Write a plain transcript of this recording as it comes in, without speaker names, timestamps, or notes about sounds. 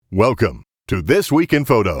Welcome to This Week in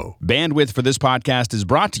Photo. Bandwidth for this podcast is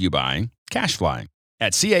brought to you by CashFly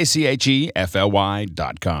at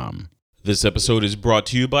CACHEFLY.com. This episode is brought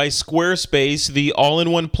to you by Squarespace, the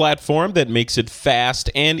all-in-one platform that makes it fast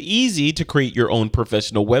and easy to create your own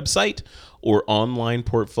professional website or online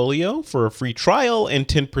portfolio. For a free trial and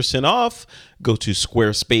 10% off, go to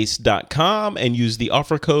squarespace.com and use the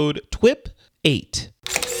offer code TWIP8.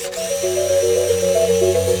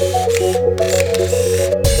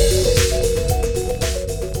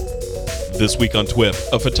 This week on TWIP,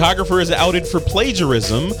 a photographer is outed for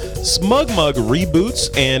plagiarism, SmugMug reboots,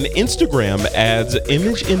 and Instagram adds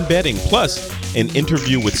image embedding, plus an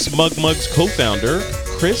interview with SmugMug's co-founder,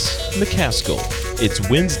 Chris McCaskill. It's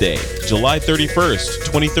Wednesday, July 31st,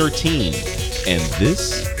 2013, and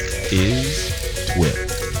this is TWIP.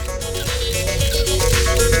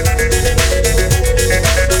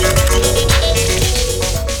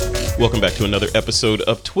 Welcome back to another episode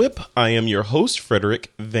of TWIP. I am your host,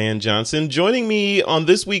 Frederick Van Johnson. Joining me on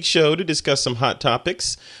this week's show to discuss some hot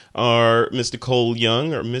topics are Miss Nicole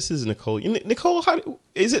Young, or Mrs. Nicole. Nicole, how,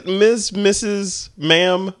 is it Ms., Mrs.,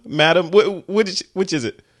 Ma'am, Madam? Which is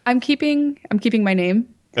it? I'm keeping my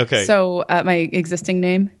name. Okay. So my existing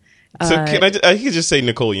name. So can I could just say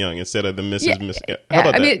Nicole Young instead of the Mrs. Yeah, Miss. How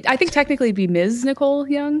about that? I mean, I think technically it'd be Ms. Nicole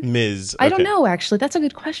Young. Ms. I don't know, actually. That's a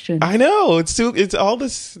good question. I know. It's all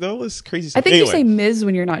this crazy stuff. I think you say Ms.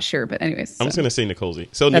 when you're not sure, but anyways. I'm just going to say Nicolesy.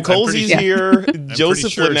 So Nicolesy's here,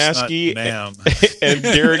 Joseph Linaschke, and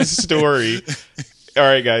Derek Story. All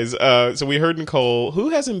right, guys. So we heard Nicole.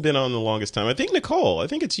 Who hasn't been on the longest time? I think Nicole. I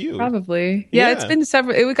think it's you. Probably. Yeah, it's been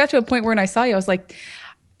several. It got to a point where when I saw you, I was like,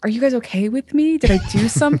 are you guys okay with me? Did I do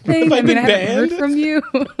something? I haven't heard from you.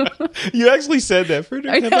 You actually said that.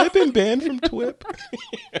 Have I been banned from TWIP?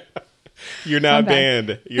 You're not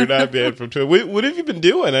banned. You're not banned from TWIP. What have you been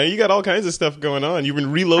doing? You got all kinds of stuff going on. You've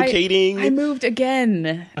been relocating. I moved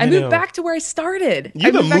again. I moved back to where I started.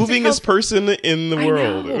 You're the movingest person in the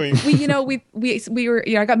world. I mean, we were.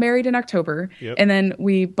 I got married in October, and then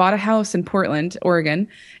we bought a house in Portland, Oregon,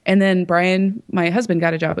 and then Brian, my husband,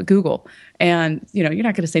 got a job at Google. And, you're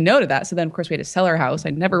not going to say no to that. So then, of course, we had to sell our house. I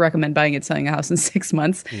never recommend buying and selling a house in 6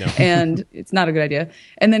 months. No. And it's not a good idea.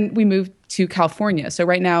 And then we moved to California. So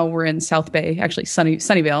right now we're in South Bay, actually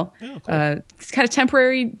Sunnyvale. Oh, cool. It's kind of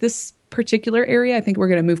temporary, this particular area. I think we're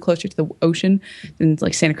going to move closer to the ocean in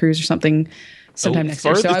like Santa Cruz or something sometime next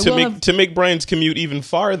year. So to make Brian's commute even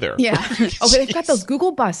farther. Yeah. But they've got those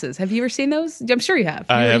Google buses. Have you ever seen those? I'm sure you have.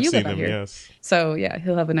 I have seen them, yes. So yeah,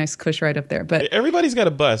 he'll have a nice cush ride up there. But everybody's got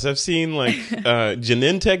a bus. I've seen like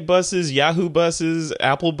Genentech buses, Yahoo buses,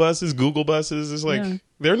 Apple buses, Google buses. It's like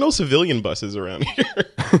there are no civilian buses around here.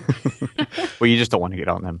 Well, you just don't want to get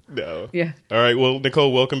on them. No. Yeah. All right. Well,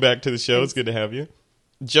 Nicole, welcome back to the show. Thanks. It's good to have you.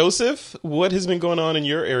 Joseph, what has been going on in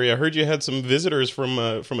your area? I heard you had some visitors from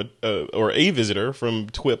a visitor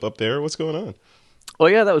from TWIP up there. What's going on? Oh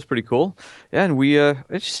yeah, that was pretty cool. Yeah, and we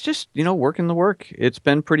it's just working the work. It's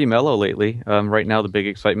been pretty mellow lately. Right now, the big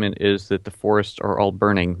excitement is that the forests are all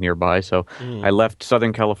burning nearby. So I left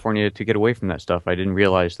Southern California to get away from that stuff. I didn't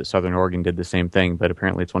realize that Southern Oregon did the same thing, but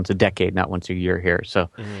apparently it's once a decade, not once a year here. So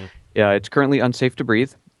yeah, it's currently unsafe to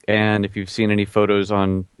breathe. And if you've seen any photos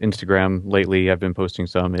on Instagram lately, I've been posting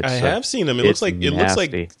some. I have seen them. It looks like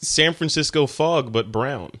San Francisco fog, but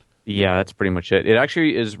brown. Yeah, that's pretty much it. It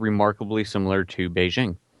actually is remarkably similar to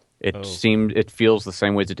Beijing. It feels the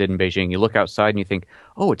same way as it did in Beijing. You look outside and you think,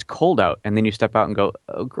 oh, it's cold out. And then you step out and go,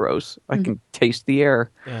 oh, gross. I can taste the air.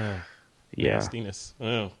 Yeah. Nastiness.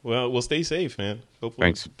 Oh, well, we'll stay safe, man. Hopefully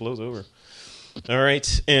Thanks. It blows over. All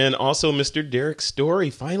right. And also Mr. Derek Story,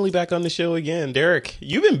 finally back on the show again. Derek,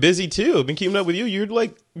 you've been busy too. I've been keeping up with you. You're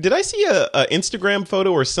like, did I see a Instagram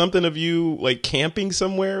photo or something of you like camping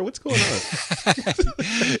somewhere? What's going on?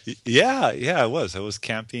 Yeah, I was. I was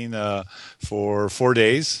camping for 4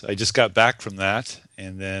 days. I just got back from that.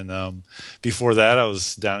 And then before that, I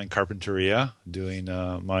was down in Carpinteria doing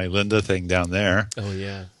my Linda thing down there. Oh,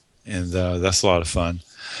 yeah. And that's a lot of fun.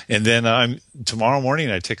 And then tomorrow morning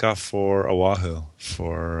I take off for Oahu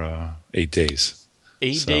for 8 days.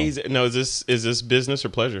 8 days? No, is this business or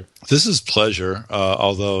pleasure? This is pleasure.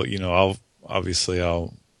 Although I'm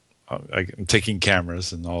taking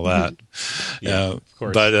cameras and all that. Yeah, of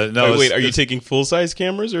course. But no. Wait, are you taking full size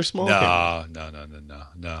cameras or small cameras?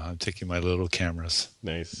 No. I'm taking my little cameras.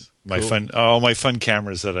 Nice. All my fun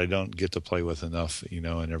cameras that I don't get to play with enough,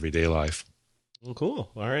 in everyday life. Well, cool.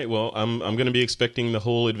 All right. Well, I'm going to be expecting the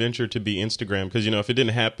whole adventure to be Instagram because if it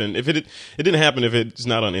didn't happen, it didn't happen if it's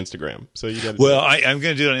not on Instagram. So you got. Well, I'm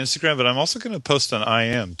going to do it on Instagram, but I'm also going to post on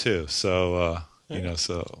IM too. So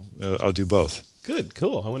so I'll do both. Good.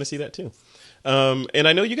 Cool. I want to see that too. And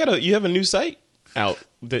I know you have a new site out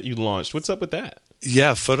that you launched. What's up with that?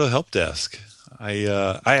 Yeah, Photo Help Desk.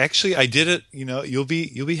 I did it. You'll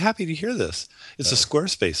be happy to hear this. It's a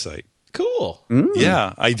Squarespace site. Cool.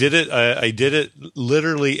 Yeah, I did it. I did it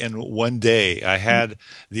literally in one day. I had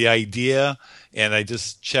the idea, and I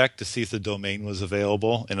just checked to see if the domain was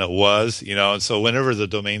available, and it was. And so whenever the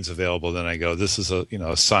domain's available, then I go, "This is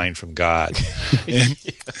a sign from God."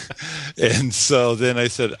 and so then I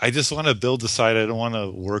said, I just want to build the site. I don't want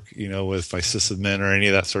to work, with my sysadmin or any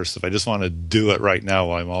of that sort of stuff. I just want to do it right now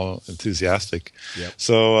while I'm all enthusiastic. Yep.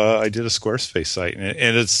 So I did a Squarespace site,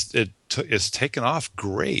 and it's taken off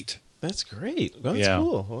great. That's great. That's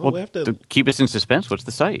cool. Well, we have to keep us in suspense. What's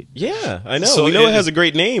the site? Yeah, I know. So we know it has a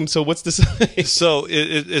great name. So what's the site? So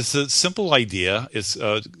it's a simple idea. It's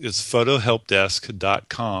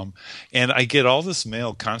photohelpdesk.com, and I get all this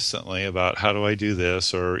mail constantly about how do I do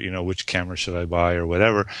this, or which camera should I buy, or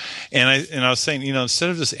whatever. And I was saying, instead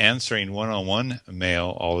of just answering one-on-one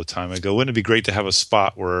mail all the time, I go, wouldn't it be great to have a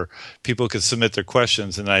spot where people could submit their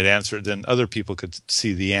questions and I'd answer it, then other people could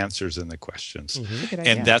see the answers in the questions,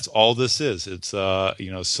 and that's all this is. It's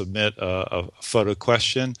submit a photo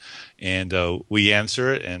question, and we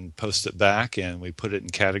answer it and post it back, and we put it in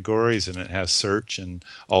categories, and it has search and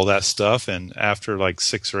all that stuff. And after like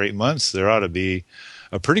 6 or 8 months, there ought to be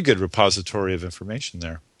a pretty good repository of information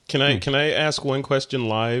there. Can I ask one question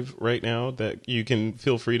live right now that you can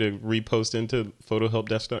feel free to repost into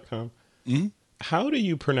photohelpdesk.com? Mm-hmm. How do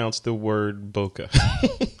you pronounce the word bokeh?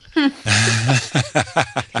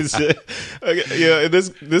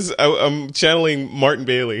 I'm channeling Martin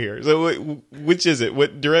Bailey here. So which is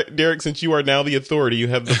it? Derek, since you are now the authority, you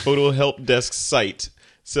have the Photo Help Desk site.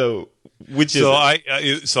 So which is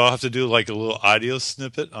it? So I'll have to do like a little audio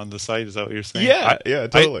snippet on the site. Is that what you're saying? Yeah,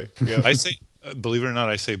 totally. I say, believe it or not,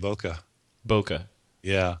 I say bokeh. Bokeh.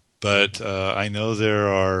 Yeah, but I know there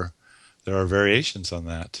are variations on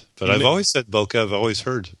that. But I've always said bokeh. I've always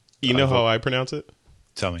heard. You know how I pronounce it?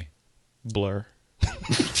 Tell me. Blur.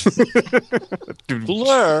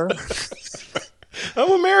 Blur.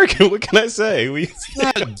 I'm American. What can I say? It's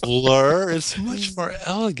not blur. It's much more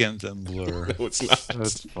elegant than blur. No, it's not.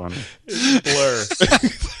 That's funny. It's blur.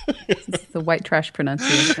 It's the white trash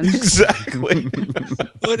pronunciation. Exactly.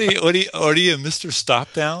 What are you, Mr.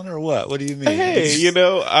 Stop Down, or what? What do you mean? Hey,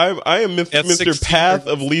 I am Mr. Path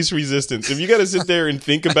of Least Resistance. If you got to sit there and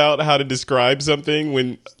think about how to describe something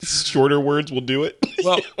when shorter words will do it.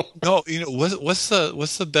 Well, no, what's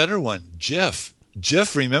the better one?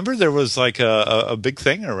 GIF, remember there was like a big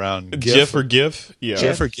thing around GIF or GIF? Yeah.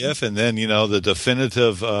 GIF or GIF, and then, the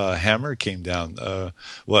definitive hammer came down, a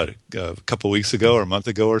couple weeks ago or a month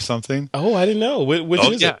ago or something? Oh, I didn't know. Which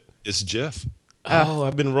is it? It's GIF. Oh,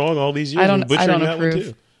 I've been wrong all these years. I don't that approve. One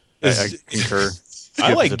too. I concur.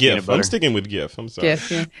 I like GIF. I'm sticking with GIF. I'm sorry.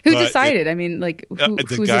 GIF, yeah. Who decided? I mean, like, the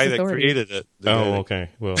who's guy his that authority? created it. Okay.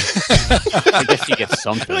 Well, I guess he gets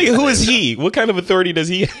something. like, who is he? What kind of authority does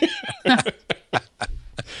he have?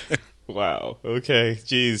 Wow. Okay.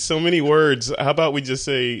 Jeez. So many words. How about we just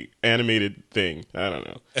say animated thing? I don't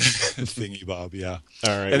know. Thingy Bob. Yeah.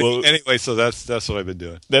 All right. Anyway, so that's what I've been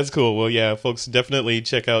doing. That's cool. Well, yeah, folks, definitely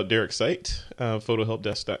check out Derek's site,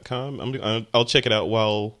 photohelpdesk.com. I'll check it out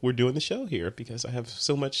while we're doing the show here because I don't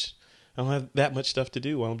have that much stuff to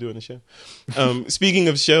do while I'm doing the show. Speaking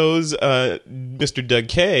of shows, Mr. Doug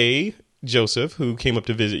K. Joseph, who came up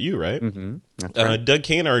to visit you, right? Mm-hmm. That's right. Doug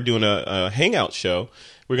K and I are doing a hangout show.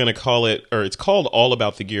 We're going to call it, or it's called All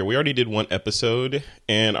About the Gear. We already did one episode,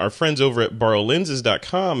 and our friends over at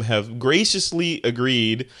borrowlenses.com have graciously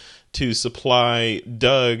agreed to supply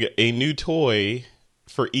Doug a new toy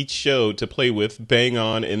for each show to play with, bang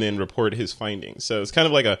on, and then report his findings. So it's kind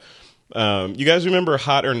of like you guys remember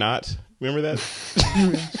Hot or Not? Remember that?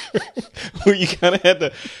 Where you kind of had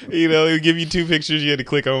to, it would give you two pictures, you had to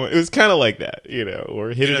click on one. It was kind of like that,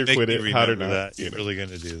 or hit it or quit it, hot or not. That. You're really going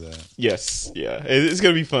to do that. Yes, yeah. It's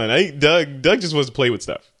going to be fun. Doug just wants to play with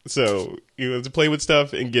stuff. So he wants to play with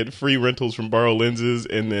stuff and get free rentals from Borrow Lenses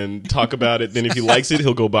and then talk about it. Then if he likes it,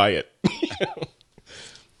 he'll go buy it.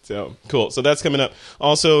 So cool. So that's coming up.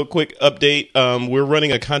 Also, quick update. We're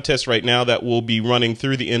running a contest right now that will be running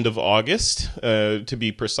through the end of August. To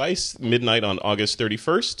be precise, midnight on August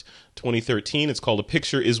 31st, 2013. It's called A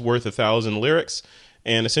Picture is Worth 1,000 Lyrics.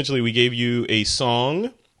 And essentially, we gave you a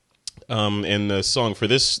song. And the song for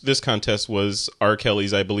this contest was R.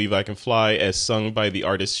 Kelly's I Believe I Can Fly, as sung by the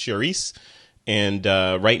artist Charisse. And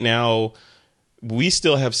right now, we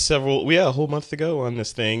still have a whole month to go on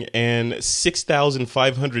this thing, and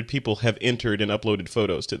 6,500 people have entered and uploaded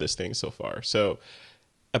photos to this thing so far. So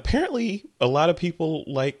apparently a lot of people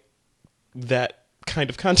like that kind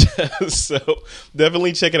of contest. So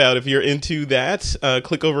definitely check it out if you're into that.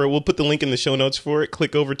 Click over. We'll put the link in the show notes for it.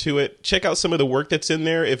 Click over to it. Check out some of the work that's in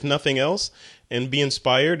there, if nothing else, and be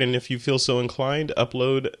inspired. And if you feel so inclined,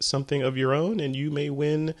 upload something of your own, and you may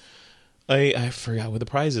win. I forgot what the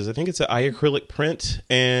prize is. I think it's an iAcrylic print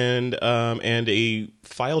and a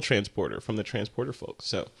file transporter from the transporter folks.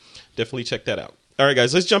 So definitely check that out. All right,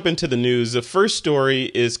 guys, let's jump into the news. The first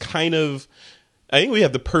story is kind of, I think we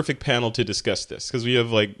have the perfect panel to discuss this because we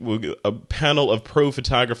have like a panel of pro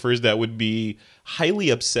photographers that would be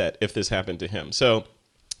highly upset if this happened to him. So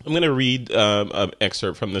I'm going to read an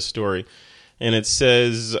excerpt from this story. And it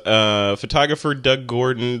says, photographer Doug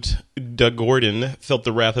Gordon felt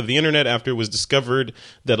the wrath of the internet after it was discovered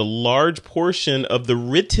that a large portion of the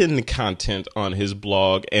written content on his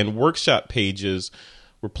blog and workshop pages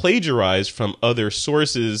were plagiarized from other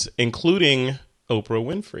sources, including Oprah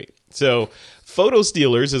Winfrey. So Photo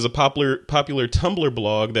Stealers is a popular Tumblr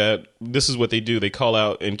blog that this is what they do. They call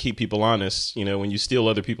out and keep people honest. You know, when you steal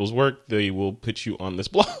other people's work, they will put you on this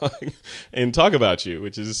blog and talk about you,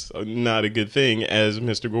 which is not a good thing, as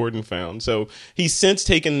Mr. Gordon found. So he's since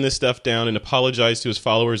taken this stuff down and apologized to his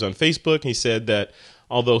followers on Facebook. He said that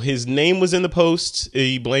although his name was in the post,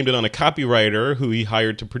 he blamed it on a copywriter who he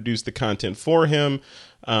hired to produce the content for him.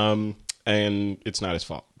 And it's not his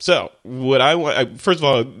fault. So what I want, first of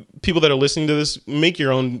all, people that are listening to this, make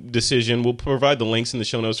your own decision. We'll provide the links in the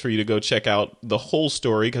show notes for you to go check out the whole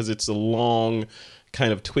story because it's a long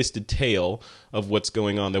kind of twisted tale of what's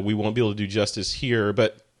going on that we won't be able to do justice here.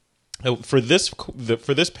 But for this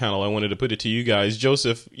panel, I wanted to put it to you guys.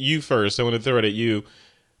 Joseph, you first. I want to throw it at you.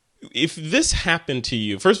 If this happened to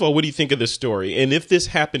you, first of all, what do you think of this story? And if this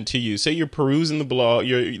happened to you, say you're perusing the blog,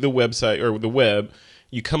 the website or the web,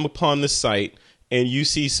 you come upon the site and you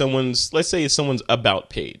see let's say it's someone's about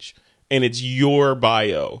page and it's your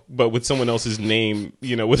bio, but with someone else's name,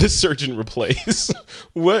 you know, with a search and replace.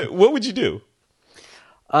 What would you do?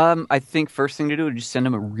 I think first thing to do would just send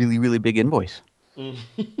them a really, really big invoice.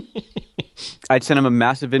 I'd send them a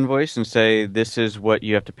massive invoice and say, this is what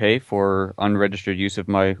you have to pay for unregistered use of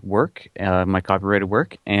my work, my copyrighted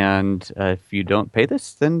work. And if you don't pay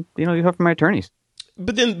this, then, you know, you have from my attorneys.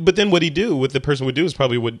 But then what the person would do is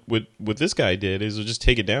probably what this guy did is just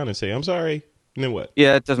take it down and say, I'm sorry. And then what?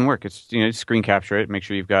 Yeah, it doesn't work. It's, you know, screen capture it, make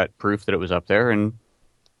sure you've got proof that it was up there and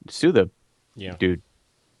sue the dude.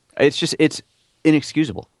 It's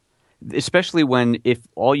inexcusable. Especially if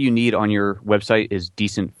all you need on your website is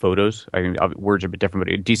decent photos. I mean, words are a bit different,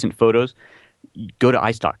 but decent photos. Go to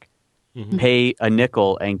iStock, pay a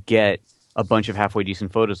nickel, and get a bunch of halfway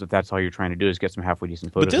decent photos. If that's all you're trying to do is get some halfway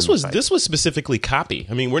decent photos. But this was specifically copy.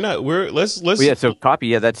 I mean, let's. Well, yeah, so copy.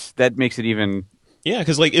 Yeah, that makes it even. Yeah,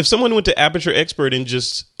 because like if someone went to Aperture Expert and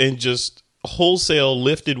just wholesale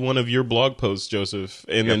lifted one of your blog posts, Joseph,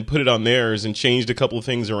 and then put it on theirs and changed a couple of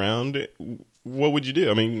things around, what would you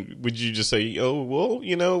do? I mean, would you just say, "Oh, well,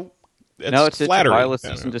 you know, it's flattery"? No, it's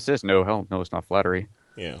a cease and desist. No, hell, no, it's not flattery.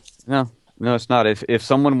 Yeah. No, it's not. If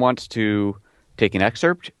someone wants to take an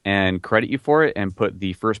excerpt and credit you for it and put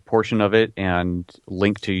the first portion of it and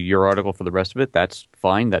link to your article for the rest of it, that's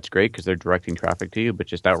fine. That's great because they're directing traffic to you. But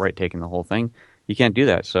just outright taking the whole thing, you can't do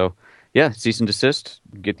that. So, yeah, cease and desist.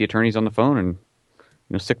 Get the attorneys on the phone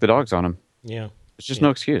and stick the dogs on them. Yeah, it's just no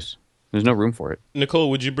excuse. There's no room for it. Nicole,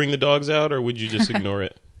 would you bring the dogs out or would you just ignore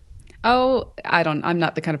it? Oh, I'm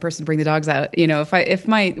not the kind of person to bring the dogs out. You know, if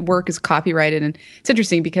my work is copyrighted, and it's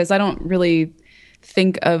interesting because I don't really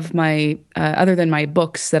think of my other than my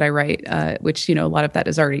books that I write, which, you know, a lot of that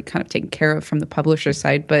is already kind of taken care of from the publisher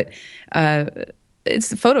side. But it's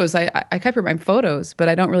the photos. I copyright my photos, but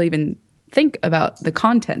I don't really even think about the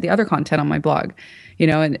content, the other content on my blog, you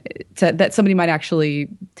know, and that somebody might actually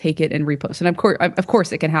take it and repost. And of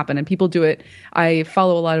course it can happen, and people do it. I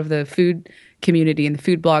follow a lot of the food community and the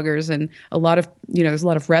food bloggers, and a lot of, you know, there's a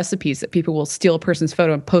lot of recipes that people will steal a person's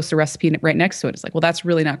photo and post a recipe right next to it. It's like, well, that's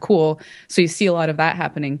really not cool. So you see a lot of that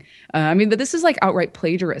happening. I mean, but this is like outright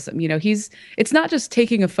plagiarism. You know, it's not just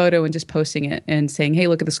taking a photo and just posting it and saying, hey,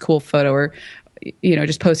 look at this cool photo, or, you know,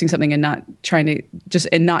 just posting something and not trying to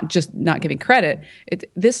not giving credit.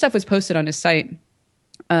 This stuff was posted on his site,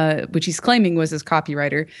 which he's claiming was his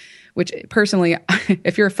copywriter, which personally,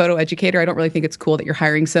 if you're a photo educator, I don't really think it's cool that you're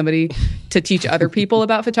hiring somebody to teach other people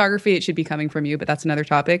about photography. It should be coming from you, but that's another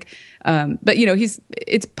topic. But, you know,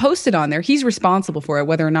 it's posted on there. He's responsible for it,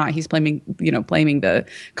 whether or not he's blaming the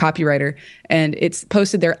copywriter. And it's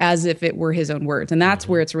posted there as if it were his own words. And that's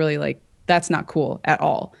where it's really like, that's not cool at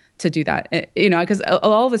all to do that. You know, because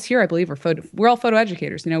all of us here, I believe, we're all photo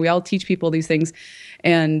educators. You know, we all teach people these things.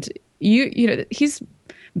 And you know,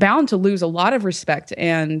 bound to lose a lot of respect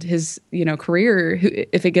and his, career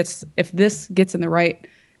if this gets in the right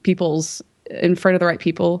people's in front of the right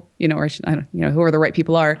people, or I don't, whoever the right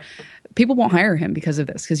people are, people won't hire him because of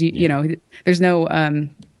this. Because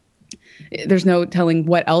there's no telling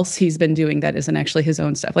what else he's been doing that isn't actually his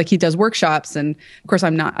own stuff. Like he does workshops, and of course I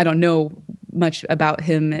don't know much about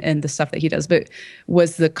him and the stuff that he does, but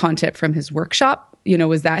was the content from his workshop,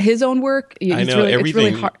 was that his own work? I know everything. It's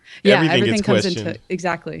really hard. Yeah, everything comes questioned. into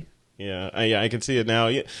exactly. Yeah, I can see it now.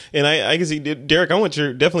 Yeah. And I can see, Derek, I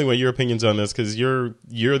definitely want your opinions on this, because you're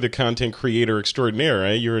the content creator extraordinaire,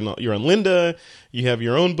 right? You're on Lynda, you have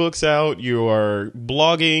your own books out, you are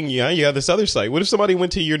blogging, you have this other site. What if somebody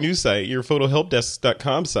went to your new site, your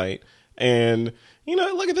photohelpdesk.com site, and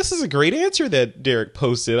look, this is a great answer that Derek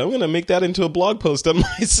posted. I'm going to make that into a blog post on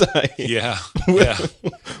my site. Yeah.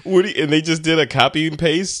 And they just did a copy and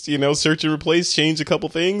paste, search and replace, change a couple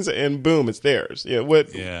things, and boom, it's theirs.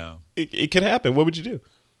 Yeah. It could happen. What would you do?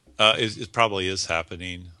 It probably is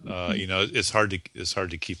happening. It's hard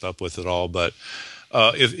to keep up with it all, but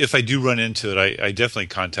if I do run into it, I definitely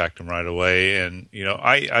contact them right away. And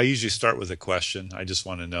I usually start with a question. I just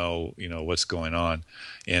want to know what's going on,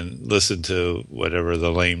 and listen to whatever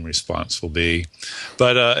the lame response will be.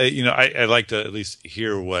 But I like to at least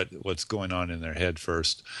hear what's going on in their head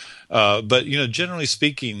first. But generally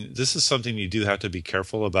speaking, this is something you do have to be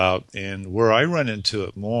careful about. And where I run into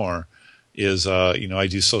it more is I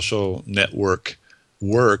do social network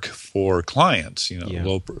work for clients.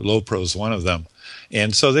 Lowpro is one of them.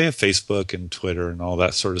 And so they have Facebook and Twitter and all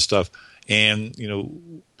that sort of stuff. And,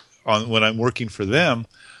 when I'm working for them,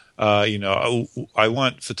 I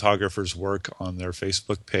want photographers' work on their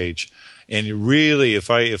Facebook page. And really, if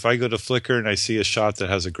I go to Flickr and I see a shot that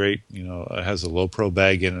has a great, it has a Lowpro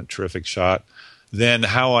bag in it, terrific shot, then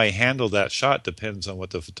how I handle that shot depends on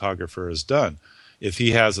what the photographer has done. If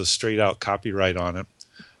he has a straight out copyright on it,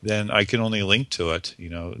 then I can only link to it,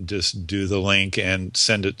 just do the link and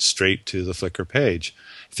send it straight to the Flickr page.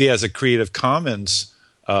 If he has a Creative Commons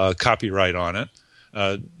copyright on it,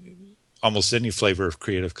 almost any flavor of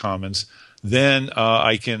Creative Commons, then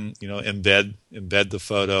I can, embed the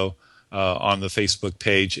photo on the Facebook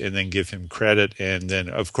page and then give him credit, and then,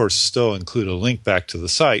 of course, still include a link back to the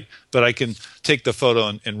site. But I can take the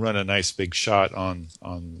photo and run a nice big shot on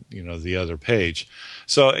the other page.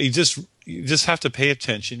 So you just have to pay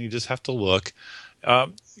attention. You just have to look.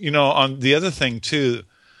 On the other thing too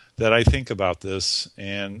that I think about this,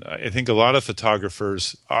 and I think a lot of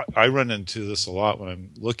photographers, I run into this a lot when I'm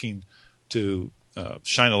looking to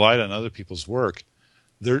shine a light on other people's work.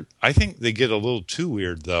 I think they get a little too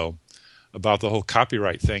weird though about the whole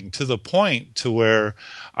copyright thing, to the point to where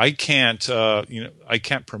I can't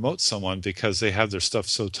promote someone because they have their stuff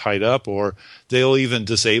so tied up, or they'll even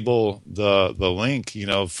disable the link,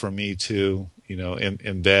 for me to,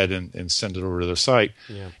 embed and send it over to their site.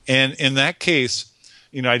 Yeah. And in that case,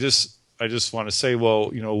 I just want to say,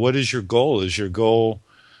 well, what is your goal? Is your goal,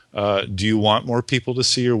 do you want more people to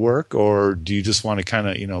see your work, or do you just want to kind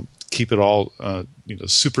of, keep it all,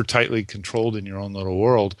 super tightly controlled in your own little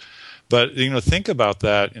world? But, think about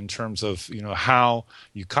that in terms of, how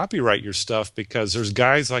you copyright your stuff, because there's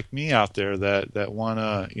guys like me out there that want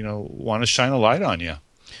to shine a light on you.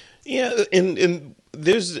 Yeah. And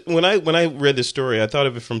there's, when I read this story, I thought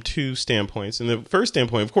of it from two standpoints. And the first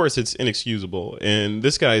standpoint, of course, it's inexcusable. And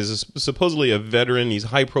this guy is supposedly a veteran. He's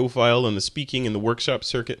high profile in the speaking and the workshop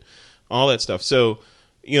circuit, all that stuff. So,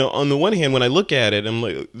 on the one hand, when I look at it, I'm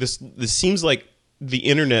like, this seems like the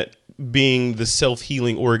internet being the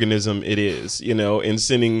self-healing organism it is, and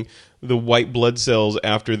sending the white blood cells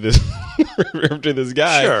after this after this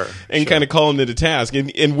guy, and kind of calling it a task.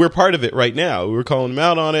 And we're part of it right now. We're calling him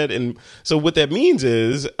out on it. And so what that means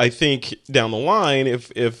is, I think down the line,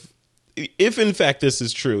 if in fact this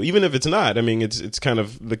is true, even if it's not, I mean, it's kind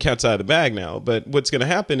of the cat's out of the bag now. But what's going to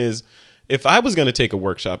happen is, if I was going to take a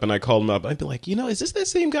workshop and I called him up, I'd be like, is this that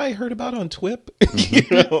same guy I heard about on TWIP?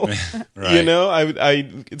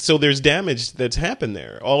 Right. So there's damage that's happened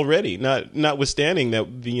there already. Notwithstanding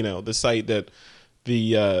that the site that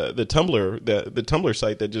the Tumblr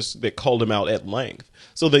site that called him out at length.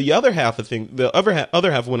 So the other half of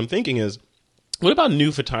what I'm thinking is, what about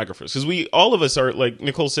new photographers? Because all of us are, like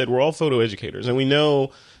Nicole said, we're all photo educators, and we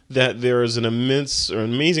know that there is an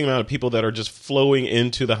amazing amount of people that are just flowing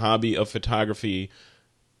into the hobby of photography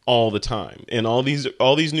all the time. And all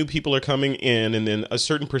these new people are coming in, and then a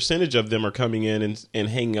certain percentage of them are coming in and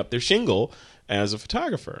hanging up their shingle as a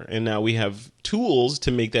photographer. And now we have tools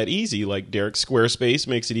to make that easy, like Derek's Squarespace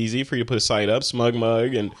makes it easy for you to put a site up,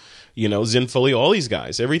 SmugMug and Zenfolio, all these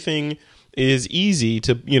guys. Everything is easy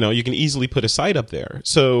to, you can easily put a site up there.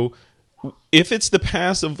 So if it's the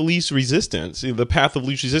path of least resistance, to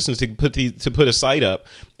put a site up,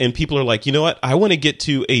 and people are like, you know what, I want to get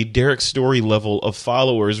to a Derek Story level of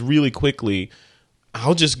followers really quickly,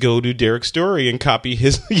 I'll just go to Derek Story and copy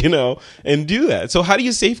his, and do that. So how do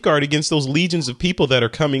you safeguard against those legions of people that are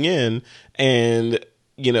coming in and,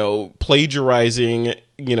 plagiarizing,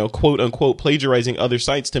 quote unquote, plagiarizing other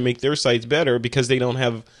sites to make their sites better because they don't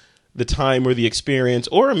have the time or the experience,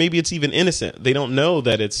 or maybe it's even innocent. They don't know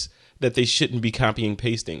that they shouldn't be copying,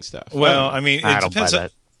 pasting stuff. Well, I mean, I it don't buy depends.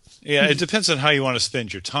 that. Yeah, it depends on how you want to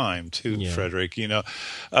spend your time too, Frederick. There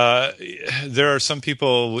are some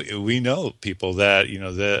people, we know people that,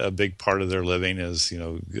 a big part of their living is,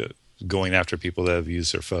 going after people that have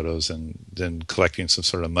used their photos and then collecting some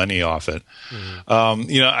sort of money off it.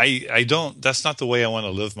 I don't, that's not the way I want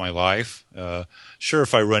to live my life. Sure,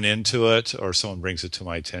 if I run into it or someone brings it to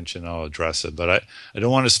my attention, I'll address it. But I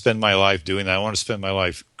don't want to spend my life doing that. I want to spend my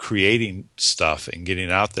life creating stuff and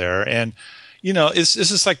getting out there. And, it's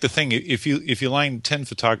just like the thing. If you line 10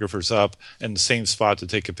 photographers up in the same spot to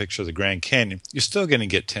take a picture of the Grand Canyon, you're still going to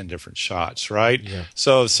get 10 different shots, right? Yeah.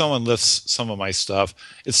 So if someone lifts some of my stuff,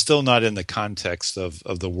 it's still not in the context of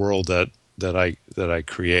the world that I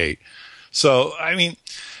create. So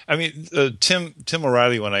Tim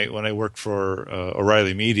O'Reilly, when I worked for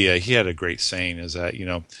O'Reilly Media, he had a great saying: is that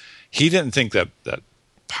he didn't think that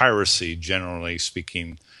piracy, generally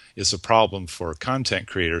speaking, is a problem for content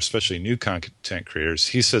creators, especially new content creators.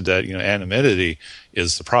 He said that anonymity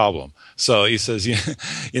is the problem. So he says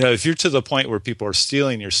if you're to the point where people are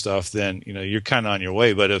stealing your stuff, then you're kind of on your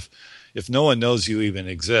way. But if no one knows you even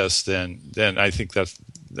exist, then I think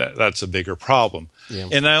that's a bigger problem. Yeah.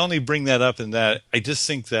 And I only bring that up in that I just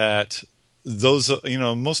think that those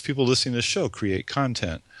most people listening to the show create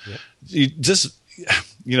content. Yeah. You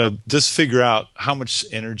just figure out how much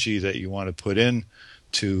energy that you want to put in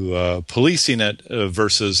to policing it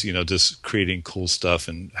versus just creating cool stuff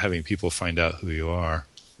and having people find out who you are.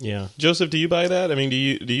 Yeah, Joseph, do you buy that? I mean, do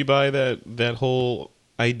you buy that whole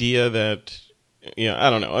idea that I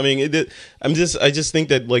don't know. I mean, I just think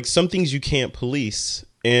that like some things you can't police,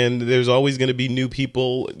 and there's always going to be new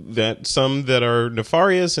people some that are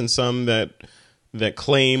nefarious and some that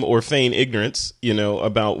claim or feign ignorance,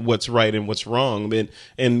 about what's right and what's wrong.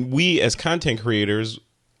 And we as content creators,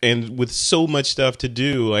 and with so much stuff to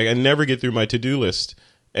do, like I never get through my to-do list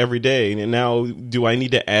every day. And now, do I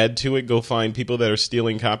need to add to it? Go find people that are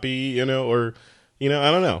stealing copy, or I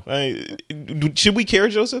don't know. Should we care,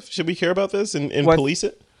 Joseph? Should we care about this and police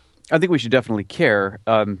it? I think we should definitely care.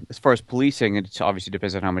 As far as policing, it obviously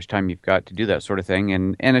depends on how much time you've got to do that sort of thing,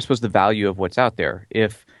 and I suppose the value of what's out there.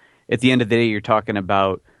 If at the end of the day you're talking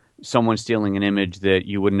about someone stealing an image that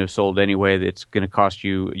you wouldn't have sold anyway, that's going to cost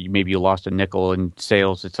you, maybe you lost a nickel in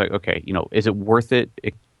sales. It's like, okay, is it worth it?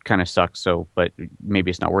 It kind of sucks. But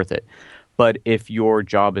maybe it's not worth it. But if your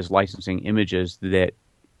job is licensing images that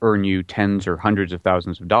earn you tens or hundreds of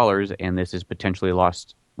thousands of dollars, and this is potentially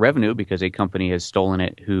lost revenue because a company has stolen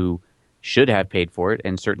it who should have paid for it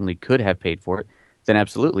and certainly could have paid for it, then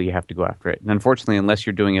absolutely you have to go after it. And unfortunately, unless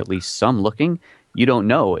you're doing at least some looking, you don't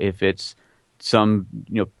know if it's some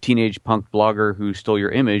teenage punk blogger who stole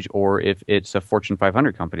your image or if it's a Fortune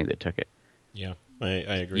 500 company that took it. Yeah, I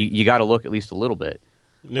agree. You got to look at least a little bit,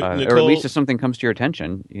 Nicole, or at least if something comes to your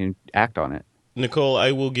attention, you act on it. Nicole,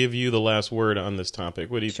 I will give you the last word on this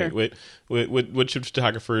topic. What do you Sure. think? What should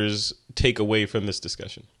photographers take away from this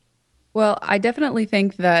discussion? Well, I definitely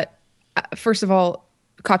think that, first of all,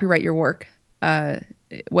 copyright your work.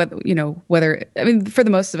 Whether I mean, for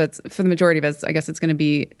the majority of it, I guess it's going to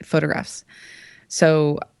be photographs.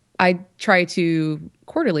 So I try to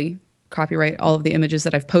quarterly copyright all of the images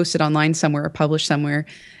that I've posted online somewhere or published somewhere.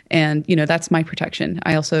 And, that's my protection.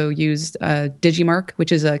 I also used Digimark,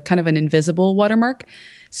 which is a kind of an invisible watermark.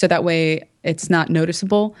 So that way it's not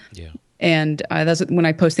noticeable. Yeah. And that's when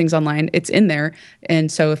I post things online, it's in there.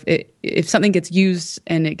 And so if something gets used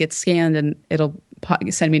and it gets scanned, and it'll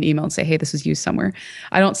send me an email and say, hey, this was used somewhere.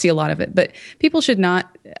 I don't see a lot of it. But people should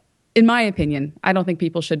not, in my opinion, I don't think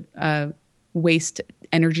people should waste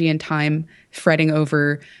energy and time fretting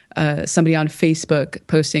over somebody on Facebook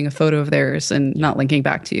posting a photo of theirs and not linking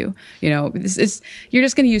back to you. You're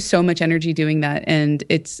just going to use so much energy doing that, and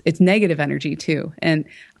it's negative energy too. And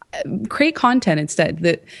create content instead.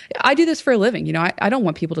 That I do this for a living. I don't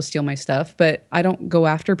want people to steal my stuff, but I don't go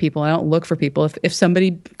after people. I don't look for people. If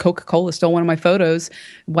somebody, Coca-Cola, stole one of my photos,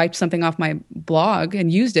 wiped something off my blog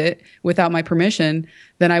and used it without my permission,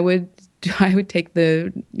 then I would take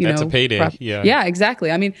the, that's a payday. Yeah,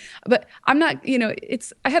 exactly. I mean, but I'm not,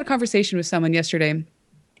 I had a conversation with someone yesterday,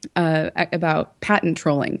 about patent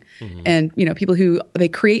trolling, and people who they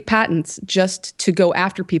create patents just to go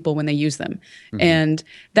after people when they use them, and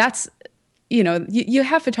that's you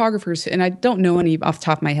have photographers, and I don't know any off the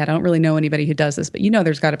top of my head. I don't really know anybody who does this, but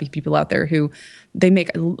there's got to be people out there who they make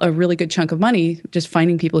a really good chunk of money just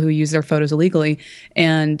finding people who use their photos illegally,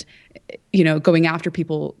 and going after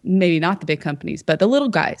people, maybe not the big companies, but the little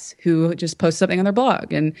guys who just post something on their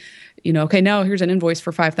blog and, okay, now here's an invoice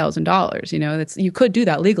for $5,000. That's, you could do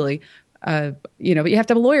that legally, but you have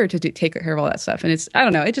to have a lawyer to take care of all that stuff. And I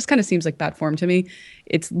don't know, it just kind of seems like bad form to me.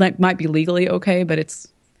 It's like, might be legally okay, but it's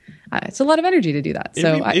a lot of energy to do that.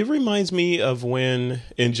 So it reminds me of when,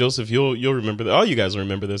 and Joseph, you'll remember that. All you guys will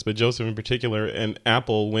remember this, but Joseph in particular, and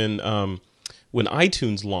Apple when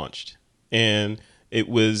iTunes launched, and it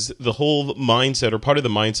was the whole mindset, or part of the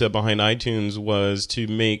mindset behind iTunes was to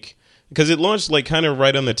make, because it launched like kind of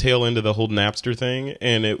right on the tail end of the whole Napster thing,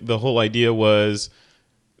 and the whole idea was,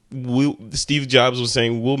 Steve Jobs was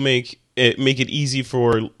saying, we'll make it easy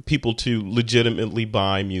for people to legitimately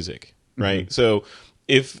buy music, right? So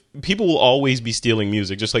if people will always be stealing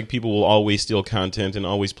music, just like people will always steal content and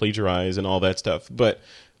always plagiarize and all that stuff, but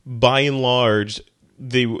by and large,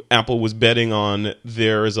 Apple was betting on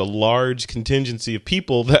there is a large contingency of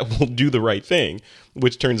people that will do the right thing,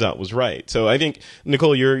 which turns out was right. So I think,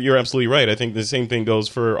 Nicole, you're absolutely right. I think the same thing goes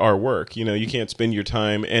for our work. You can't spend your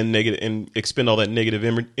time and expend all that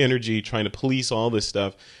negative energy trying to police all this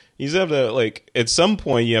stuff. You just have to, at some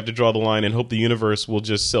point, you have to draw the line and hope the universe will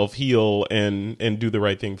just self-heal and do the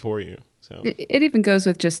right thing for you. So it even goes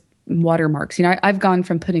with just watermarks. I've gone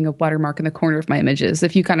from putting a watermark in the corner of my images.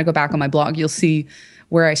 If you kind of go back on my blog, you'll see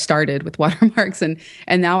where I started with watermarks, and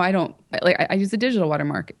now I don't I use a digital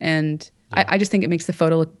watermark, and I just think it makes the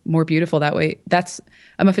photo look more beautiful that way.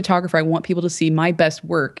 I'm a photographer. I want people to see my best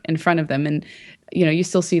work in front of them, and you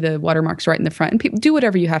still see the watermarks right in the front. And people do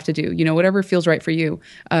whatever you have to do. Whatever feels right for you.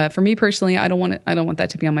 For me personally, I don't want that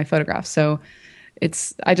to be on my photographs. So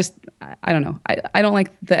I don't know. I don't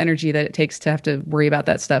like the energy that it takes to have to worry about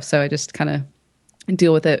that stuff. So I just kind of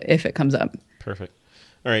deal with it if it comes up. Perfect.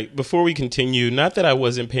 All right. Before we continue, not that I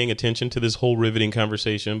wasn't paying attention to this whole riveting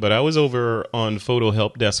conversation, but I was over on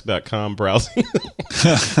photohelpdesk.com browsing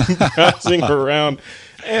around.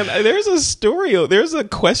 And there's a story, there's a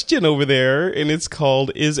question over there, and it's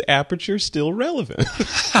called, "Is aperture still relevant?"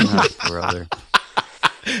 Oh, brother.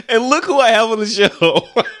 And look who I have on the show.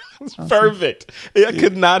 It's perfect. I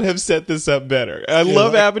could not have set this up better. I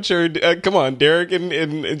love Aperture. Come on, Derek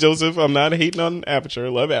and Joseph, I'm not hating on Aperture. I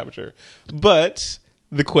love Aperture. But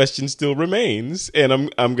the question still remains,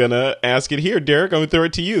 and I'm going to ask it here. Derek, I'm going to throw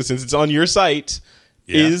it to you. Since it's on your site,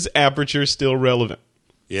 is Aperture still relevant?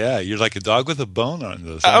 Yeah, you're like a dog with a bone on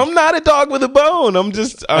those. I'm not a dog with a bone.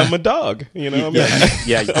 I'm a dog.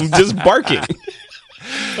 I'm just barking.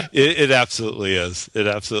 It absolutely is. It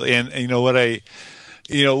absolutely. And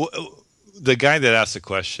the guy that asked the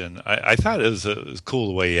question, I thought it was cool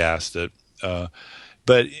the way he asked it.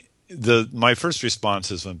 But my first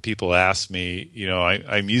response is when people ask me,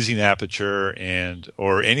 I'm using Aperture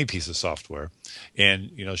or any piece of software, and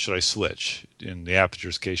should I switch? In the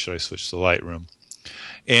Aperture's case, should I switch to Lightroom?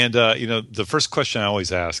 And the first question I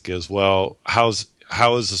always ask is, well, how is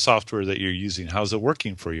the software that you're using? How's it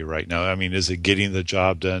working for you right now? I mean, is it getting the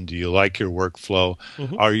job done? Do you like your workflow?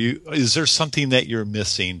 Mm-hmm. Is there something that you're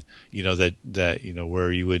missing, that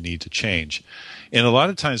where you would need to change? And a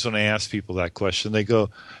lot of times when I ask people that question, they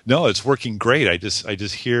go, "No, it's working great. I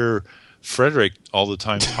just hear Frederick all the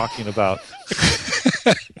time talking about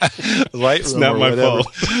Lightroom." It's not my fault.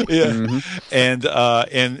 Yeah. Mm-hmm.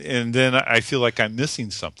 And then I feel like I'm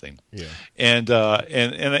missing something. Yeah. And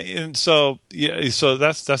so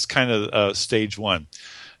that's kind of stage one.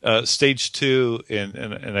 Stage two,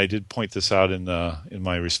 and I did point this out in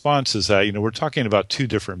my response, is that we're talking about two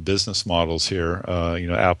different business models here.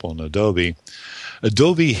 Apple and Adobe.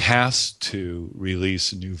 Adobe has to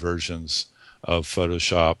release new versions of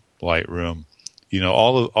Photoshop, Lightroom,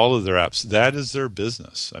 all of their apps. That is their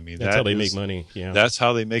business. I mean, that's how they make money. Yeah, that's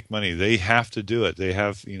how they make money. They have to do it. They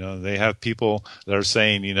have, they have people that are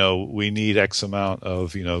saying, we need X amount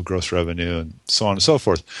of, gross revenue and so on and so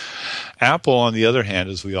forth. Apple, on the other hand,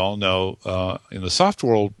 as we all know, in the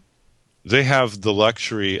software world, they have the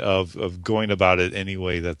luxury of going about it any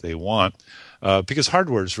way that they want, because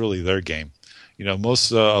hardware is really their game. A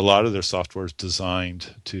lot of their software is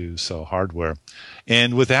designed to sell hardware,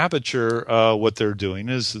 and with Aperture, what they're doing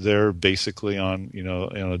is they're basically on in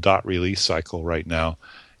a dot release cycle right now,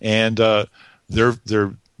 and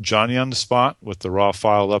they're Johnny on the spot with the raw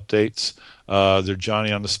file updates. They're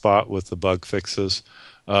Johnny on the spot with the bug fixes.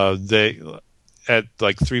 at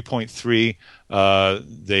like 3.3,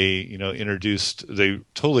 they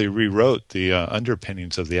totally rewrote the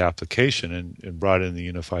underpinnings of the application and brought in the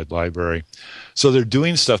unified library. So they're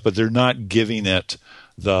doing stuff, but they're not giving it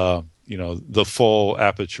the full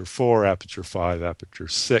Aperture 4, Aperture 5, Aperture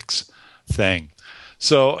 6 thing.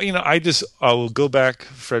 So I will go back,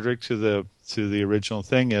 Frederick, to the original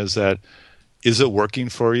thing. Is it working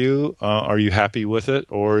for you? Are you happy with it,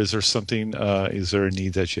 or is there something? Is there a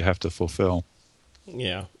need that you have to fulfill?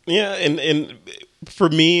 Yeah, and for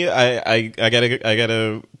me, I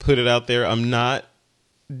gotta put it out there. I'm not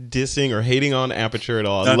dissing or hating on Aperture at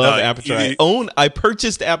all. I love Aperture. I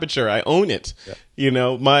purchased Aperture. I own it.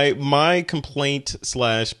 Yeah. My complaint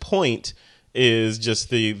 / point is just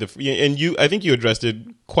the and I think you addressed it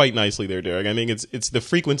quite nicely there, Derek. I think it's the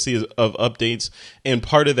frequency of updates, and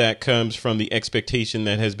part of that comes from the expectation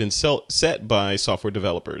that has been set by software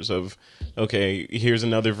developers of, okay, here's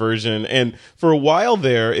another version. And for a while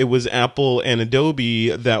there, it was Apple and Adobe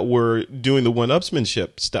that were doing the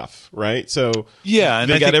one-upsmanship stuff, right? So yeah,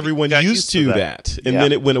 and they got everyone used to that, and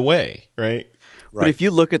then it went away, right? But if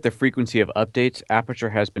you look at the frequency of updates, Aperture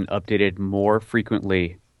has been updated more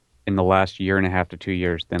frequently in the last year and a half to 2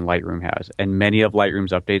 years than Lightroom has. And many of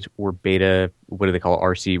Lightroom's updates were beta, what do they call it,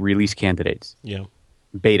 RC, release candidates. Yeah.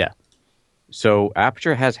 Beta. So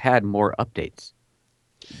Aperture has had more updates.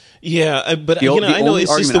 Yeah, but I know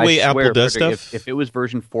it's just the way Apple does stuff. If it was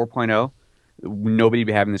version 4.0, nobody would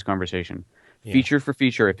be having this conversation. Yeah. Feature for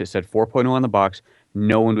feature, if it said 4.0 on the box,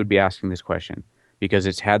 no one would be asking this question because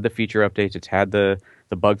it's had the feature updates, it's had the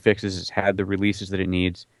bug fixes, it's had the releases that it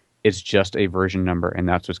needs. It's just a version number, and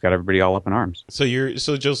that's what's got everybody all up in arms. So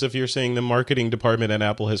Joseph, you're saying the marketing department at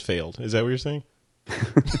Apple has failed. Is that what you're saying?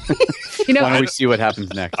 Why don't we see what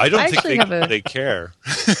happens next? I don't think they care.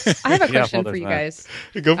 I have a question for you guys.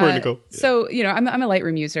 Go for it, Nicole. So, I'm a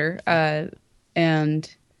Lightroom user,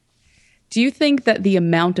 and do you think that the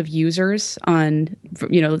amount of users on,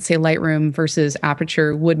 let's say Lightroom versus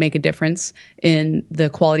Aperture would make a difference in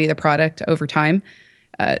the quality of the product over time?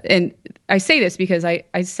 And I say this because I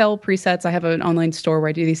sell presets. I have an online store where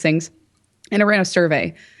I do these things, and I ran a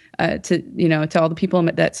survey to all the people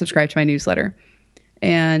that subscribe to my newsletter,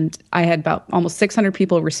 and I had about almost 600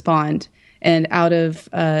 people respond, and out of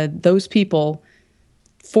those people,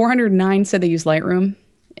 409 said they use Lightroom,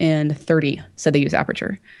 and 30 said they use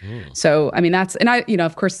Aperture. So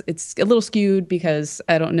of course it's a little skewed because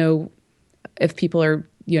I don't know if people are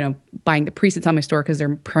buying the presets on my store because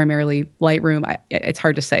they're primarily Lightroom. It's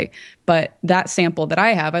hard to say. But that sample that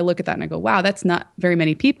I have, I look at that and I go, wow, that's not very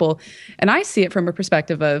many people. And I see it from a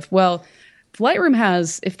perspective of, well, if Lightroom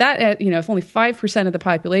has, if only 5% of the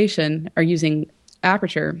population are using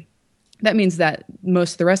Aperture, that means that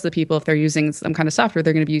most of the rest of the people, if they're using some kind of software,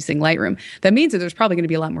 they're going to be using Lightroom. That means that there's probably going to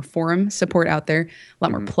be a lot more forum support out there, a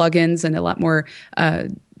lot more plugins, and a lot more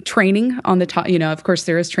training on the top. Of course,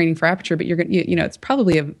 there is training for Aperture, but you're going to, it's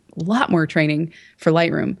probably a lot more training for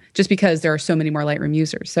Lightroom just because there are so many more Lightroom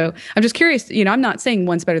users. So I'm just curious. I'm not saying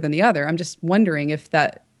one's better than the other. I'm just wondering if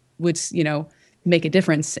that would, make a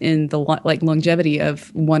difference in the longevity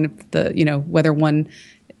of one of the, whether one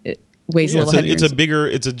weighs a little heavier.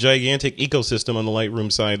 It's a gigantic ecosystem on the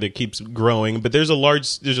Lightroom side that keeps growing, but there's a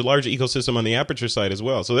large ecosystem on the Aperture side as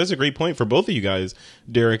well. So that's a great point for both of you guys,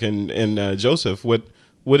 Derek and Joseph.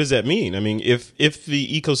 What does that mean? I mean, if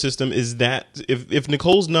the ecosystem is that, if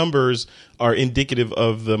Nicole's numbers are indicative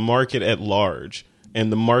of the market at large,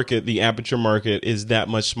 and the Aperture market is that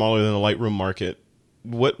much smaller than the Lightroom market,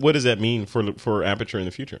 what does that mean for Aperture in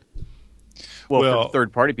the future? Well, for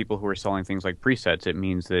third-party people who are selling things like presets, it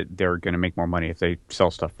means that they're going to make more money if they sell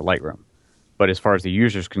stuff for Lightroom. But as far as the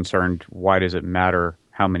user's concerned, why does it matter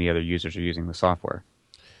how many other users are using the software?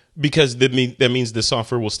 Because that means the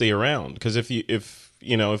software will stay around. Because if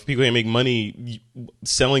people can make money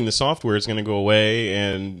selling the software, it's going to go away,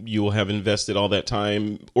 and you will have invested all that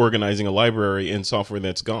time organizing a library in software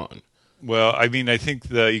that's gone. Well, I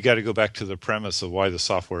think you got to go back to the premise of why the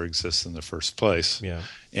software exists in the first place. Yeah.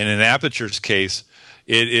 And in Aperture's case,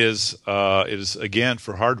 it is again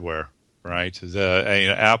for hardware, right?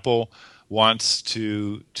 Apple wants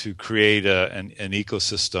to create an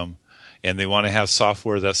ecosystem, and they want to have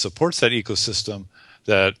software that supports that ecosystem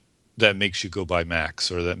that makes you go buy Macs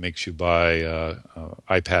or that makes you buy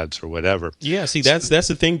iPads or whatever. Yeah, see, that's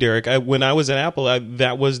the thing, Derek. When I was at Apple,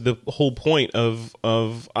 that was the whole point of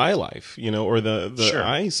iLife, or the Sure.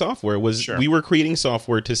 iSoftware was Sure. We were creating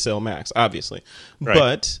software to sell Macs, obviously. Right.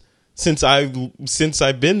 But since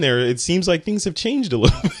I've been there, it seems like things have changed a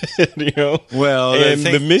little bit, Well, and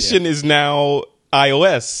the mission is now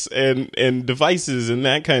iOS and devices and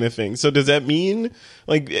that kind of thing. So does that mean,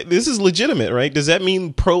 like, this is legitimate, right? Does that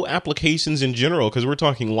mean pro applications in general? Because we're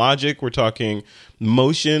talking Logic, we're talking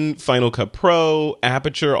Motion, Final Cut Pro,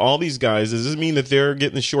 Aperture, all these guys. Does this mean that they're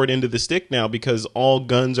getting the short end of the stick now because all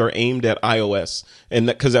guns are aimed at iOS and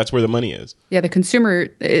because that's where the money is? Yeah, the consumer,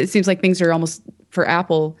 it seems like things are almost, for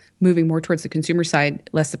Apple, moving more towards the consumer side,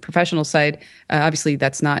 less the professional side. Obviously,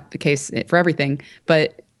 that's not the case for everything,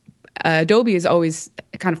 but Adobe has always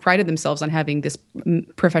kind of prided themselves on having this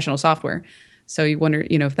professional software. So you wonder,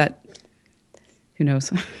 if that, who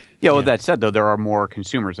knows? Yeah, well, that said, though, there are more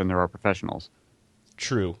consumers than there are professionals.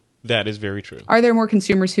 True. That is very true. Are there more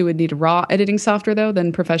consumers who would need raw editing software, though,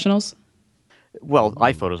 than professionals? Well,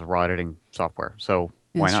 iPhoto is a raw editing software, so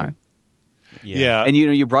why not? True. Yeah. And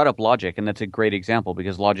you brought up Logic, and that's a great example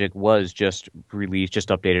because Logic was just released, just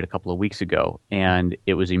updated a couple of weeks ago, and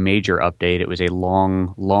it was a major update. It was a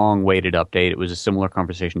long-waited update. It was a similar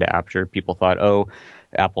conversation to Aperture. People thought, oh,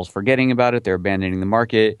 Apple's forgetting about it, they're abandoning the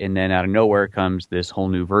market, and then out of nowhere comes this whole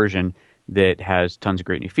new version that has tons of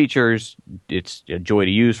great new features. It's a joy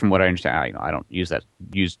to use, from what I understand. I don't use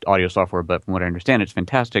audio software, but from what I understand, it's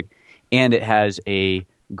fantastic, and it has a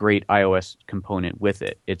great iOS component with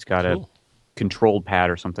it. It's got a control pad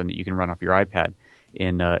or something that you can run off your iPad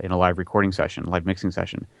in a live recording session, live mixing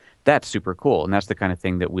session. That's super cool, and that's the kind of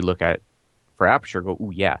thing that we look at for Aperture. Go,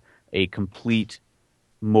 ooh, yeah, a complete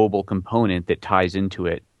mobile component that ties into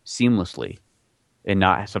it seamlessly, and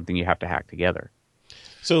not something you have to hack together.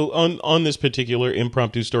 So on this particular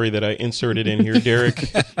impromptu story that I inserted in here,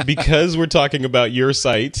 Derek, because we're talking about your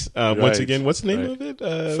site, once again, what's the name of it?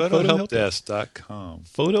 Photohelpdesk.com.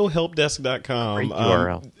 Photohelpdesk.com. Great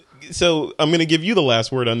URL. So I'm going to give you the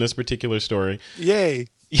last word on this particular story. Yay.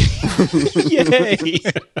 Yay.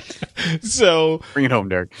 So Bring it home,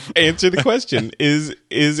 Derek. answer the question. Is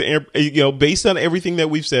based on everything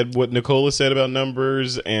that we've said, what Nicola said about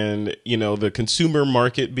numbers and, the consumer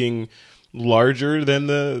market being larger than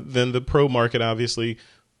the pro market, obviously,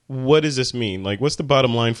 what does this mean? Like, what's the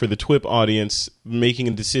bottom line for the TWIP audience making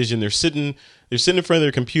a decision? They're sitting in front of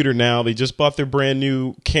their computer now. They just bought their brand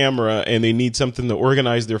new camera and they need something to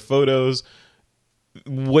organize their photos.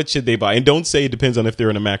 What should they buy? And don't say it depends on if they're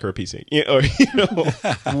in a Mac or a PC.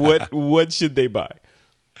 What should they buy?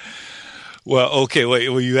 Well, okay, wait.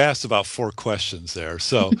 Well, you asked about 4 questions there.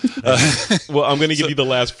 So, well, I'm going to give you the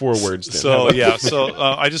last 4 words. Then. So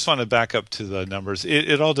I just want to back up to the numbers.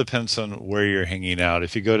 It all depends on where you're hanging out.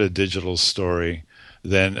 If you go to Digital Story,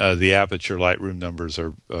 then the Aperture Lightroom numbers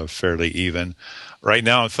are fairly even. Right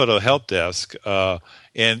now on Photo Help Desk,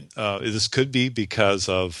 and this could be because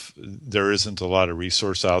of there isn't a lot of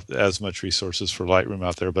as much resources for Lightroom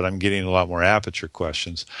out there, but I'm getting a lot more Aperture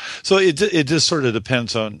questions. So it just sort of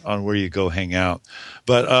depends on where you go hang out.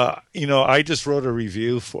 But I just wrote a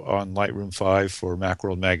review on Lightroom 5 for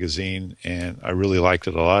Macworld magazine, and I really liked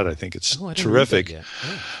it a lot. I think it's terrific.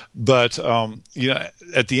 But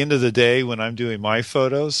at the end of the day, when I'm doing my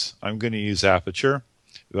photos, I'm going to use Aperture.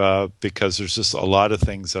 Because there's just a lot of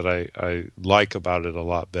things that I like about it a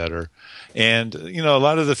lot better. And, a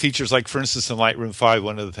lot of the features, like, for instance, in Lightroom 5,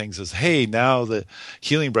 one of the things is, hey, now the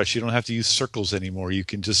healing brush, you don't have to use circles anymore. You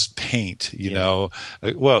can just paint, you know.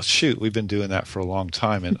 Well, shoot, we've been doing that for a long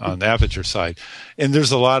time on the Aperture side. And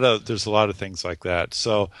there's a lot of things like that.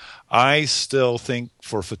 So I still think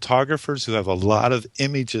for photographers who have a lot of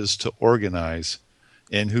images to organize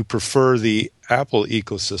and who prefer the Apple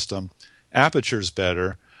ecosystem, Aperture's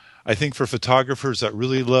better. I think for photographers that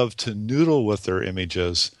really love to noodle with their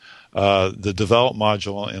images, the Develop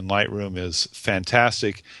module in Lightroom is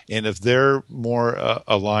fantastic. And if they're more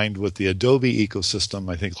aligned with the Adobe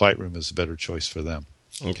ecosystem, I think Lightroom is a better choice for them.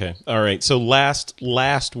 Okay. All right. So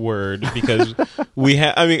last word, because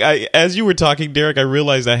as you were talking, Derek, I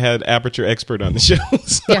realized I had Aperture Expert on the show.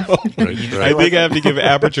 So I think I have to give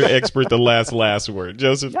Aperture Expert the last word.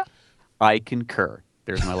 Joseph? Yeah. I concur.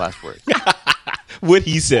 There's my last word. What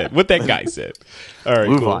he said, what that guy said. All right,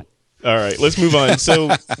 move on. All right, let's move on. So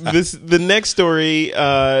the next story,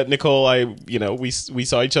 Nicole, we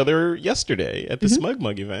saw each other yesterday at the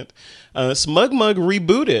SmugMug event. SmugMug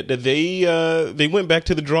rebooted. They went back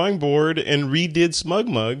to the drawing board and redid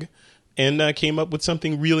SmugMug and came up with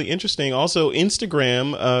something really interesting. Also,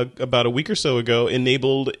 Instagram about a week or so ago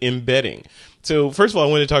enabled embedding. So first of all,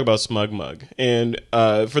 I wanted to talk about SmugMug. And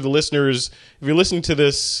for the listeners, if you're listening to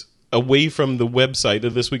this away from the website, the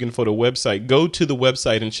This Week in Photo website, go to the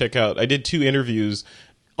website and check out. I did 2 interviews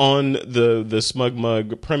on the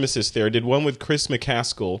SmugMug premises there. I did one with Chris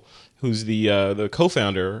McCaskill, who's the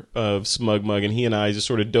co-founder of SmugMug, and he and I just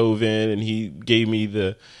sort of dove in, and he gave me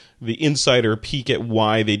the the insider peek at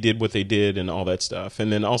why they did what they did and all that stuff.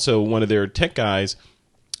 And then also one of their tech guys,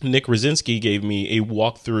 Nick Rosinski, gave me a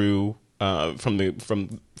walkthrough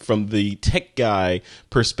from the tech guy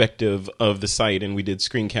perspective of the site, and we did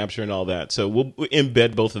screen capture and all that. So we'll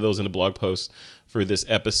embed both of those in the blog post for this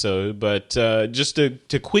episode. But just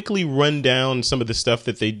to quickly run down some of the stuff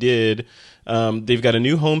that they did, they've got a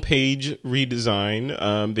new homepage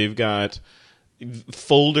redesign. They've got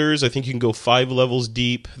folders. I think you can go 5 levels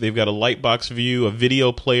deep. They've got a lightbox view, a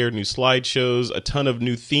video player, new slideshows, a ton of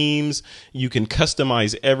new themes. You can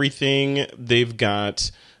customize everything. They've got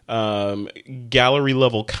gallery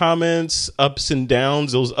level comments, ups and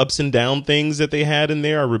downs. Those ups and down things that they had in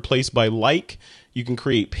there are replaced by like. You can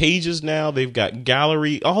create pages now. They've got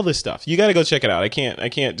gallery, all this stuff. You got to go check it out. I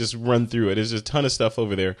can't just run through it. There's a ton of stuff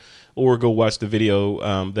over there. Or go watch the video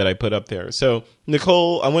that I put up there. So,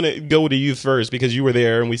 Nicole, I want to go to you first because you were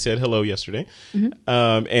there and we said hello yesterday.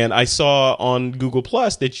 And I saw on Google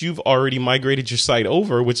Plus that you've already migrated your site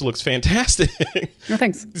over, which looks fantastic. No,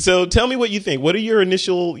 thanks. So, tell me what you think. What are your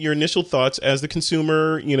initial thoughts as the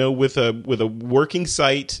consumer? You know, with a working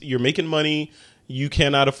site, you're making money. You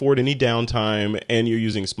cannot afford any downtime, and you're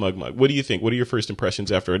using SmugMug. What do you think? What are your first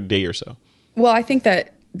impressions after a day or so? Well, I think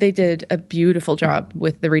that they did a beautiful job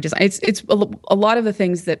with the redesign. It's a lot of the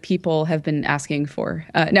things that people have been asking for.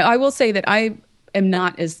 Now, I will say that I am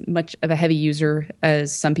not as much of a heavy user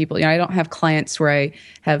as some people. You know, I don't have clients where I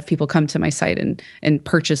have people come to my site and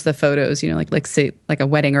purchase the photos. You know, like say like a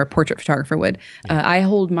wedding or a portrait photographer would. I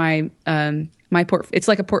hold my it's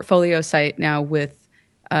like a portfolio site now with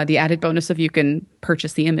the added bonus of you can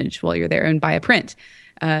purchase the image while you're there and buy a print.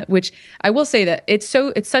 Which I will say that it's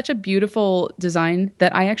such a beautiful design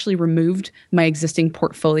that I actually removed my existing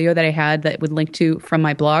portfolio that I had that would link to from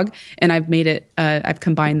my blog, and I've made it. I've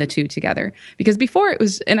combined the two together because before it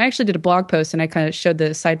was, and I actually did a blog post and I kind of showed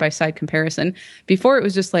the side by side comparison. Before it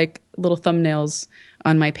was just like little thumbnails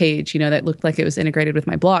on my page, you know, that looked like it was integrated with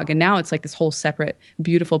my blog, and now it's like this whole separate,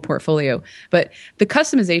 beautiful portfolio. But the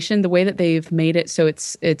customization, the way that they've made it, so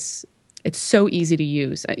it's so easy to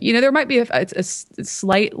use. You know, there might be a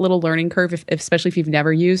slight little learning curve, especially if you've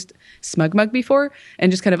never used SmugMug before,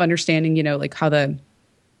 and just kind of understanding, you know, like how the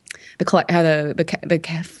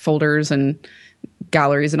folders and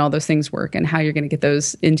galleries and all those things work, and how you're going to get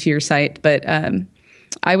those into your site. But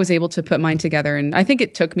I was able to put mine together, and I think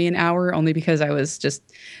it took me an hour only because I was just,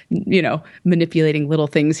 you know, manipulating little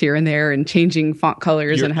things here and there and changing font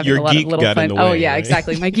colors and having a lot of little fun. Oh yeah, right?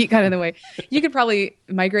 Exactly. My geek got in the way. You could probably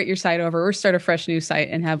migrate your site over or start a fresh new site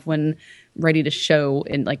and have one ready to show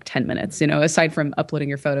in like 10 minutes, you know, aside from uploading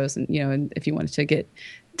your photos and, you know, and if you wanted to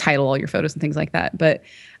title all your photos and things like that. But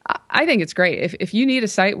I think it's great. If you need a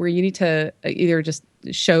site where you need to either just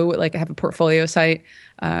show, like have a portfolio site,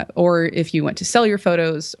 or if you want to sell your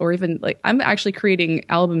photos, or even like I'm actually creating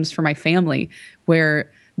albums for my family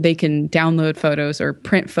where they can download photos or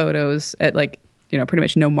print photos at like, you know, pretty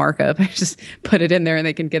much no markup. I just put it in there and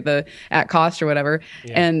they can get the at cost or whatever.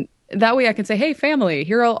 Yeah. And that way I can say, hey, family,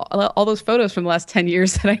 here are all those photos from the last 10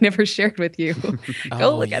 years that I never shared with you.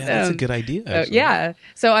 Go look at them. That's a good idea. Yeah.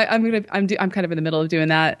 So I'm kind of in the middle of doing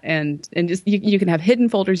that. And just you can have hidden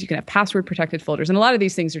folders. You can have password protected folders. And a lot of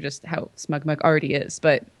these things are just how SmugMug already is.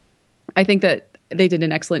 But I think that they did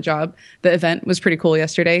an excellent job. The event was pretty cool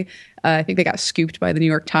yesterday. I think they got scooped by the New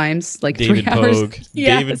York Times like David 3 hours. Pogue.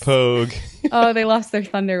 Yes. David Pogue. Oh, they lost their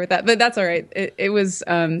thunder with that. But that's all right. It was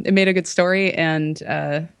it made a good story, and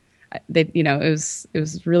it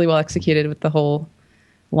was really well executed with the whole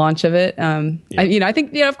launch of it. I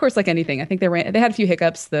think, of course, like anything, I think they had a few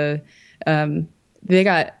hiccups. They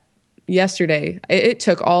got yesterday. It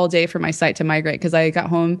took all day for my site to migrate because I got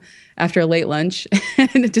home after a late lunch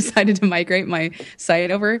and decided to migrate my site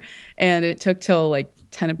over, and it took till like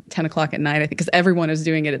 10 o'clock at night, I think, because everyone is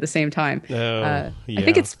doing it at the same time. I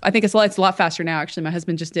think it's a lot faster now. Actually, my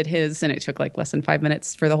husband just did his, and it took like less than 5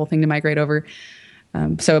 minutes for the whole thing to migrate over.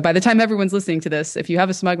 So by the time everyone's listening to this, if you have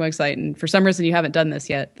a SmugMug site and for some reason you haven't done this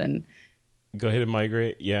yet, then go ahead and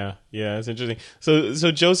migrate. Yeah, it's interesting.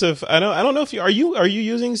 So Joseph, I don't know if are you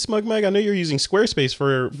using SmugMug? I know you're using Squarespace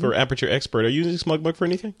for Aperture Expert. Are you using SmugMug for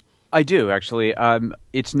anything? I do, actually.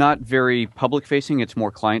 It's not very public facing. It's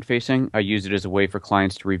more client facing. I use it as a way for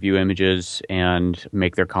clients to review images and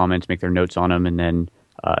make their comments, make their notes on them, and then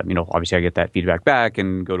obviously I get that feedback back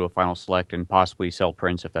and go to a final select and possibly sell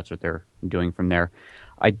prints if that's what they're doing from there.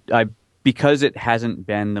 I because it hasn't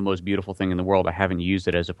been the most beautiful thing in the world, I haven't used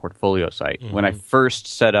it as a portfolio site. Mm-hmm. When I first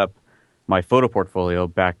set up my photo portfolio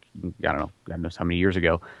back, God knows how many years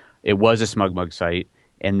ago, it was a SmugMug site,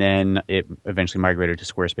 and then it eventually migrated to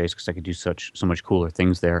Squarespace because I could do so much cooler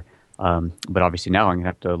things there. But obviously now I'm gonna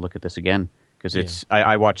have to look at this again because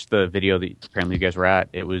I watched the video that apparently you guys were at.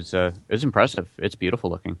 It was impressive. It's beautiful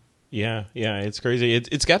looking. Yeah, it's crazy.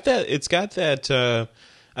 It's got that.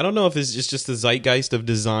 I don't know if it's just the zeitgeist of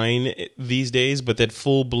design these days, but that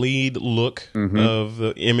full bleed look of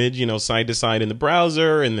the image, side to side in the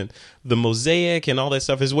browser, and then the mosaic and all that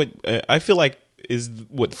stuff is what I feel like is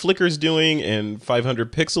what Flickr's doing and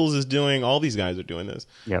 500 Pixels is doing. All these guys are doing this.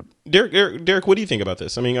 Yep. Derek, what do you think about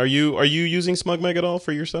this? I mean, are you using SmugMug at all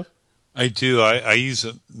for your stuff? I do. I use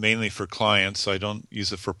it mainly for clients. I don't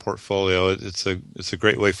use it for portfolio. It's a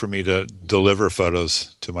great way for me to deliver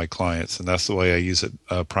photos to my clients, and that's the way I use it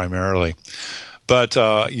primarily. But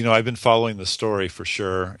I've been following the story for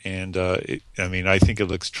sure, and I think it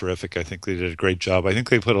looks terrific. I think they did a great job. I think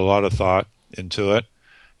they put a lot of thought into it,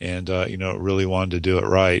 and really wanted to do it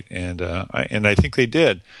right, and I think they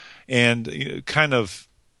did. And kind of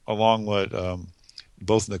along what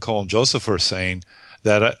both Nicole and Joseph were saying,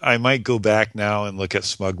 that I might go back now and look at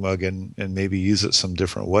SmugMug and maybe use it some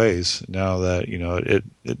different ways now that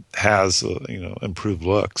it has improved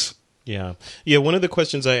looks. Yeah. One of the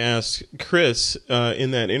questions I asked Chris in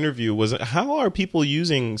that interview was, how are people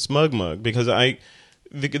using SmugMug? Because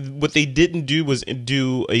what they didn't do was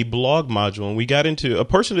do a blog module, and we got into a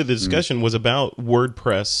portion of the discussion was about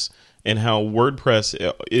WordPress and how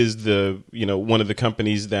WordPress is the one of the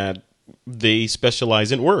companies that they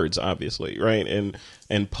specialize in words, obviously, right?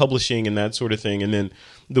 And publishing and that sort of thing. And then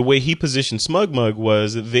the way he positioned SmugMug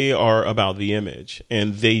was they are about the image,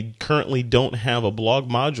 and they currently don't have a blog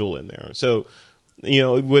module in there. So,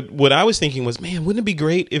 what I was thinking was, man, wouldn't it be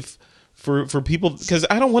great if for people, because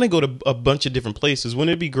I don't want to go to a bunch of different places.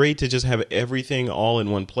 Wouldn't it be great to just have everything all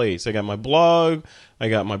in one place? I got my blog, I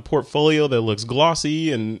got my portfolio that looks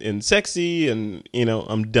glossy and sexy, and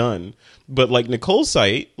I'm done. But like Nicole's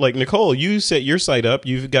site, Nicole, you set your site up,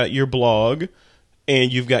 you've got your blog,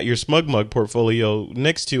 and you've got your SmugMug portfolio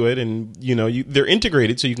next to it, and they're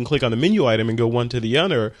integrated, so you can click on the menu item and go one to the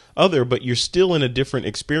other, but you're still in a different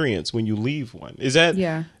experience when you leave one. Is that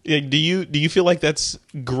do you feel like that's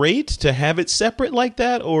great to have it separate like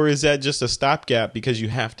that, or is that just a stopgap because you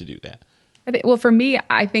have to do that? Well, for me,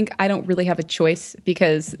 I think I don't really have a choice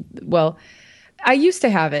because, I used to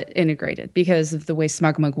have it integrated because of the way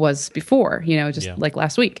SmugMug was before, like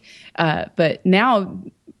last week. But now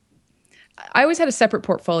I always had a separate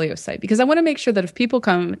portfolio site because I want to make sure that if people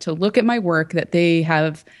come to look at my work, that they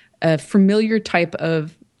have a familiar type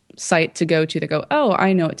of site to go to. They go, oh,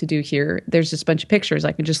 I know what to do here. There's just a bunch of pictures.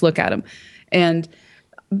 I can just look at them. And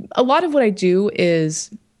a lot of what I do is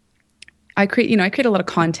I create a lot of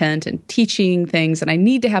content and teaching things, and I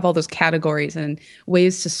need to have all those categories and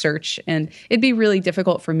ways to search. And it'd be really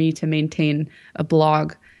difficult for me to maintain a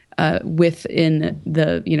blog within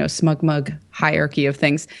the SmugMug hierarchy of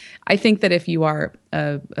things. I think that if you are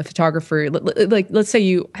a photographer, let's say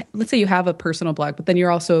you have a personal blog, but then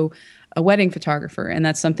you're also a wedding photographer, and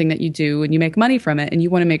that's something that you do and you make money from it, and you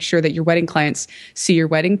want to make sure that your wedding clients see your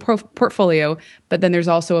wedding portfolio. But then there's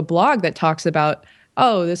also a blog that talks about,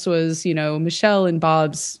 oh, this was, Michelle and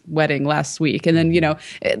Bob's wedding last week. And then,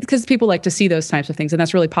 because people like to see those types of things, and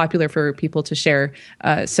that's really popular for people to share.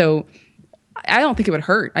 So I don't think it would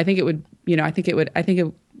hurt. I think it would,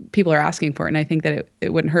 people are asking for it, and I think that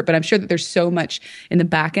it wouldn't hurt. But I'm sure that there's so much in the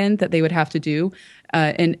back end that they would have to do.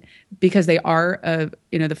 And because they are,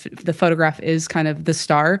 the photograph is kind of the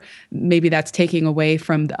star, maybe that's taking away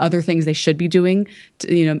from the other things they should be doing.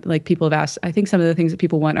 Like people have asked, I think some of the things that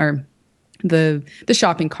people want are the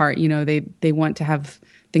shopping cart. They want to have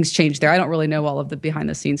things changed there. I don't really know all of the behind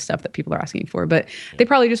the scenes stuff that people are asking for, but they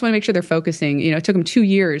probably just want to make sure they're focusing. It took them 2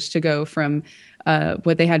 years to go from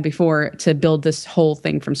what they had before to build this whole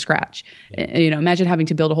thing from scratch. Imagine having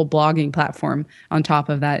to build a whole blogging platform on top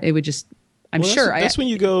of that. It would just, that's when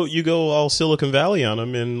you go all Silicon Valley on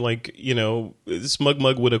them, and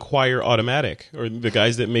SmugMug would acquire Automatic, or the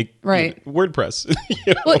guys that make WordPress.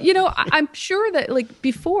 Well, I'm sure that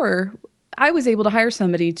before I was able to hire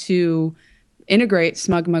somebody to integrate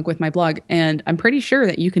SmugMug with my blog, and I'm pretty sure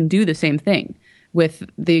that you can do the same thing with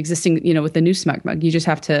the existing, with the new SmugMug. You just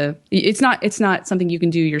have to. It's not something you can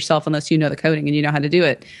do yourself unless you know the coding and you know how to do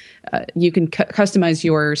it. You can customize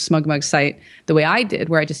your SmugMug site the way I did,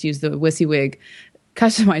 where I just used the WYSIWYG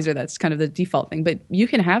customizer. That's kind of the default thing. But you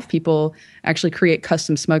can have people actually create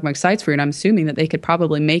custom SmugMug sites for you, and I'm assuming that they could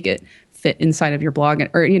probably make it fit inside of your blog,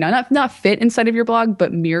 or not fit inside of your blog,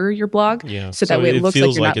 but mirror your blog. Yeah. So that way it looks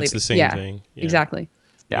feels like you're it's not the same thing. Yeah, exactly.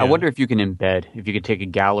 Yeah, I wonder if you can if you could take a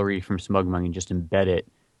gallery from SmugMug and just embed it,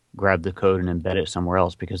 grab the code and embed it somewhere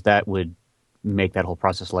else, because that would make that whole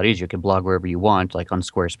process a lot easier. You can blog wherever you want, like on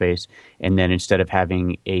Squarespace, and then instead of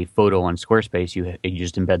having a photo on Squarespace, you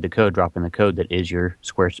just embed the code, drop in the code that is your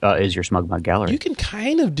SmugMug gallery. You can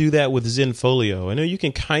kind of do that with Zenfolio. I know you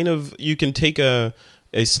can take a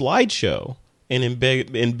slideshow and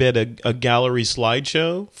embed a gallery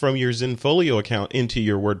slideshow from your Zenfolio account into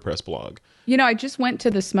your WordPress blog. I just went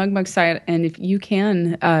to the SmugMug site, and if you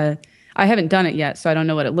can, I haven't done it yet, so I don't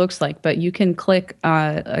know what it looks like, but you can click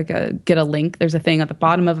get a link. There's a thing at the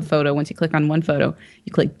bottom of a photo. Once you click on one photo,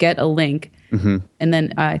 you click get a link, and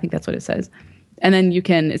then I think that's what it says. And then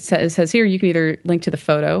it says here, you can either link to the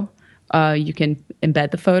photo, you can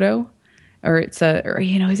embed the photo, or is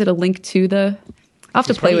it a link to the... I'll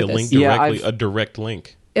have to play with this. A direct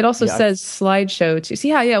link. It also says slideshow too.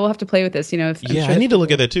 We'll have to play with this. I need to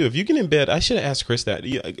look at that too. If you can embed, I should have asked Chris that.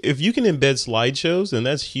 If you can embed slideshows, then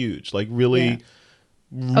that's huge. Like really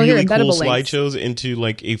cool slideshows into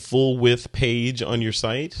like a full width page on your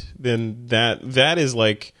site. Then that is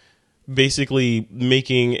like basically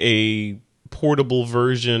making a portable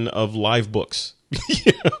version of live books.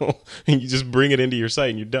 And you just bring it into your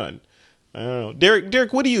site and you're done. I don't know.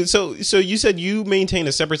 Derek, what do you... So you said you maintain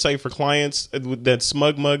a separate site for clients, that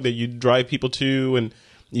SmugMug that you drive people to, and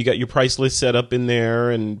you got your price list set up in there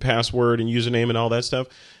and password and username and all that stuff.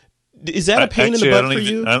 Is that a pain in the butt for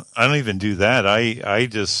you? I don't even do that. I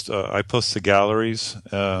just I post the galleries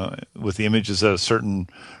with the images at a certain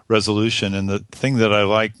resolution, and the thing that I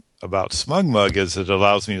like about SmugMug is it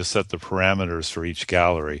allows me to set the parameters for each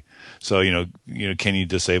gallery. So, can you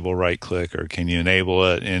disable right click, or can you enable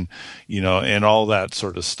it, and, and all that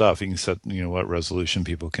sort of stuff. You can set, what resolution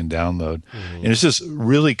people can download. And it's just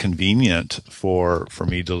really convenient for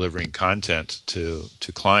me delivering content to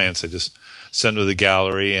clients. I just send to the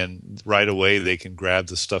gallery, and right away they can grab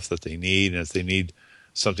the stuff that they need. And if they need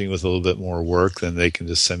something with a little bit more work, then they can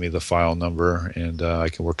just send me the file number, and I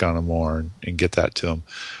can work on it more and get that to them.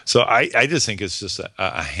 So I just think it's just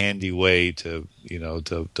a handy way to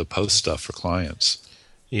post stuff for clients.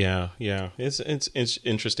 Yeah, it's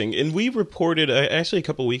interesting. And we reported actually a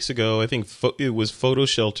couple of weeks ago, I think it was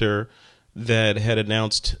PhotoShelter that had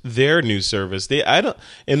announced their new service.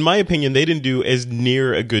 In my opinion, they didn't do as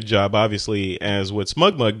near a good job, obviously, as what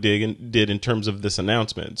SmugMug did in terms of this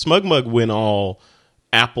announcement. SmugMug went all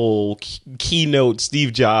Apple keynote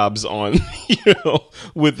Steve Jobs on,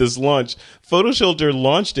 with this launch. PhotoShelter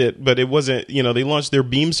launched it, but it wasn't, they launched their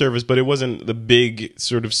Beam service, but it wasn't the big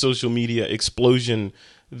sort of social media explosion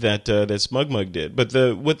that SmugMug did.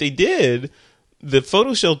 But what they did, the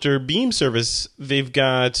PhotoShelter Beam service, they've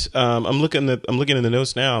got, I'm looking in the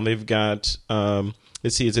notes now, and they've got,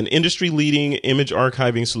 let's see, it's an industry-leading image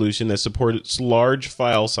archiving solution that supports large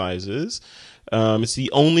file sizes. It's the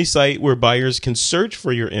only site where buyers can search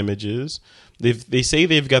for your images. They say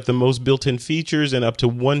they've got the most built-in features and up to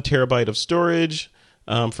 1 terabyte of storage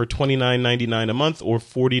for $29.99 a month or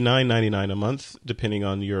 $49.99 a month, depending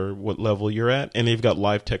on what level you're at. And they've got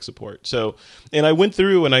live tech support. So, and I went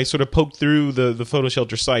through and I sort of poked through the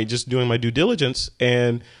PhotoShelter site, just doing my due diligence,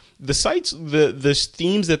 and the sites, the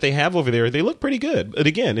themes that they have over there, they look pretty good. But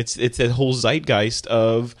again, it's that whole zeitgeist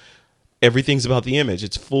of everything's about the image.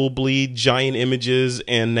 It's full bleed, giant images,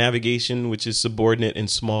 and navigation, which is subordinate and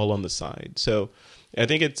small on the side. So I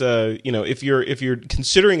think it's if you're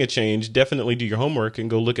considering a change, definitely do your homework and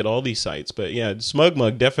go look at all these sites. But yeah,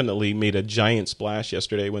 SmugMug definitely made a giant splash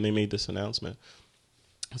yesterday when they made this announcement.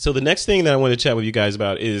 So the next thing that I want to chat with you guys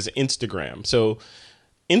about is Instagram. So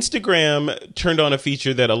Instagram turned on a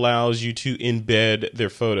feature that allows you to embed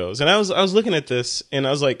their photos. And I was looking at this and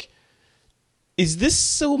I was like, is this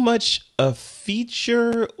so much a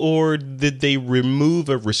feature, or did they remove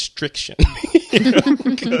a restriction?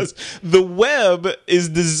 Because the web is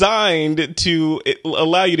designed to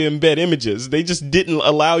allow you to embed images. They just didn't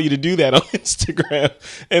allow you to do that on Instagram.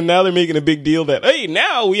 And now they're making a big deal that, hey,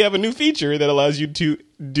 now we have a new feature that allows you to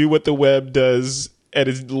do what the web does at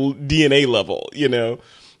its DNA level,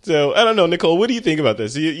 So I don't know, Nicole, what do you think about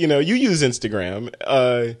this? You use Instagram.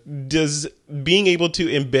 Does being able to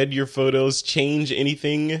embed your photos change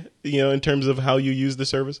anything, in terms of how you use the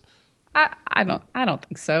service? I don't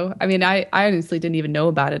think so. I mean, I honestly didn't even know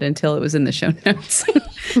about it until it was in the show notes.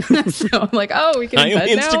 So I'm like, oh, we can embed I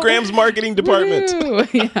am Instagram's now? Marketing department.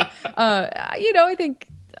 Yeah. I think,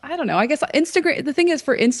 I don't know. I guess Instagram, the thing is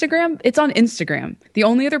for Instagram, it's on Instagram. The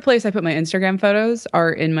only other place I put my Instagram photos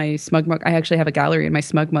are in my SmugMug. I actually have a gallery in my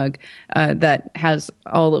SmugMug that has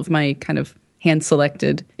all of my kind of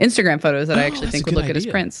hand-selected Instagram photos that I actually think would look good as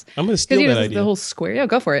prints. I'm going to steal that idea. The whole square,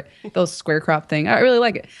 go for it. The whole square crop thing. I really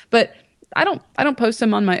like it. But I don't post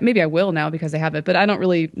them on my, maybe I will now because I have it, but I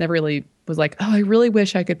never really was like, oh, I really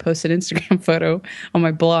wish I could post an Instagram photo on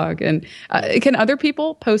my blog. And can other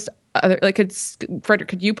people post Frederick,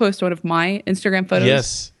 could you post one of my Instagram photos?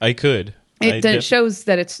 Yes, I could. It shows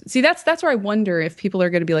that that's where I wonder if people are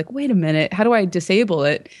going to be like, wait a minute, how do I disable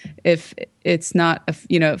it if it's not,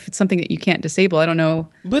 if it's something that you can't disable? I don't know.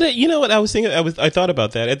 But you know what I was thinking? I thought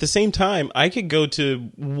about that. At the same time, I could go to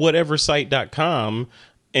whateversite.com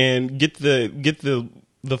and get the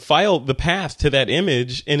file, the path to that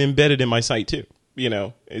image and embed it in my site too.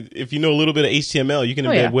 If you know a little bit of HTML, you can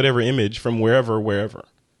embed whatever image from wherever.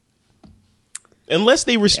 Unless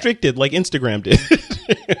they restricted like Instagram did.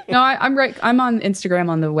 No, I'm right. I'm on Instagram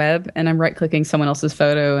on the web, and I'm right-clicking someone else's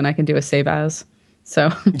photo, and I can do a save as. So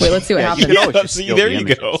wait, let's see what happens. There you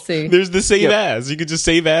go. There's the save as. You could just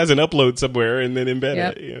save as and upload somewhere, and then embed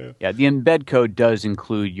it. Yeah, the embed code does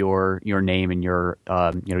include your name and your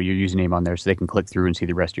your username on there, so they can click through and see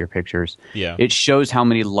the rest of your pictures. Yeah, it shows how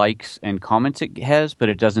many likes and comments it has, but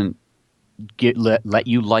it doesn't let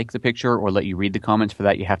you like the picture or let you read the comments. For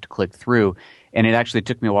that, you have to click through. And it actually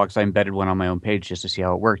took me a while because I embedded one on my own page just to see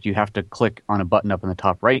how it worked. You have to click on a button up in the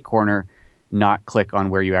top right corner, not click on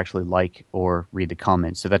where you actually like or read the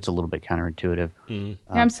comments. So that's a little bit counterintuitive.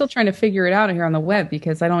 I'm still trying to figure it out here on the web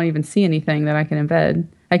because I don't even see anything that I can embed.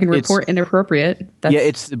 I can report inappropriate.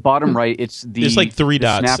 It's the bottom right. There's like three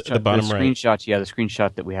dots at the bottom right. The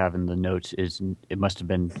screenshot that we have in the notes it must have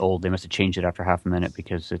been old. They must have changed it after half a minute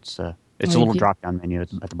because it's a little drop-down menu at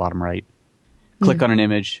the bottom right. Click on an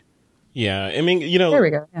image. Yeah, I mean, there we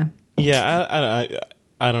go. Yeah,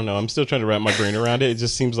 I don't know. I'm still trying to wrap my brain around it. It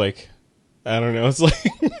just seems like, I don't know. It's like,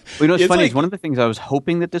 what's funny is one of the things I was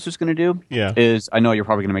hoping that this was going to do. Is I know you're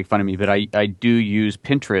probably going to make fun of me, but I do use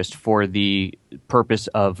Pinterest for the purpose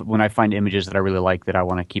of when I find images that I really like that I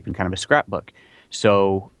want to keep in kind of a scrapbook.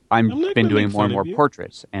 So I've been doing more and more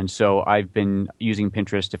portraits, and so I've been using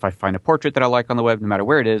Pinterest. If I find a portrait that I like on the web, no matter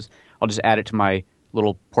where it is, I'll just add it to my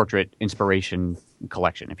little portrait inspiration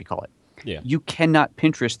collection, if you call it. Yeah. You cannot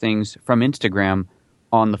Pinterest things from Instagram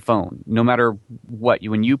on the phone, no matter what.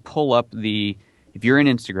 When you pull up if you're in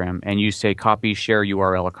Instagram and you say copy share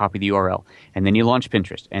URL or copy the URL, and then you launch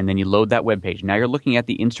Pinterest, and then you load that web page. Now you're looking at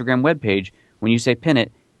the Instagram web page. When you say pin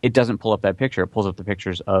it, it doesn't pull up that picture. It pulls up the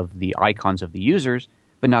pictures of the icons of the users,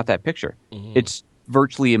 but not that picture. Mm-hmm. It's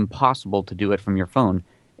virtually impossible to do it from your phone,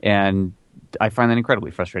 and I find that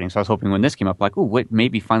incredibly frustrating. So I was hoping when this came up, like,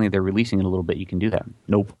 maybe finally they're releasing it a little bit. You can do that.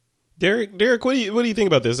 Nope. Derek, what do you think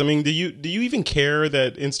about this? I mean, do you even care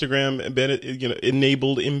that Instagram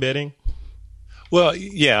enabled embedding? Well,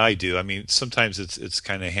 yeah, I do. I mean, sometimes it's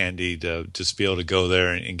kind of handy to just be able to go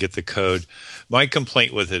there and get the code. My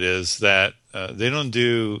complaint with it is that they don't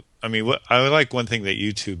do. I mean, I like one thing that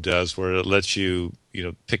YouTube does, where it lets you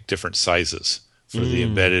pick different sizes for the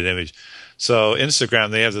embedded image. So Instagram,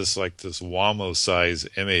 they have this WAMO size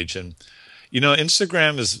image, and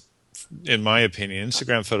Instagram is, in my opinion,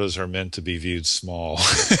 Instagram photos are meant to be viewed small.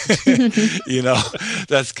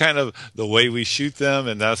 That's kind of the way we shoot them,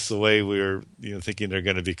 and that's the way we're thinking they're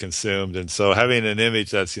going to be consumed. And so having an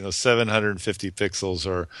image that's 750 pixels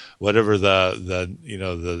or whatever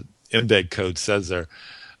the embed code says there,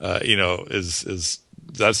 is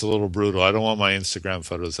that's a little brutal. I don't want my Instagram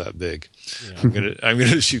photos that big. Yeah. I'm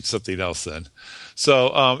gonna shoot something else then.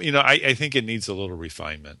 So I think it needs a little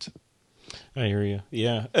refinement. I hear you.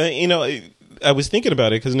 Yeah. I was thinking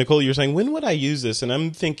about it because Nicole, you're saying, when would I use this? And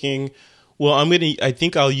I'm thinking, well, I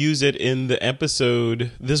think I'll use it in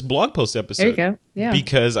this blog post episode. There you go. Yeah.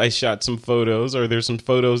 Because I shot some photos, or there's some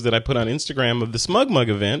photos that I put on Instagram of the SmugMug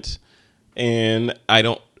event, and I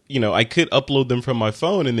could upload them from my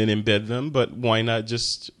phone and then embed them, but why not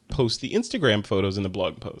just post the Instagram photos in the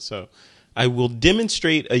blog post? So I will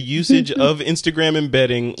demonstrate a usage of Instagram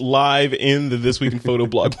embedding live in the This Week in Photo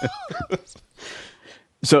blog post.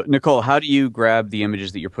 So, Nicole, how do you grab the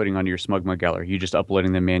images that you're putting onto your SmugMug gallery? You just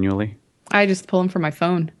uploading them manually? I just pull them from my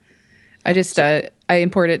phone. I just I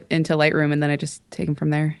import it into Lightroom, and then I just take them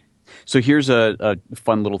from there. So here's a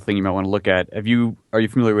fun little thing you might want to look at. Are you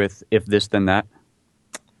familiar with If This Then That?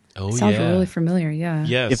 Oh, sounds really familiar. Yeah.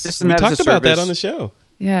 Yes. If This Then we That talked is a about that service, on the show.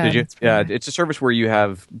 Yeah. Did you? Yeah. It's a service where you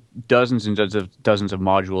have dozens and dozens of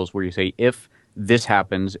modules where you say, if this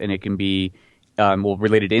happens, and it can be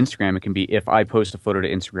related to Instagram, it can be if I post a photo to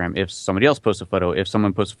Instagram, if somebody else posts a photo, if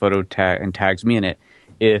someone posts a photo and tags me in it,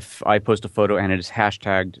 if I post a photo and it is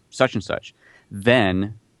hashtagged such and such,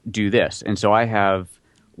 then do this. And so I have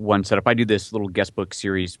one set up. I do this little guestbook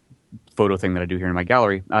series photo thing that I do here in my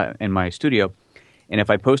gallery, in my studio. And if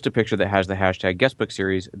I post a picture that has the hashtag guestbook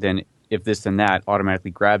series, then If This Then That automatically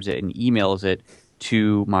grabs it and emails it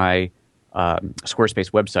to my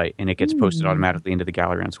Squarespace website, and it gets posted automatically into the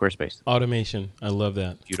gallery on Squarespace. Automation. I love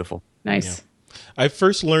that. Beautiful. Nice. Yeah. I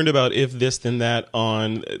first learned about If This Then That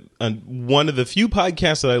on one of the few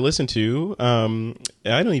podcasts that I listen to. I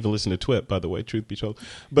don't even listen to TWIP, by the way, truth be told.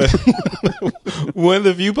 But one of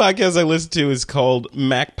the few podcasts I listen to is called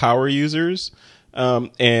Mac Power Users.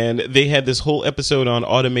 And they had this whole episode on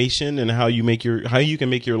automation and how you can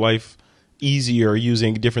make your life easier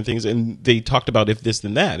using different things. And they talked about If This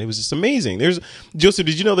Then That. It was just amazing. Joseph,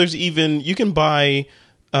 did you know you can buy...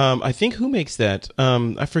 I think who makes that?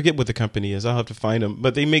 I forget what the company is. I'll have to find them.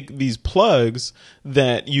 But they make these plugs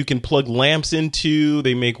that you can plug lamps into.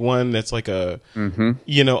 They make one that's like all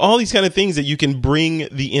these kind of things that you can bring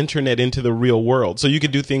the internet into the real world. So you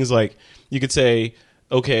could do things like you could say,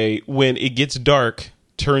 okay, when it gets dark,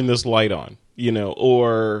 turn this light on,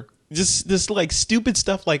 or just this like stupid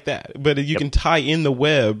stuff like that. But you can tie in the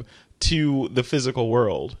web to the physical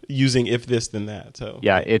world using If This Then That. So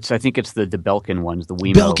yeah, I think it's the Belkin ones, the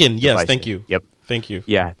Wemo. Belkin, yes, devices. thank you. Yep, thank you.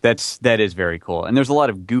 Yeah, that is very cool, and there's a lot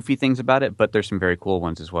of goofy things about it, but there's some very cool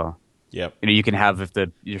ones as well. Yep. You can have, if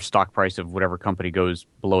your stock price of whatever company goes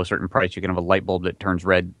below a certain price, you can have a light bulb that turns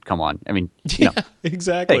red. Come on, I mean,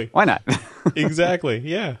 exactly. Hey, why not? Exactly.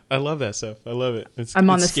 Yeah, I love that stuff. I love it. I'm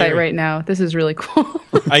on the site right now. This is really cool.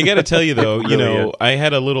 I got to tell you though, I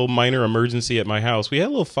had a little minor emergency at my house. We had a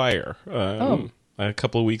little fire a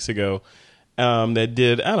couple of weeks ago that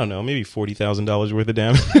did, I don't know, maybe $40,000 worth of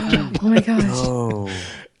damage. Oh my gosh. Oh.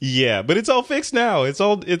 Yeah, but it's all fixed now. It's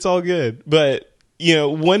all good. But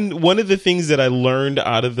one of the things that I learned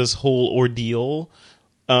out of this whole ordeal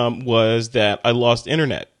was that I lost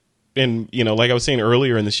internet. And, like I was saying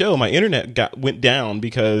earlier in the show, my internet went down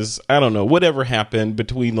because, I don't know, whatever happened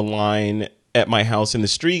between the line at my house and the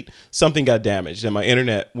street, something got damaged and my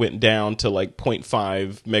internet went down to like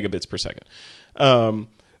 0.5 megabits per second.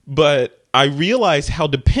 But I realized how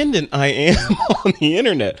dependent I am on the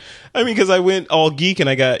internet. I mean, because I went all geek and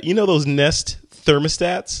I got, those Nest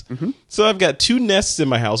thermostats. Mm-hmm. So I've got 2 Nests in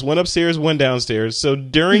my house, one upstairs, one downstairs. So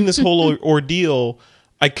during this whole ordeal,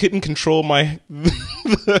 I couldn't control my...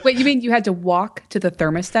 Wait, you mean you had to walk to the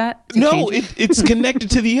thermostat? No, it's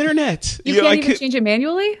connected to the internet. You can't even change it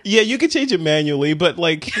manually? Yeah, you can change it manually, but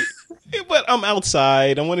but I'm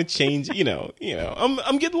outside. I want to change,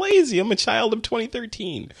 I'm getting lazy. I'm a child of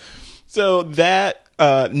 2013. So that,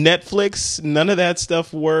 Netflix, none of that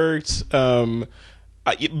stuff worked.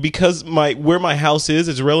 Because where my house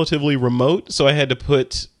is relatively remote, so I had to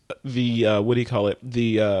put the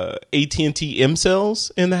the AT&T M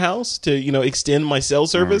cells in the house to extend my cell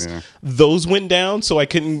service. Oh, yeah. Those went down, so I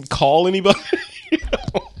couldn't call anybody.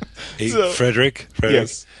 Hey, Frederick,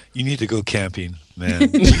 yes. You need to go camping,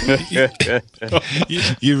 man.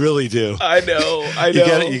 you really do. I know.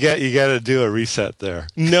 You got to do a reset there.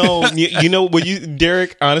 No,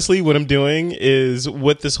 Derek, honestly, what I'm doing is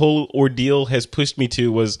what this whole ordeal has pushed me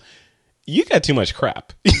to was you got too much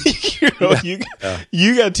crap. You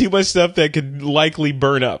got too much stuff that could likely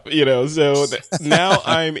burn up, so now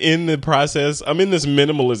I'm in the process. I'm in this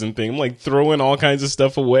minimalism thing. I'm like throwing all kinds of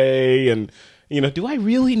stuff away and do I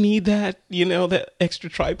really need that, that extra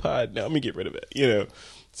tripod? No, let me get rid of it,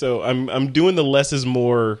 So I'm doing the less is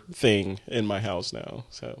more thing in my house now.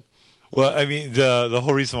 So, well, I mean, the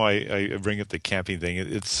whole reason why I bring up the camping thing,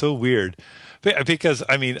 it's so weird. Because,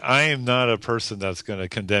 I mean, I am not a person that's going to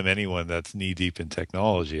condemn anyone that's knee deep in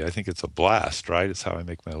technology. I think it's a blast, right? It's how I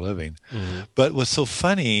make my living. Mm-hmm. But what's so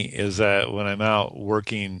funny is that when I'm out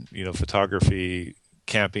working, photography,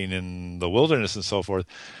 camping in the wilderness and so forth,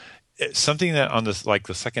 it's something that on this, like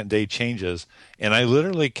the second day changes, and I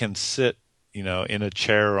literally can sit, in a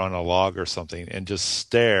chair or on a log or something and just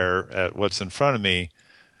stare at what's in front of me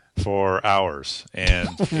for hours. And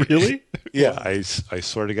really? Yeah, I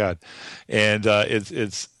swear to God. And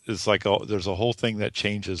it's like there's a whole thing that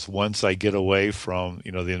changes once I get away from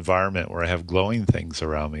the environment where I have glowing things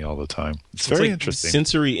around me all the time. It's very like interesting.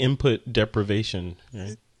 Sensory input deprivation,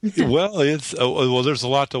 right? Well, there's a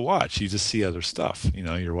lot to watch. You just see other stuff.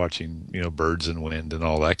 You're watching birds and wind and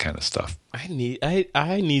all that kind of stuff. I need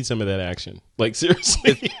some of that action. Like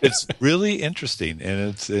seriously, it's really interesting,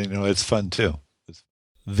 and it's fun too.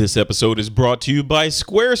 This episode is brought to you by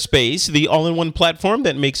Squarespace, the all-in-one platform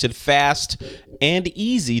that makes it fast and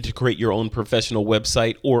easy to create your own professional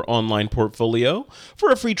website or online portfolio.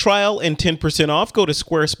 For a free trial and 10% off, go to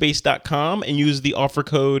squarespace.com and use the offer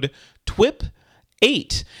code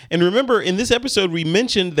TWIP8. And remember, in this episode, we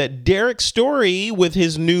mentioned that Derek Story with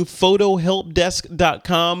his new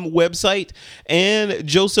photohelpdesk.com website and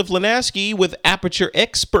Joseph Lanaski with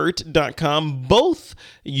apertureexpert.com both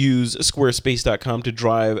use squarespace.com to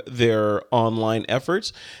drive their online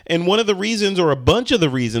efforts. And one of the reasons, or a bunch of the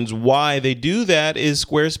reasons why they do that, is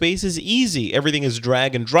Squarespace is easy. Everything is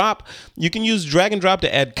drag and drop. You can use drag and drop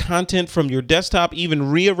to add content from your desktop,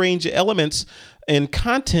 even rearrange elements and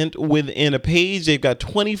content within a page. They've got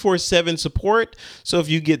 24/7 support. So if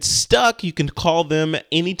you get stuck, you can call them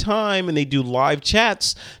anytime, and they do live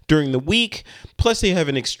chats during the week. Plus, they have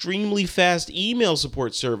an extremely fast email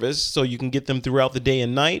support service, so you can get them throughout the day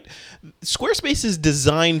and night. Squarespace is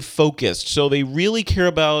design focused, so they really care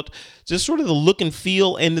about just sort of the look and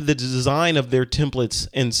feel and the design of their templates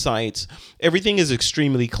and sites. Everything is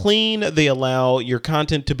extremely clean. They allow your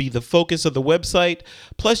content to be the focus of the website.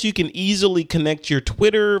 Plus, you can easily connect your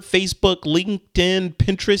Twitter, Facebook, LinkedIn,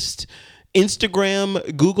 Pinterest,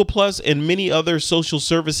 Instagram, Google Plus, and many other social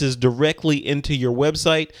services directly into your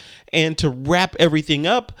website. And to wrap everything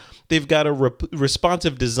up, they've got a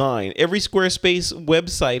responsive design. Every Squarespace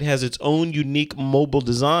website has its own unique mobile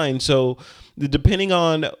design. So depending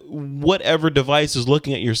on whatever device is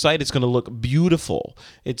looking at your site, it's going to look beautiful.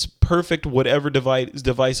 It's perfect whatever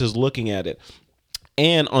device is looking at it.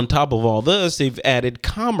 And on top of all this, they've added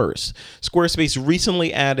commerce. Squarespace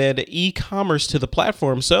recently added e-commerce to the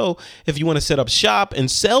platform. So if you want to set up shop and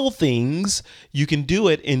sell things, you can do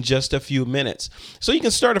it in just a few minutes. So you can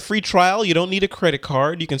start a free trial. You don't need a credit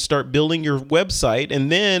card. You can start building your website. And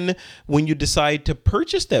then when you decide to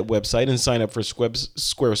purchase that website and sign up for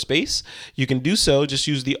Squarespace, you can do so. Just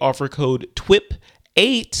use the offer code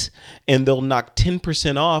TWIP8 and they'll knock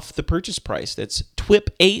 10% off the purchase price. That's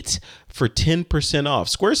TWIP8 for 10% off.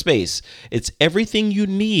 Squarespace, it's everything you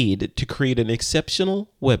need to create an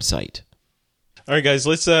exceptional website. All right, guys,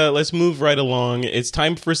 let's move right along. It's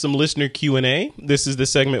time for some listener Q&A. This is the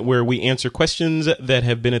segment where we answer questions that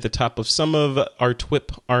have been at the top of some of our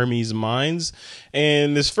TWIP Army's minds.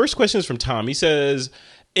 And this first question is from Tom. He says,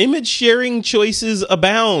 image sharing choices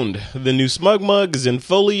abound. The new SmugMug,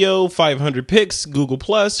 Zenfolio, 500 pics, Google+,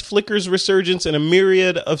 Flickr's resurgence, and a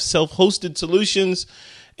myriad of self-hosted solutions.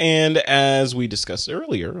 And as we discussed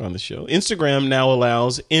earlier on the show, Instagram now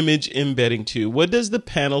allows image embedding too. What does the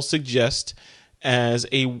panel suggest as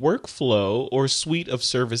a workflow or suite of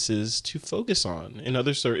services to focus on? In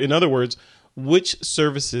other words, which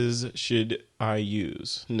services should I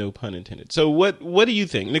use? No pun intended. So what do you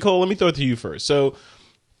think? Nicole, let me throw it to you first. So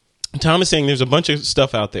Tom is saying there's a bunch of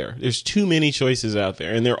stuff out there. There's too many choices out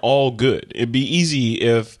there, and they're all good. It'd be easy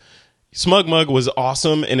if SmugMug was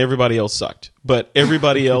awesome and everybody else sucked, but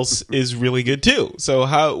everybody else is really good too. So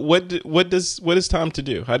what is Tom to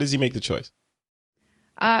do? How does he make the choice?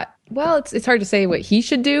 Well, it's hard to say what he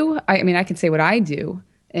should do. I mean, I can say what I do,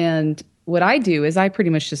 and what I do is I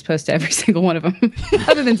pretty much just post to every single one of them,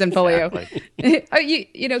 other than Zenfolio.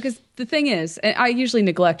 You know, because the thing is, I usually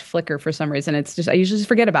neglect Flickr for some reason. It's just I usually just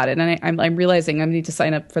forget about it, and I'm realizing I need to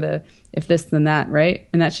sign up for the if this then that, right?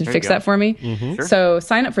 And that should fix that for me. Mm-hmm. Sure. So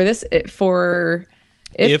sign up for this for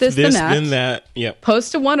if this then that. Yep.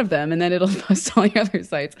 Post to one of them, and then it'll post to all your other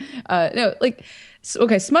sites.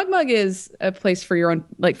 Okay, SmugMug is a place for your own.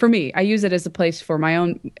 Like for me, I use it as a place for my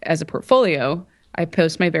own as a portfolio. I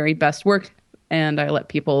post my very best work and I let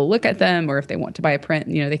people look at them, or if they want to buy a print,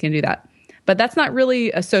 they can do that. But that's not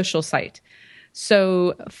really a social site.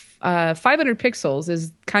 So 500 pixels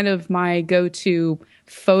is kind of my go-to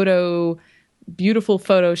beautiful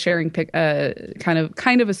photo sharing kind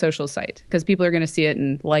of a social site because people are going to see it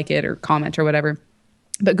and like it or comment or whatever.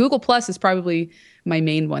 But Google Plus is probably my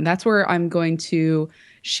main one. That's where I'm going to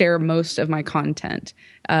share most of my content,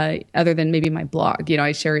 other than maybe my blog.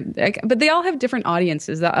 I share it, but they all have different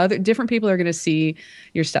audiences. Different people are going to see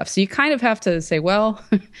your stuff. So you kind of have to say, well,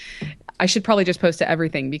 I should probably just post to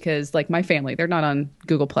everything because like my family, they're not on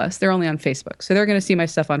Google Plus. They're only on Facebook. So they're going to see my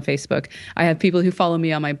stuff on Facebook. I have people who follow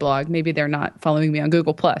me on my blog. Maybe they're not following me on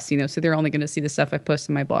Google Plus, so they're only going to see the stuff I post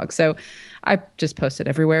on my blog. So I just post it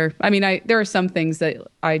everywhere. I mean, there are some things that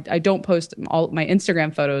I don't post all my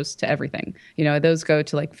Instagram photos to everything. Those go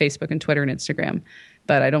to like Facebook and Twitter and Instagram,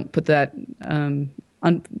 but I don't put that on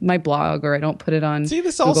my blog, or I don't put it on. See,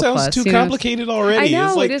 this all Google sounds Plus, too complicated already. I know,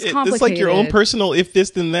 it's like, it is complicated. It's like your own personal if this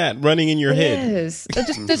then that running in your head. It is.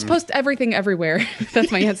 Just post everything everywhere.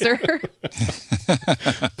 That's my answer.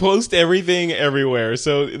 Post everything everywhere.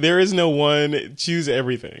 So there is no one choose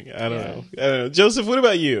everything. I don't know. Joseph, what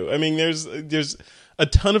about you? I mean, there's a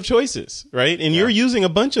ton of choices, right? And you're using a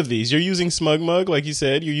bunch of these. You're using SmugMug, like you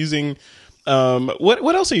said. You're using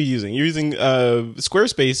what else are you using? You're using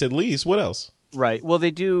Squarespace at least. What else? Right. Well,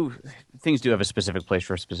 things do have a specific place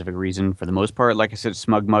for a specific reason for the most part. Like I said,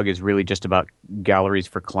 SmugMug is really just about galleries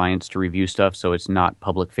for clients to review stuff, so it's not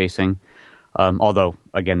public facing. Although,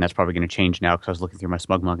 again, that's probably going to change now because I was looking through my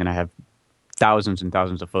SmugMug and I have thousands and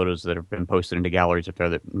thousands of photos that have been posted into galleries up there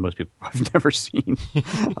that most people have never seen.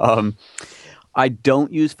 I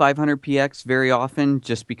don't use 500px very often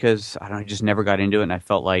just because I just never got into it, and I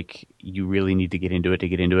felt like you really need to get into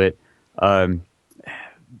it.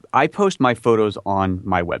 I post my photos on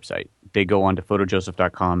my website. They go on to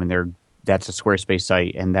photojoseph.com, and that's a Squarespace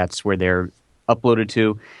site, and that's where they're uploaded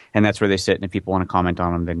to, and that's where they sit. And if people want to comment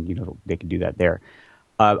on them, then they can do that there.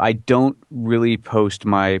 I don't really post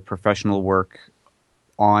my professional work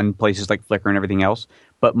on places like Flickr and everything else,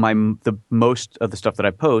 but the most of the stuff that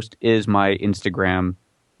I post is my Instagram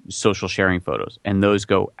social sharing photos, and those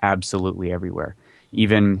go absolutely everywhere.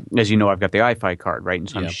 Even, as you know, I've got the iFi card, right? And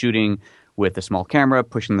so I'm shooting with a small camera,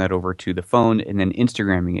 pushing that over to the phone, and then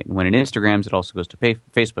Instagramming it. And when it Instagrams, it also goes to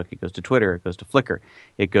Facebook, it goes to Twitter, it goes to Flickr,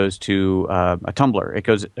 it goes to a Tumblr, it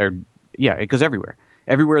goes everywhere.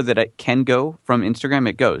 Everywhere that it can go from Instagram,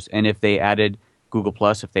 it goes. And if they added Google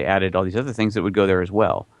Plus, if they added all these other things, it would go there as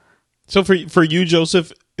well. So for you,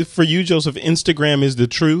 Joseph, Instagram is the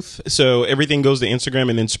truth. So everything goes to Instagram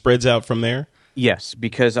and then spreads out from there. Yes,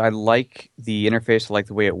 because I like the interface, I like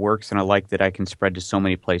the way it works, and I like that I can spread to so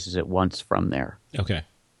many places at once from there. Okay.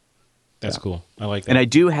 That's cool. I like that. And I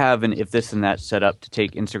do have an if this and that set up to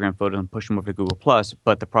take Instagram photos and push them over to Google Plus,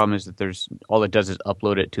 but the problem is that all it does is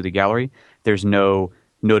upload it to the gallery. There's no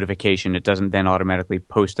notification. It doesn't then automatically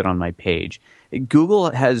post it on my page.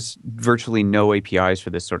 Google has virtually no APIs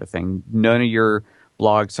for this sort of thing. None of your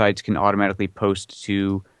blog sites can automatically post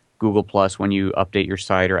to Google Plus when you update your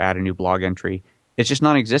site or add a new blog entry. It's just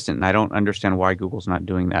non-existent, and I don't understand why Google's not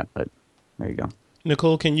doing that, but there you go.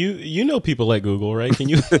 Nicole, can you know people at Google, right? Can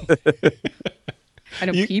you? I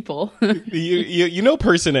know people. you know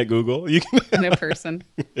person at Google. You can I know person.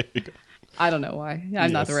 I don't know why.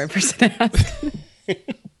 I'm not the right person to ask.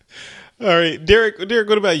 All right, Derek,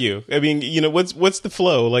 what about you? I mean, what's the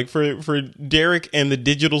flow like for Derek and the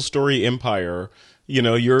digital story empire?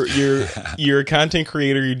 You're a content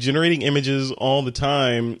creator. You're generating images all the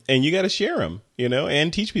time, and you got to share them.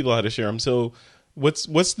 And teach people how to share them. So, what's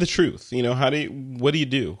the truth? What do you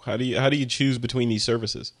do? How do you choose between these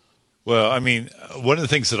services? Well, I mean, one of the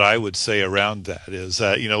things that I would say around that is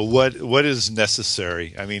that what is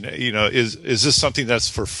necessary. I mean, is this something that's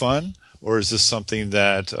for fun? Or is this something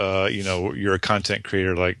that, you're a content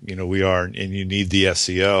creator like, we are, and you need the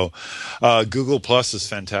SEO? Google Plus is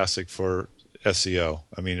fantastic for SEO.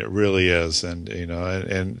 I mean, it really is.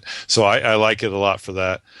 And so I like it a lot for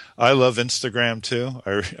that. I love Instagram too.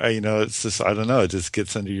 It's just, I don't know, it just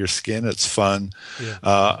gets under your skin. It's fun. Yeah.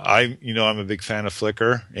 I'm a big fan of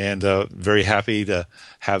Flickr, and very happy to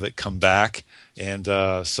have it come back. And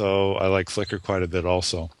so I like Flickr quite a bit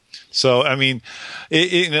also. So, I mean,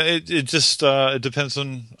 it just it depends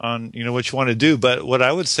on what you want to do. But what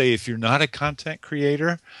I would say, if you're not a content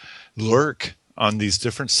creator, lurk on these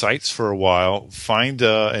different sites for a while, find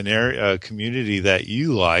a community that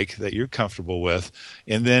you like, that you're comfortable with,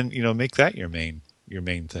 and then make that your main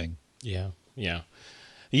thing.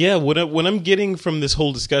 Yeah, what I'm getting from this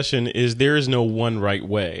whole discussion is there is no one right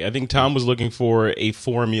way. I think Tom was looking for a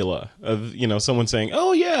formula of, someone saying,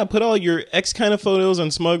 oh yeah, put all your X kind of photos on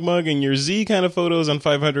SmugMug and your Z kind of photos on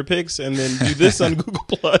 500px, and then do this on Google+.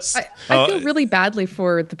 I feel really badly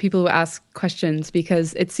for the people who ask questions,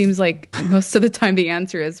 because it seems like most of the time the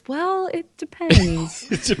answer is, well, it depends.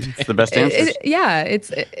 It's the best answer.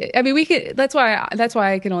 I mean, we could, that's why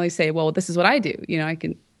I can only say, well, this is what I do. I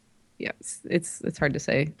can. Yeah, it's hard to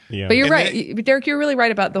say. Yeah. But you're right. Derek, you're really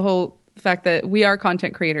right about the whole fact that we are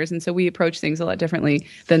content creators, and so we approach things a lot differently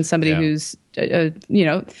than somebody who's, they're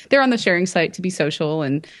on the sharing site to be social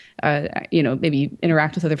and, maybe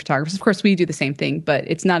interact with other photographers. Of course, we do the same thing, but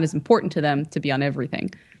it's not as important to them to be on everything.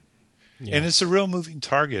 Yeah. And it's a real moving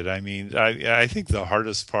target. I mean, I think the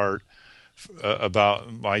hardest part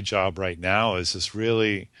about my job right now is just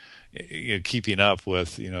really keeping up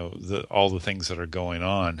with all the things that are going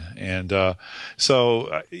on, and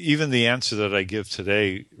so even the answer that I give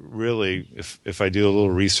today, really, if I do a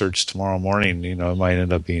little research tomorrow morning, it might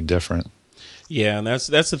end up being different. Yeah, and that's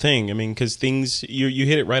the thing. I mean, because things, you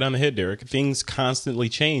hit it right on the head, Derek. Things constantly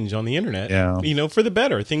change on the internet. Yeah. For the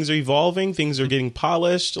better. Things are evolving. Things are getting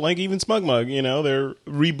polished. Like even SmugMug, they're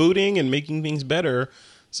rebooting and making things better.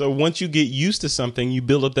 So once you get used to something, you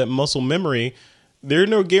build up that muscle memory. There are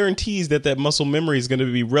no guarantees that muscle memory is going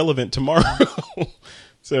to be relevant tomorrow.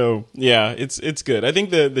 So yeah, it's good. I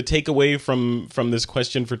think the takeaway from this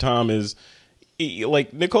question for Tom is,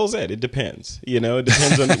 like Nicole said, it depends. It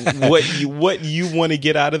depends on what you want to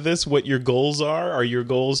get out of this, what your goals are. Are your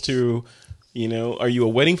goals to You know, are you a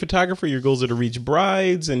wedding photographer? Your goals are to reach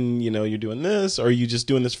brides and, you know, you're doing this. Or are you just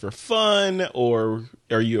doing this for fun? Or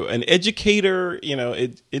are you an educator? You know,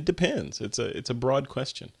 it depends. It's a broad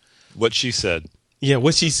question. What she said. Yeah,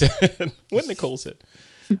 what she said. What Nicole said.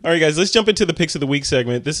 All right, guys, let's jump into the Picks of the Week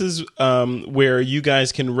segment. This is where you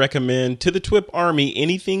guys can recommend to the TWIP Army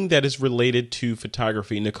anything that is related to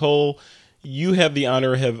photography. Nicole, you have the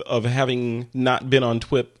honor of having not been on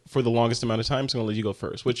TWIP for the longest amount of time, so I'm going to let you go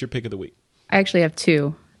first. What's your pick of the week? I actually have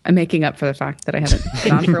two. I'm making up for the fact that I haven't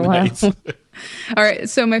been on for a while. All right.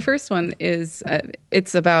 So my first one is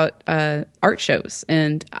it's about art shows.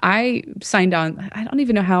 And I signed on. I don't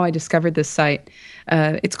even know how I discovered this site.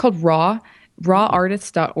 It's called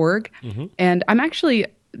rawartists.org. Mm-hmm. And I'm actually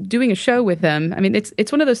doing a show with them. I mean,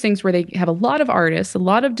 it's one of those things where they have a lot of artists, a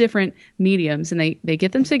lot of different mediums, and they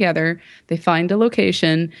get them together, they find a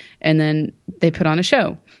location, and then they put on a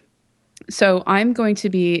show. So I'm going to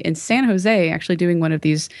be in San Jose actually doing one of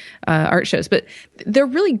these art shows, but they're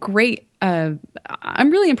really great. I'm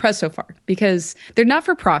really impressed so far because they're not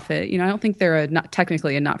for profit. You know, I don't think they're not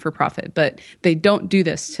technically a not for profit, but they don't do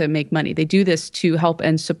this to make money. They do this to help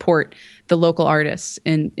and support the local artists,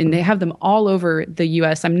 and they have them all over the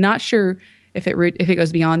U.S. I'm not sure if it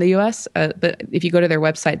goes beyond the U.S., but if you go to their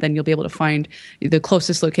website, then you'll be able to find the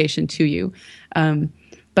closest location to you.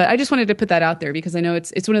 But I just wanted to put that out there because I know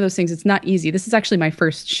it's one of those things. It's not easy. This is actually my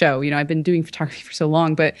first show. You know, I've been doing photography for so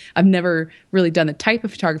long, but I've never really done the type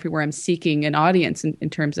of photography where I'm seeking an audience in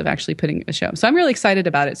terms of actually putting a show. So I'm really excited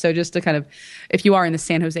about it. So just to kind of, if you are in the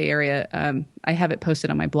San Jose area, I have it posted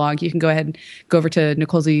on my blog. You can go ahead and go over to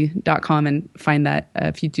nicolesy.com and find that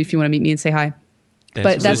if you want to meet me and say hi.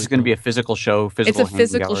 This is going to be a physical show. It's a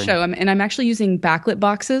physical show, and I'm actually using backlit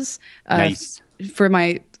boxes nice.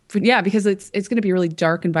 Because it's going to be a really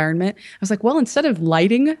dark environment. I was like, well, instead of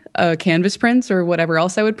lighting canvas prints or whatever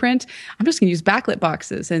else I would print, I'm just going to use backlit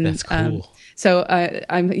boxes. And that's cool. So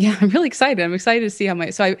I'm really excited. I'm excited to see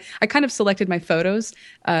I kind of selected my photos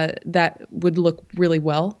that would look really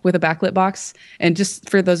well with a backlit box. And just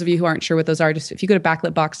for those of you who aren't sure what those are, just if you go to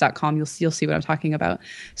backlitbox.com, you'll see what I'm talking about.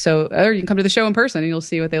 So, or you can come to the show in person and you'll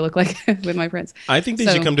see what they look like with my prints. I think they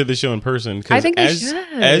should come to the show in person. I think they should.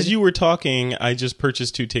 As you were talking, I just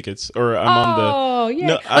purchased 2 tickets, or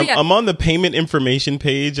I'm on the payment information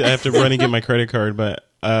page. I have to run and get my credit card, but.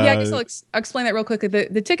 I guess I'll explain that real quickly.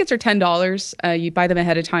 The tickets are $10. You buy them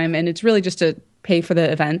ahead of time, and it's really just to pay for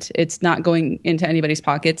the event. It's not going into anybody's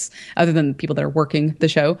pockets other than the people that are working the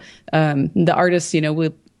show. The artists, we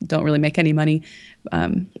don't really make any money.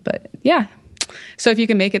 But yeah. So if you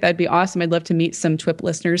can make it, that'd be awesome. I'd love to meet some TWIP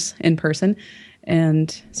listeners in person.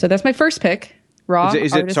 And so that's my first pick.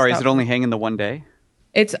 Is it only hanging the one day?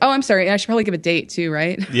 I'm sorry. I should probably give a date too,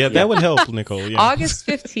 right? Yeah, that would help, Nicole. Yeah. August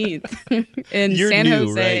 15th in San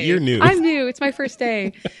Jose. Right? You're new. I'm new. It's my first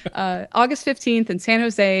day. August 15th in San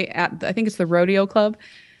Jose at, I think it's the Rodeo Club.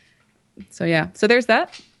 So yeah. So there's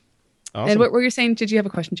that. Awesome. And what were you saying? Did you have a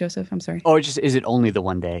question, Joseph? I'm sorry. Oh, is it only the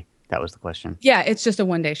one day? That was the question. Yeah, it's just a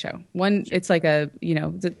one-day show. It's like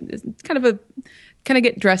it's kind of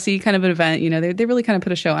get dressy kind of an event. They really kind of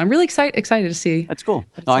put a show on. I'm really excited to see. That's cool.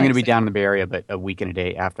 I'm going to be down in the Bay Area, but a week and a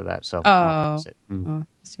day after that. So that's too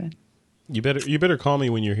bad. You better call me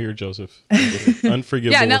when you're here, Joseph.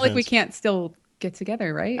 Unforgivable. Yeah, not like we can't still get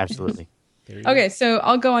together, right? Absolutely. Okay, so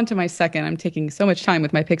I'll go on to my second. I'm taking so much time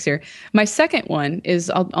with my picks here. My second one is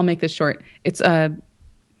I'll make this short. It's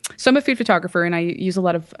so I'm a food photographer, and I use a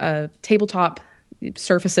lot of tabletop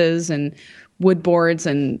surfaces and wood boards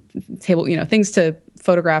and things to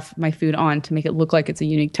photograph my food on to make it look like it's a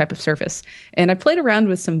unique type of surface. And I played around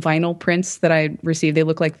with some vinyl prints that I received. They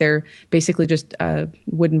look like they're basically just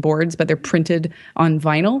wooden boards, but they're printed on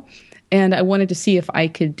vinyl. And I wanted to see if I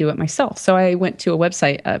could do it myself. So I went to a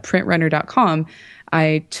website, printrunner.com.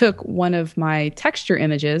 I took one of my texture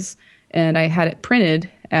images and I had it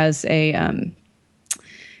printed as a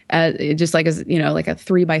just like like a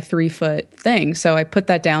 3x3 foot thing. So I put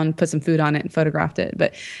that down, put some food on it, and photographed it.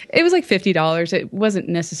 But it was like $50. It wasn't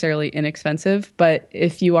necessarily inexpensive, but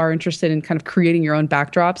if you are interested in kind of creating your own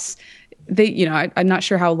backdrops, I'm not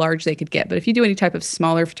sure how large they could get, but if you do any type of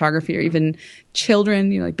smaller photography or even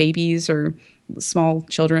children, like babies or small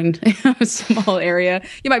children, a small area,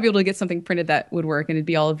 you might be able to get something printed that would work, and it'd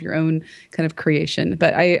be all of your own kind of creation.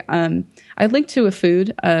 But I linked to a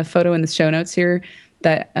food photo in the show notes here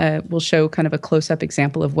that will show kind of a close-up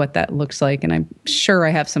example of what that looks like. And I'm sure I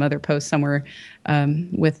have some other posts somewhere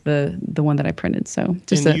with the one that I printed. So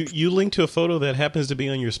you linked to a photo that happens to be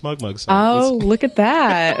on your SmugMug site. Oh, look at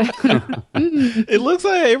that. It looks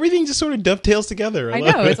like everything just sort of dovetails together. I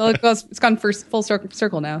know. It's gone full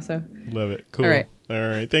circle now. So love it. Cool. All right. All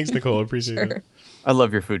right. Thanks, Nicole. Appreciate it. I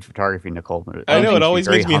love your food photography, Nicole. I know. It always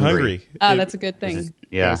makes me hungry. That's a good thing.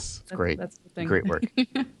 It's great. That's a good thing. Great work.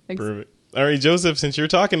 Thanks. Perfect. All right, Joseph, since you're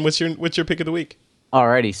talking, what's your pick of the week?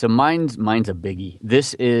 Alrighty, so mine's a biggie.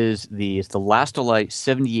 This is the Lastolite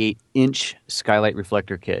 78-inch skylight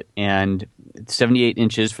reflector kit, and 78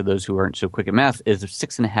 inches, for those who aren't so quick at math, is a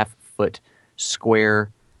 6.5-foot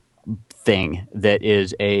square thing that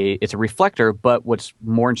is it's a reflector. But what's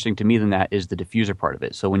more interesting to me than that is the diffuser part of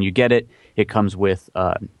it. So when you get it, it comes with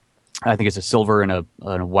I think it's a silver and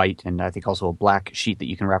a white, and I think also a black sheet that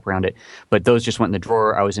you can wrap around it. But those just went in the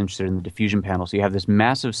drawer. I was interested in the diffusion panel. So you have this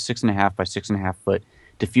massive 6.5 by 6.5 foot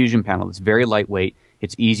diffusion panel. It's very lightweight.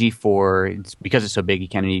 It's easy because it's so big, you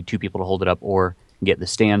kind of need two people to hold it up or get the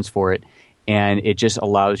stands for it. And it just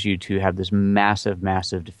allows you to have this massive,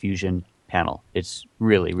 massive diffusion panel. It's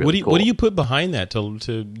really, really cool. What do you put behind that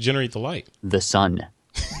to generate the light? The sun.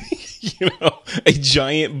 A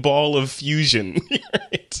giant ball of fusion.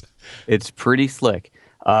 Right? It's pretty slick.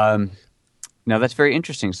 Now, that's very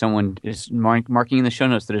interesting. Someone is marking in the show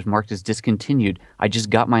notes that is marked as discontinued. I just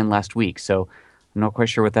got mine last week, so I'm not quite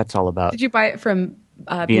sure what that's all about. Did you buy it from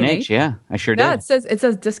B&H? Yeah, I sure did. Yeah, it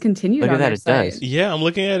says discontinued. Look at on that, their it site. does. Yeah, I'm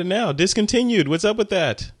looking at it now. Discontinued. What's up with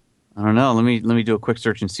that? I don't know. Let me do a quick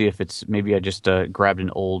search and see if it's maybe I just grabbed an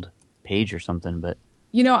old page or something. But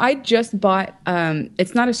I just bought.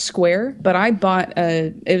 It's not a square, but I bought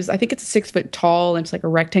I think it's a 6 foot tall and it's like a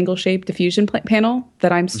rectangle shaped diffusion panel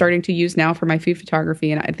that I'm starting to use now for my food photography,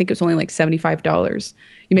 and I think it was only like $75.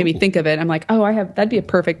 You made me think of it. I'm like, oh, that'd be a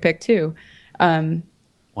perfect pick too.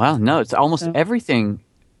 Wow, no, it's almost everything.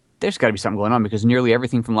 There's got to be something going on because nearly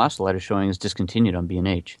everything from Lastolite is showing is discontinued on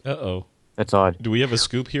B&H. Uh-oh. That's odd. Do we have a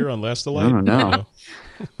scoop here on Lastolite? I don't know.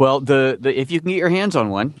 Well, the if you can get your hands on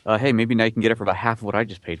one, hey, maybe now you can get it for about half of what I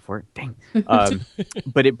just paid for it. Dang.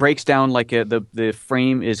 But it breaks down like the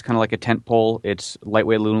frame is kind of like a tent pole. It's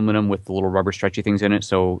lightweight aluminum with the little rubber stretchy things in it,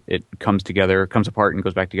 so it comes apart and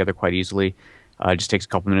goes back together quite easily. It just takes a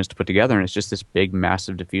couple minutes to put together, and it's just this big,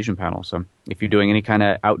 massive diffusion panel. So if you're doing any kind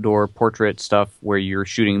of outdoor portrait stuff where you're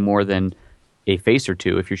shooting more than a face or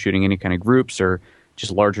two, if you're shooting any kind of groups or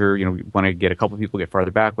just larger, you want to get a couple people, get farther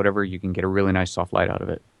back, whatever, you can get a really nice soft light out of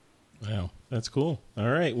it. Wow, that's cool. All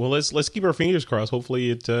right, well, let's keep our fingers crossed. Hopefully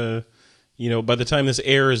it, by the time this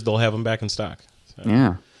airs, they'll have them back in stock. So.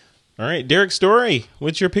 Yeah. All right, Derek Story,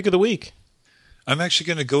 what's your pick of the week? I'm actually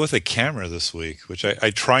going to go with a camera this week, which I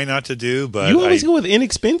try not to do, but you always go with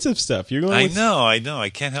inexpensive stuff. You're going. I know. I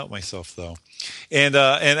can't help myself though. And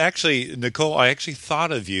actually, Nicole, I actually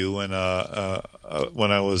thought of you when I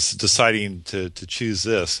was deciding to choose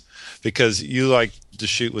this because you like to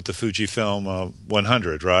shoot with the Fujifilm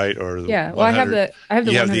 100, right? Or yeah. Well, I have the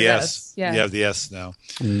 100S. Yeah. You have the S now.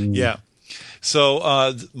 Yeah.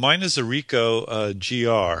 So mine is a Ricoh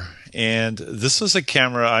GR, and this was a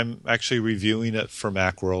camera. I'm actually reviewing it for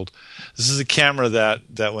Macworld. This is a camera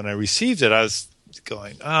that when I received it, I was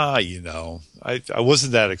going, I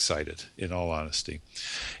wasn't that excited, in all honesty.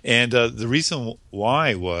 And the reason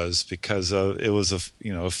why was because it was a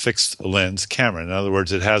fixed lens camera. In other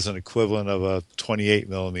words, it has an equivalent of a 28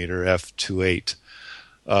 millimeter f2.8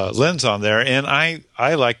 lens on there, and I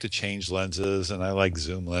like to change lenses, and I like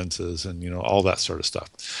zoom lenses, and all that sort of stuff.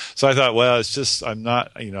 So I thought, well, it's just I'm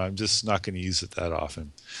just not going to use it that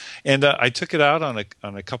often. And I took it out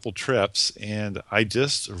on a couple trips, and I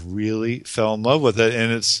just really fell in love with it.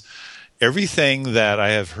 And it's everything that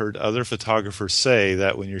I have heard other photographers say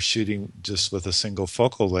that when you're shooting just with a single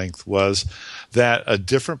focal length was that a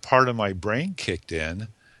different part of my brain kicked in.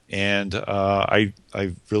 And I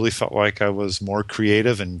really felt like I was more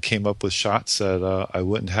creative and came up with shots that I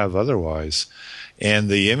wouldn't have otherwise. And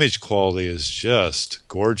the image quality is just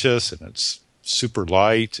gorgeous, and it's super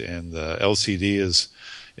light, and the LCD is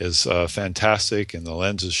fantastic, and the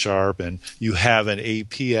lens is sharp, and you have an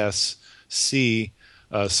APS-C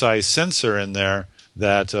size sensor in there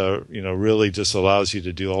that really just allows you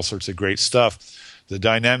to do all sorts of great stuff. The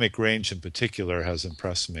dynamic range in particular has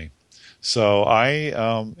impressed me. So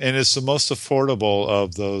and it's the most affordable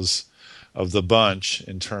of the bunch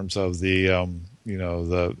in terms of the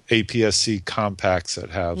the APS-C compacts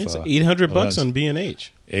that have. It's $800 on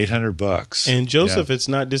B&H. $800. And Joseph, it's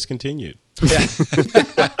not discontinued. Yeah.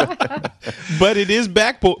 But it is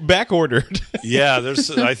back ordered. Yeah,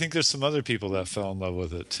 I think there's some other people that fell in love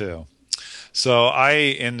with it too. So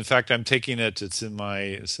in fact, I'm taking it. It's in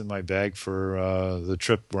my bag for the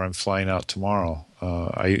trip where I'm flying out tomorrow.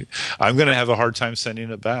 I'm going to have a hard time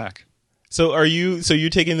sending it back. So you're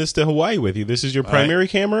taking this to Hawaii with you? This is your primary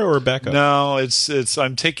camera or backup? No, it's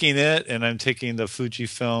I'm taking it, and I'm taking the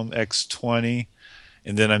Fujifilm X20,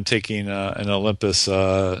 and then I'm taking an Olympus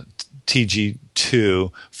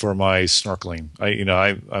TG2 for my snorkeling.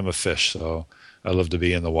 I'm a fish, so I love to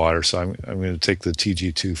be in the water. So I'm going to take the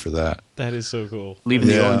TG2 for that. That is so cool. Leaving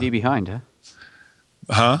the OMD behind, huh?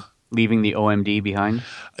 Huh? Leaving the OMD behind?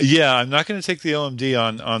 Yeah, I'm not going to take the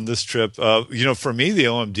OMD on this trip. For me, the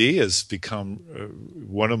OMD has become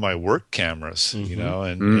one of my work cameras,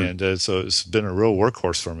 and so it's been a real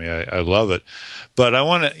workhorse for me. I love it. But I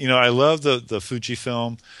want to, I love the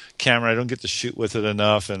Fujifilm camera. I don't get to shoot with it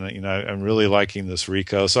enough, and, I'm really liking this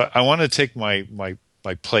Ricoh. So I want to take my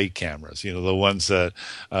play cameras, the ones that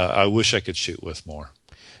I wish I could shoot with more.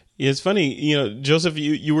 Yeah, it's funny, Joseph,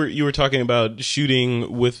 you were talking about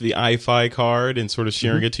shooting with the iFi card and sort of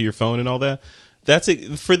sharing it to your phone and all that. That's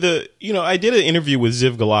it for the, I did an interview with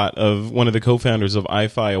Ziv Galat, of one of the co-founders of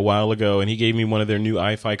iFi, a while ago, and he gave me one of their new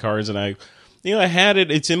iFi cards, and I had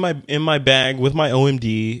it. It's in my bag with my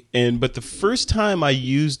OMD, but the first time I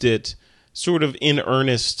used it sort of in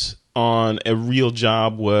earnest on a real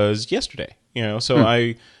job was yesterday.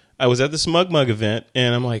 So I was at the SmugMug event,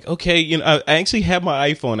 and I'm like, okay, I actually had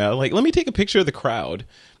my iPhone out. Like, let me take a picture of the crowd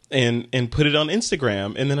and put it on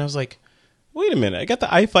Instagram. And then I was like, wait a minute, I got the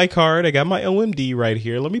iFi card, I got my OMD right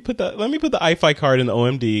here. Let me put the iFi card in the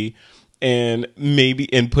OMD and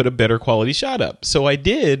put a better quality shot up. So I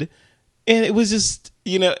did, and it was just,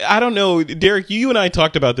 I don't know, Derek, you and I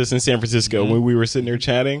talked about this in San Francisco when we were sitting there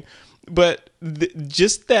chatting, but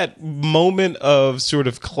just that moment of sort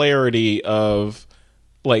of clarity of,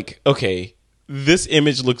 like, okay, this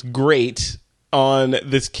image looks great on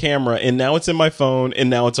this camera, and now it's in my phone,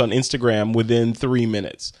 and now it's on Instagram within 3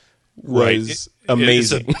 minutes. Was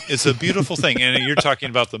amazing. It's a beautiful thing. And you're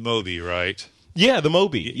talking about the Mobi, right? Yeah, the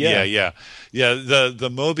Mobi. Yeah. The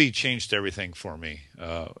Mobi changed everything for me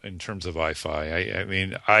in terms of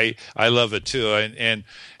iFi. I love it too. And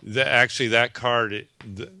actually, that card,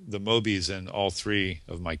 the Mobi's in all three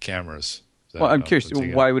of my cameras. Well, I'm curious,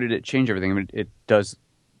 why would it change everything? I mean, it does.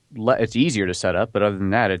 It's easier to set up, but other than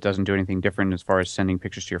that, it doesn't do anything different as far as sending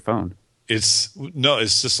pictures to your phone. It's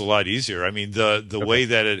just a lot easier. I mean, the way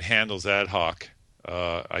that it handles ad hoc,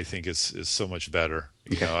 I think is so much better.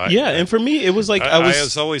 And for me, it was like I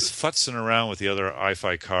was always futzing around with the other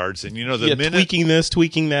iFi cards, and the minute tweaking this,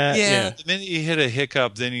 tweaking that. Yeah, the minute you hit a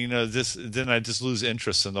hiccup, then then I just lose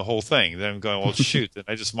interest in the whole thing. Then I'm going, well, shoot, then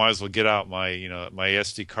I just might as well get out my my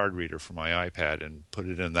SD card reader for my iPad and put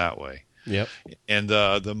it in that way. Yep. And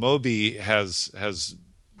the Mobi has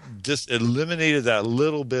just eliminated that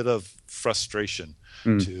little bit of frustration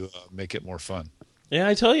to make it more fun. Yeah,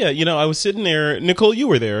 I tell you, I was sitting there. Nicole, you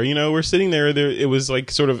were there. We're sitting there. It was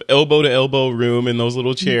like sort of elbow to elbow room in those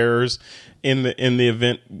little chairs in the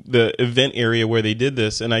event area where they did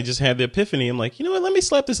this. And I just had the epiphany. I'm like, what? Let me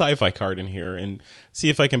slap this iFi card in here and see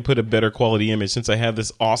if I can put a better quality image, since I have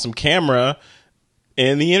this awesome camera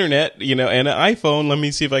and the internet, and an iPhone. Let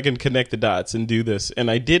me see if I can connect the dots and do this. And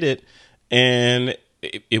I did it, and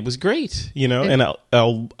it was great, and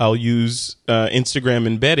I'll use Instagram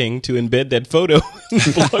embedding to embed that photo.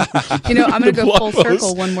 I'm going to go full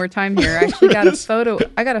circle one more time here. I actually got a photo.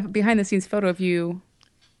 I got a behind the scenes photo of you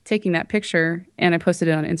taking that picture, and I posted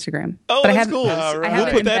it on Instagram. Oh, but that's cool.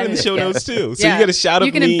 We'll put that in the show notes too. So you get a shot of me.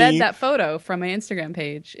 You can embed that photo from my Instagram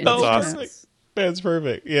page. Oh, awesome. That's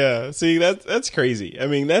perfect. Yeah. See, that's crazy. I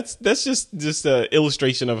mean, that's just an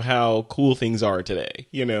illustration of how cool things are today.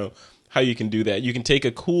 How you can do that. You can take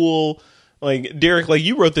a cool, like Derek, like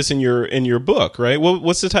you wrote this in your book, right?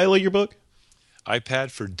 What's the title of your book? iPad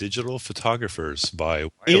for Digital Photographers by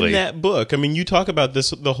Wiley. In that book, I mean, you talk about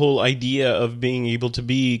the whole idea of being able to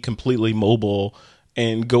be completely mobile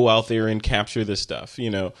and go out there and capture this stuff,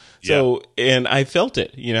 So, and I felt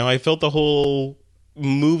it, I felt the whole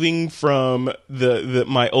moving from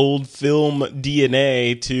my old film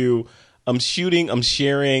DNA to I'm shooting, I'm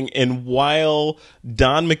sharing, and while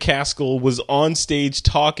Don McCaskill was on stage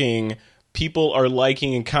talking, people are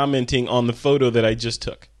liking and commenting on the photo that I just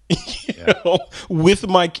took. With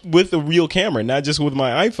a real camera, not just with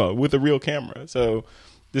my iPhone, with a real camera. So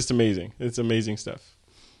just amazing. It's amazing stuff.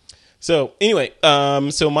 So anyway,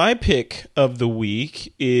 so my pick of the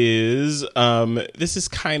week is this is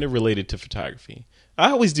kind of related to photography.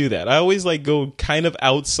 I always do that. I always go kind of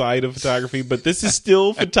outside of photography, but this is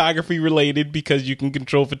still photography related because you can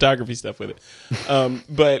control photography stuff with it.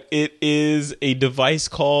 But it is a device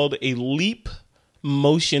called a Leap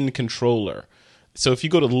Motion Controller. So if you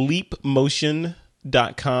go to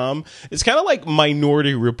leapmotion.com, it's kind of like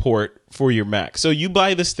Minority Report for your Mac. So you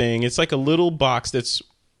buy this thing. It's like a little box that's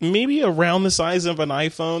maybe around the size of an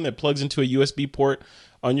iPhone that plugs into a USB port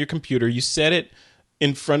on your computer. You set it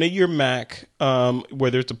in front of your Mac,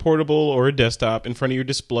 whether it's a portable or a desktop, in front of your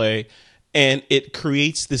display, and it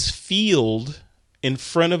creates this field in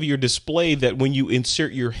front of your display that when you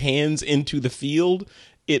insert your hands into the field,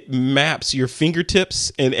 it maps your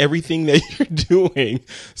fingertips and everything that you're doing.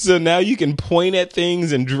 So now you can point at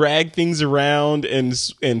things and drag things around and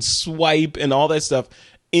swipe and all that stuff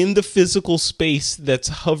in the physical space that's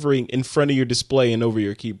hovering in front of your display and over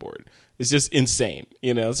your keyboard. It's just insane,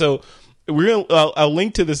 So I'll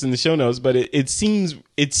link to this in the show notes, but it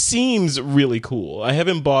seems really cool. I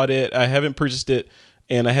haven't bought it, I haven't purchased it,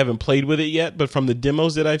 and I haven't played with it yet. But from the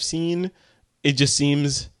demos that I've seen, it just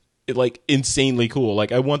seems like insanely cool.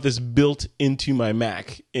 Like I want this built into my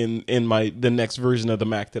Mac in the next version of the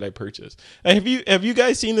Mac that I purchase. Have you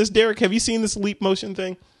guys seen this, Derek? Have you seen this Leap Motion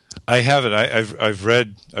thing? I haven't. I've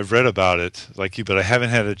read about it like you, but I haven't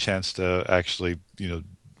had a chance to actually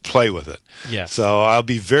play with it. Yeah. So I'll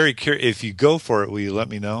be very curious. If you go for it, will you let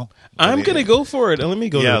me know? I'm gonna go for it. Let me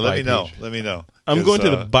go. Yeah, to the let me know. page. Let me know. I'm going to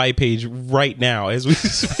the buy page right now as we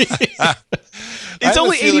speak. It's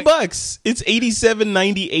only $80. It's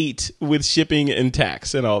 $87.98 with shipping and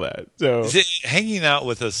tax and all that. So hanging out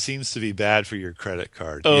with us seems to be bad for your credit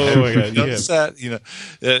card. Oh my God! Notice that?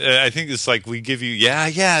 I think it's like we give you,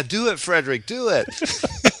 do it, Frederick, do it.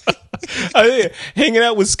 I think hanging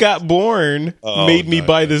out with Scott Bourne made me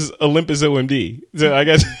buy this Olympus OMD. So I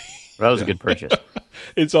guess that was a good purchase.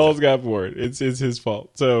 It's all Scott Bourne. It's his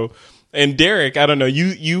fault. So. And Derek, I don't know.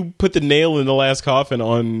 You put the nail in the last coffin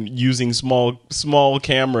on using small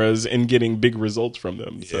cameras and getting big results from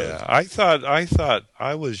them. So. Yeah, I thought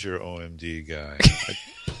I was your OMD guy.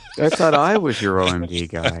 I thought I was your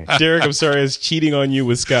OMD guy. Derek, I'm sorry, I was cheating on you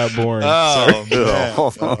with Scott Bourne. Oh, man.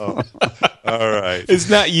 Oh. All right. It's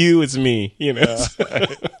not you, it's me. You're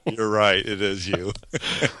right. It is you.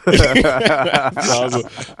 It's awesome.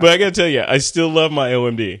 But I gotta tell you, I still love my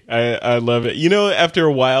OMD. I love it. After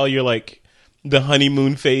a while, you're like, the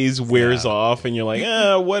honeymoon phase wears off, and you're like,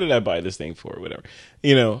 what did I buy this thing for? Whatever.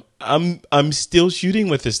 I'm still shooting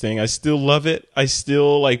with this thing. I still love it. I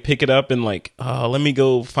still like pick it up and like, let me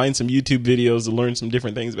go find some YouTube videos to learn some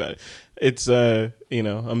different things about it. It's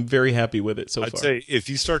I'm very happy with it so far. I'd say if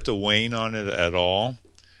you start to wane on it at all,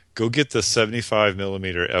 go get the 75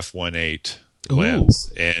 millimeter f1.8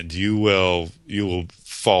 lens, and you will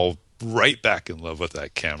fall right back in love with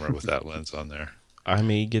that camera with that lens on there. I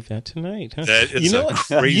may get that tonight. Huh? Crazy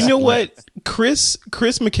you know lens. what? Chris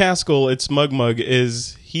McCaskill at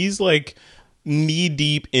SmugMug he's like knee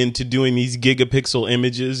deep into doing these gigapixel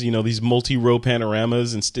images, these multi-row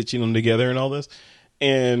panoramas and stitching them together and all this.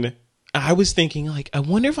 And I was thinking, like, I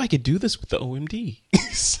wonder if I could do this with the OMD.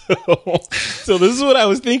 so this is what I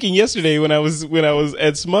was thinking yesterday when I was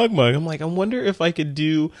at SmugMug. I'm like, I wonder if I could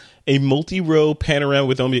do a multi-row panorama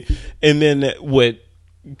with OMD. And then what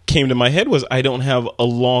came to my head was I don't have a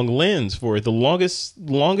long lens for it. The longest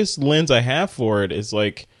lens I have for it is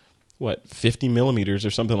like 50 millimeters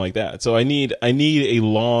or something like that. So I need a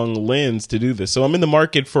long lens to do this. So I'm in the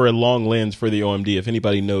market for a long lens for the OMD. If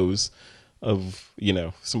anybody knows of,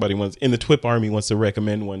 somebody in the TWIP army wants to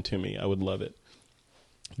recommend one to me, I would love it.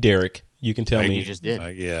 Derek, you can tell me. You just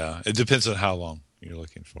did. Yeah, it depends on how long you're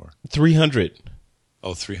looking for. 300.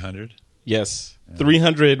 Oh, 300? Yes, yeah.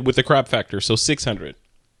 300 with the crop factor, so 600.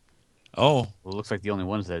 Oh, well, it looks like the only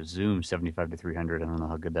ones that zoom 75 to 300. I don't know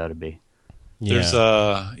how good that would be. Yeah. There's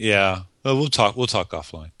Well, we'll talk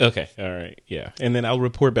offline. Okay, all right, yeah, and then I'll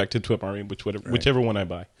report back to TWIP army whichever one I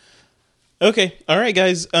buy. Okay, all right,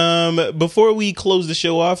 guys. Before we close the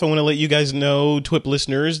show off, I want to let you guys know, TWIP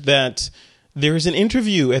listeners, that there is an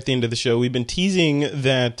interview at the end of the show. We've been teasing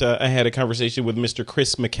that I had a conversation with Mr.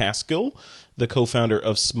 Chris McCaskill, the co-founder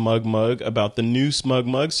of SmugMug, about the new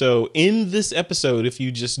SmugMug. So in this episode, if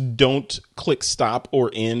you just don't click stop or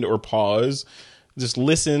end or pause, just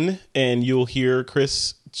listen and you'll hear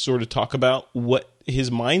Chris sort of talk about what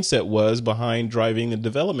his mindset was behind driving the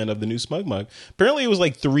development of the new SmugMug. Apparently it was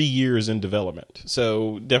like 3 years in development.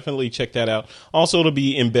 So definitely check that out. Also, it'll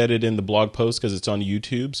be embedded in the blog post because it's on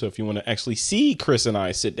YouTube. So if you want to actually see Chris and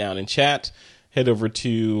I sit down and chat, head over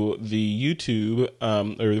to the YouTube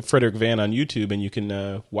or Frederick Van on YouTube, and you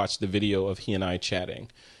can watch the video of he and I chatting.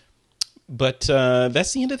 But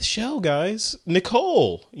that's the end of the show, guys.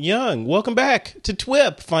 Nicole Young, welcome back to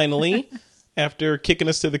TWIP, finally. After kicking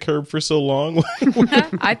us to the curb for so long.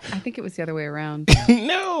 I think it was the other way around.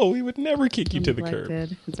 No, we would never kick you to the curb.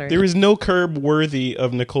 Right. There is no curb worthy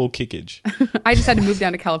of Nicole Kickage. I just had to move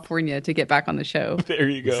down to California to get back on the show. There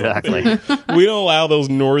you go. Exactly. We don't allow those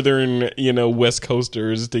northern, West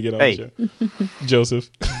Coasters to get on the show. Joseph.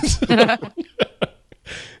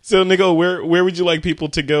 So, Nicole, where would you like people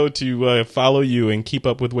to go to follow you and keep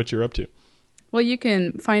up with what you're up to? Well, you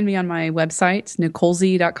can find me on my website,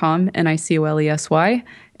 nicolesy.com, NICOLESY.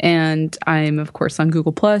 And I'm, of course, on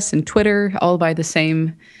Google Plus and Twitter, all by the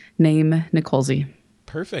same name, Nicolesy.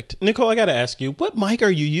 Perfect. Nicole, I got to ask you, what mic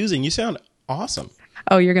are you using? You sound awesome.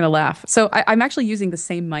 Oh, you're going to laugh. So I'm actually using the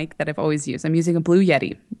same mic that I've always used. I'm using a Blue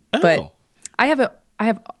Yeti. Oh. But I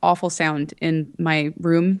have awful sound in my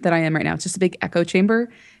room that I am right now. It's just a big echo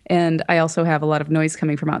chamber. And I also have a lot of noise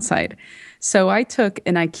coming from outside. So I took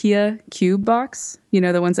an IKEA cube box,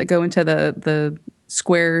 the ones that go into the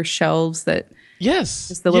square shelves that...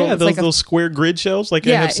 Yes. The little, those square grid shelves like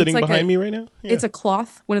I have sitting behind me right now. Yeah. It's a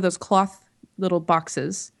cloth, one of those cloth little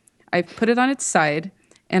boxes. I put it on its side,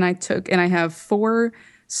 and I have 4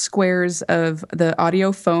 squares of the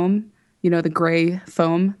audio foam, the gray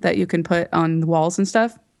foam that you can put on the walls and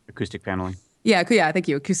stuff. Acoustic paneling. Yeah, thank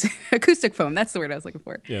you. Acoustic foam. That's the word I was looking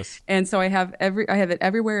for. Yes. And so I have it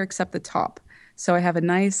everywhere except the top. So I have a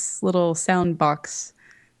nice little sound box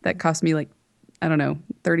that cost me I don't know,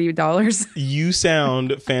 $30. You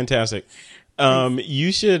sound fantastic.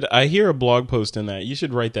 You should. I hear a blog post in that. You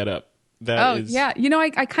should write that up. Yeah.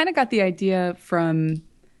 I kind of got the idea from.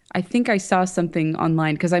 I think I saw something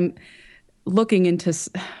online because I'm looking into.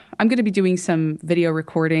 I'm going to be doing some video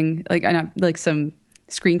recording, like some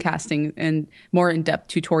screencasting and more in-depth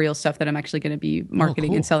tutorial stuff that I'm actually going to be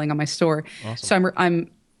marketing and selling on my store. Awesome. So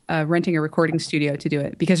I'm renting a recording studio to do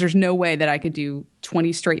it because there's no way that I could do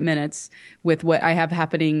 20 straight minutes with what I have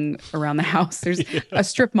happening around the house. There's a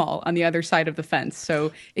strip mall on the other side of the fence.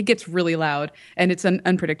 So it gets really loud and it's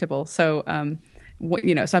unpredictable. So,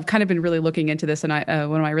 so I've kind of been really looking into this, and one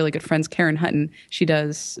of my really good friends, Karen Hutton, she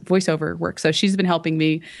does voiceover work, so she's been helping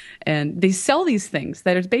me. And they sell these things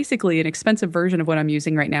that are basically an expensive version of what I'm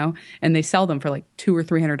using right now, and they sell them for like $200 or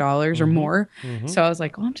 $300 or more. Mm-hmm. So I was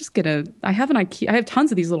like, well, I'm just gonna. I have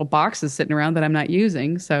tons of these little boxes sitting around that I'm not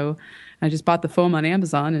using, so I just bought the foam on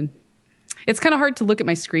Amazon, and it's kind of hard to look at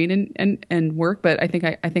my screen and work, but I think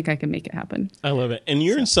I can make it happen. I love it. And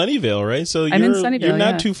you're in Sunnyvale, right? So I'm in Sunnyvale, you're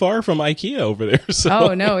not too far from IKEA over there. So.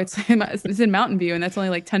 Oh no, it's in Mountain View, and that's only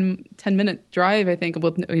like 10-minute drive, I think,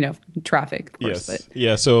 with traffic, of course. Yes. But.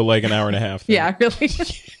 Yeah, so like an hour and a half. Yeah, really.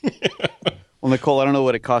 Well, Nicole, I don't know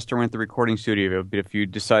what it costs to rent the recording studio, but if you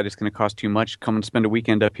decide it's going to cost too much, come and spend a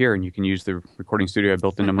weekend up here, and you can use the recording studio I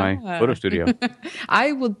built into my photo studio.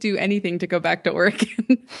 I will do anything to go back to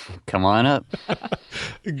Oregon. Come on up.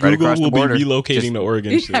 Google will be relocating to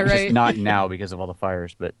Oregon. Yeah, right. Just not now because of all the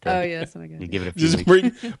fires, but yes, my God. You give it a few just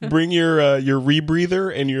weeks. bring your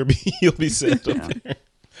rebreather, and you'll be set up there.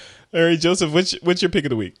 All right, Joseph, what's your pick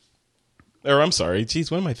of the week? Or I'm sorry, geez,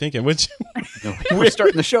 what am I thinking? We're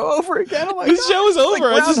starting the show over again. Oh my the God. show is over.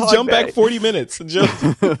 Like I just jumped back 40 minutes.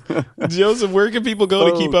 Joseph, where can people go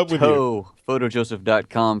to keep up with you?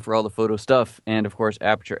 Photojoseph.com for all the photo stuff, and of course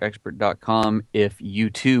apertureexpert.com if you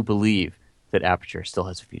too believe that Aperture still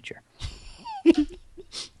has a future.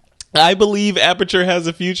 I believe Aperture has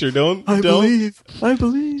a future. I believe.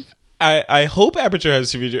 I hope Aperture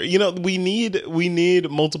has a future. We need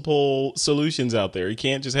multiple solutions out there. You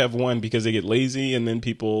can't just have one because they get lazy and then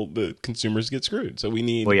the consumers get screwed. So we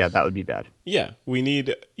need. Well, yeah, that would be bad. Yeah, we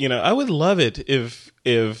need. I would love it if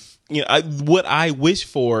what I wish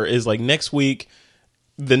for is like next week,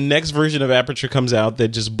 the next version of Aperture comes out that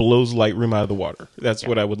just blows Lightroom out of the water. That's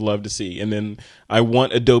what I would love to see. And then I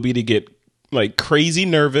want Adobe to get like crazy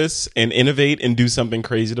nervous and innovate and do something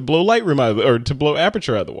crazy to blow Lightroom or to blow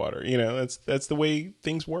Aperture out of the water. That's the way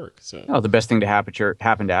things work. So the best thing to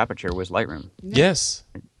happen to Aperture was Lightroom. Yes.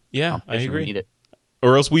 Yeah, I agree. Need it.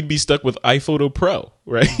 Or else we'd be stuck with iPhoto Pro,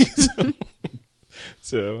 right?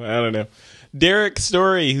 So I don't know. Derek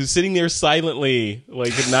Story, who's sitting there silently,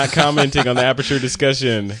 like not commenting on the Aperture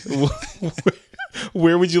discussion.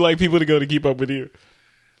 Where would you like people to go to keep up with you?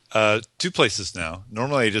 2 places now.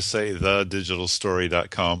 Normally I just say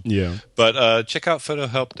thedigitalstory.com. Yeah. But check out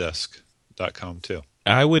photohelpdesk.com too.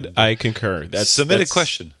 I concur. Submit a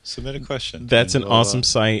question. That's an awesome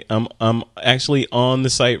site. I'm actually on the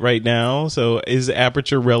site right now. So is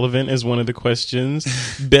Aperture relevant is one of the questions.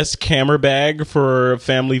 Best camera bag for a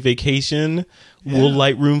family vacation. Yeah. Will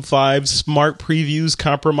Lightroom 5 smart previews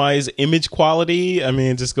compromise image quality? I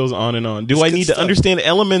mean, it just goes on and on. Do I need to understand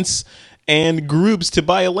elements and groups to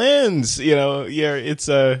buy a lens? It's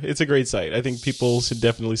a great site. I think people should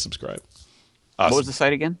definitely subscribe. Awesome. What was the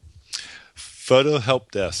site again?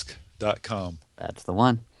 Photohelpdesk.com. That's the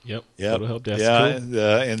one. Yep. Photohelpdesk. Yeah, cool.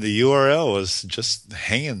 and the URL was just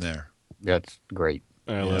hanging there. That's great.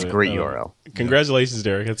 It's a great URL. Congratulations,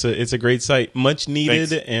 Derek. It's a great site, much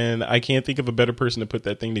needed, and I can't think of a better person to put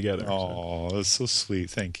that thing together. Oh, that's so sweet.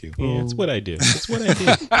 Thank you. Yeah, it's what I do. It's what I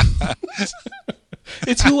do.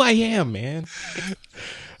 It's who I am, man.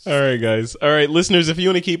 All right, guys. All right, listeners, if you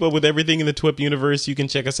want to keep up with everything in the TWIP universe, you can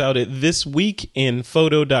check us out at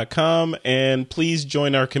thisweekinphoto.com, and please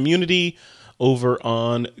join our community over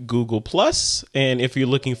on Google+. And if you're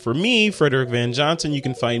looking for me, Frederick Van Johnson, you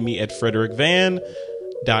can find me at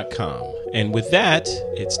frederickvan.com. And with that,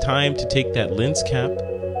 it's time to take that lens cap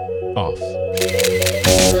off.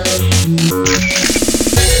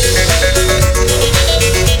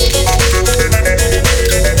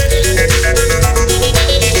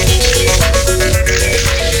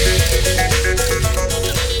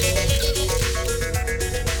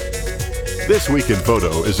 This Week in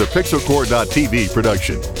Photo is a Pixelcore.tv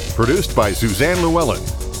production, produced by Suzanne Llewellyn,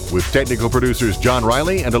 with technical producers John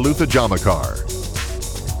Riley and Alutha Jamakar.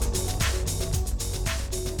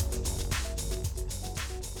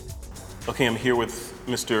 Okay, I'm here with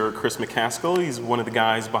Mr. Chris McCaskill. He's one of the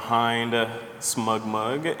guys behind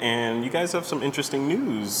SmugMug, and you guys have some interesting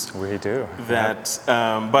news. We do. That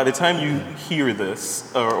by the time you hear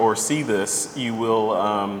this or see this, you will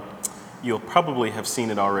you'll probably have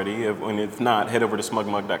seen it already. And if not, head over to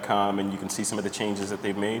smugmug.com and you can see some of the changes that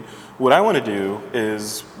they've made. What I want to do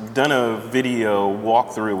is we've done a video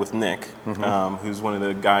walkthrough with Nick, who's one of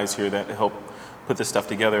the guys here that helped put this stuff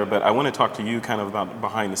together. But I want to talk to you kind of about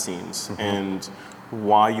behind the scenes and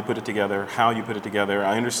why you put it together, how you put it together.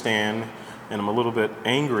 I understand, and I'm a little bit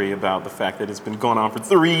angry about the fact that it's been going on for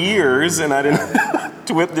 3 years and I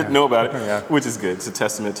didn't know about it, which is good. It's a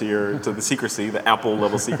testament to the secrecy, the Apple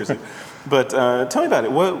level secrecy. But tell me about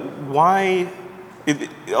it. Why?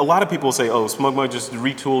 A lot of people say, "Oh, SmugMug just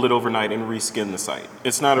retooled it overnight and reskinned the site."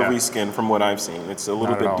 It's not a reskin from what I've seen. It's a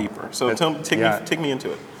little bit deeper. So take me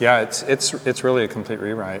into it. Yeah, it's really a complete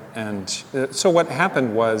rewrite. And so what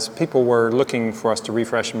happened was people were looking for us to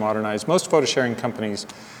refresh and modernize. Most photo sharing companies,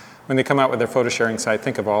 when they come out with their photo sharing site,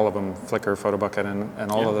 think of all of them, Flickr, PhotoBucket,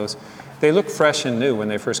 and all of those. They look fresh and new when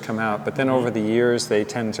they first come out, but then over the years they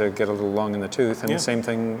tend to get a little long in the tooth, and the same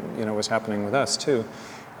thing was happening with us too.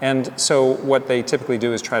 And so what they typically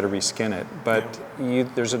do is try to reskin it, but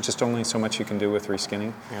there's just only so much you can do with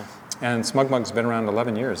reskinning. Yeah. And SmugMug's been around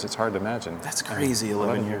 11 years. It's hard to imagine. That's crazy,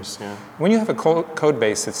 11 years. Yeah. When you have a code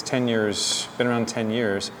base that's 10 years, been around 10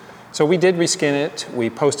 years, so we did reskin it. We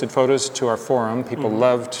posted photos to our forum. People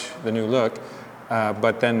loved the new look,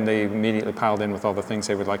 but then they immediately piled in with all the things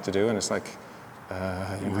they would like to do, and it's like,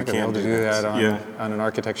 you're not going to be able to do that on an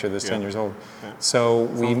architecture that's 10 years old. Yeah. So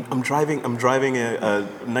I'm driving a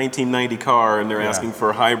 1990 car, and they're asking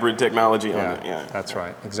for hybrid technology on it. Yeah, that's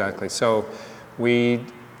right, exactly. So we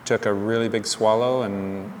took a really big swallow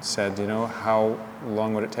and said, how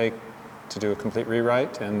long would it take to do a complete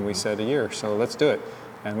rewrite? And we said a year. So let's do it.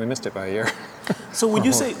 And we missed it by a year. So when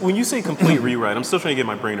you say complete rewrite, I'm still trying to get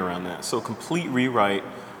my brain around that. So complete rewrite.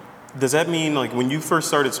 Does that mean, like, when you first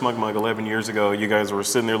started SmugMug 11 years ago, you guys were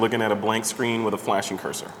sitting there looking at a blank screen with a flashing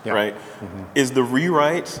cursor, right? Is the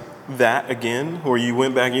rewrite that again, where you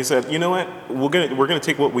went back and you said, you know what, we're gonna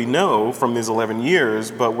take what we know from these 11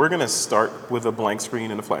 years, but we're gonna start with a blank screen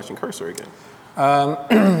and a flashing cursor again?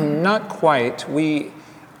 Not quite.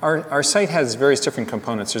 Our site has various different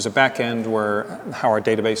components. There's a back end where how our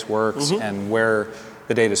database works and where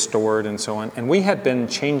the data is stored and so on. And we had been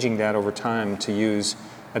changing that over time to use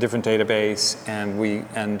a different database,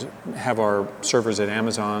 and have our servers at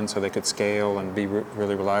Amazon so they could scale and be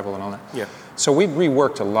really reliable and all that. Yeah. So we'd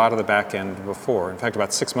reworked a lot of the back end before. In fact,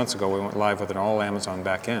 about 6 months ago, we went live with an all Amazon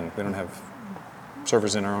back end. We don't have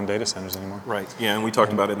servers in our own data centers anymore. Right. Yeah, and we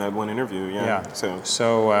talked about it in that one interview. Yeah.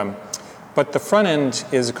 But the front end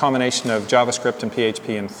is a combination of JavaScript and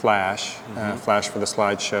PHP and Flash. Flash for the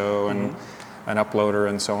slideshow and an uploader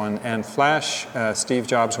and so on. And Flash, Steve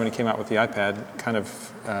Jobs, when he came out with the iPad, kind of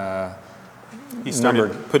he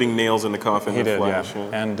started putting nails in the coffin with Flash.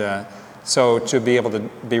 Yeah. And so to be able to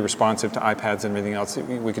be responsive to iPads and everything else,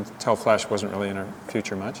 we could tell Flash wasn't really in our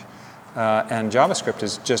future much. And JavaScript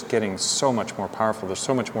is just getting so much more powerful. There's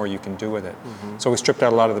so much more you can do with it. So we stripped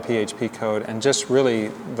out a lot of the PHP code, and just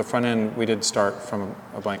really the front end, we did start from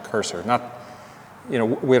a blank cursor.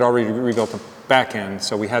 We had already rebuilt the back end,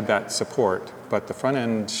 so we had that support. But the front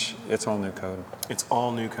end, it's all new code. It's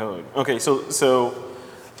all new code. Okay, so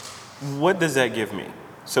what does that give me?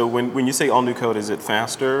 So when you say all new code, is it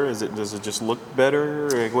faster? Does it just look better?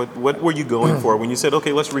 Like what were you going for when you said,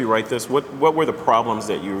 okay, let's rewrite this? What were the problems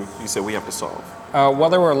that you said we have to solve? Well,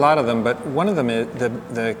 there were a lot of them, but one of them is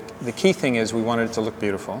the key thing is we wanted it to look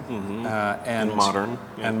beautiful and modern,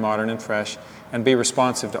 and modern and fresh. and be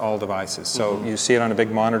responsive to all devices. So you see it on a big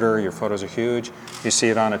monitor, your photos are huge. You see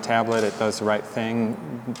it on a tablet, it does the right thing,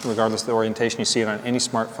 regardless of the orientation. You see it on any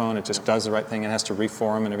smartphone, it just does the right thing. It has to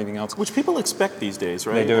reform and everything else. Which people expect these days,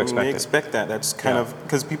 right? They do expect They it. expect that. That's kind of,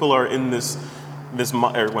 because people are in this,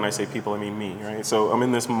 or when I say people, I mean me, right? So I'm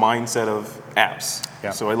in this mindset of apps.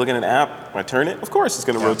 Yeah. So I look at an app, I turn it, of course it's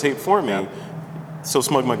going to rotate for me. Yeah. So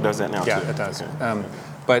SmugMug does that now too. Yeah, it does. Okay.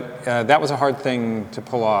 But that was a hard thing to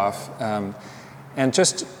pull off. And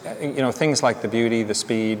just, things like the beauty, the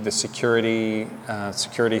speed, the security.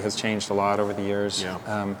 Security has changed a lot over the years.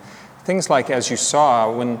 Yeah. Things like, as you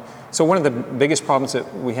saw, one of the biggest problems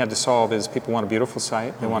that we had to solve is people want a beautiful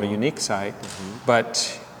site, they want a unique site,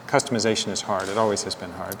 but customization is hard. It always has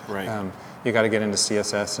been hard. Right. You got to get into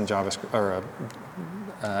CSS and JavaScript, or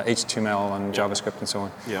HTML and JavaScript and so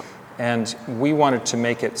on. Yep. And we wanted to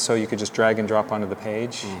make it so you could just drag and drop onto the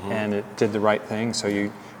page, and it did the right thing. So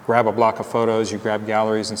you grab a block of photos, you grab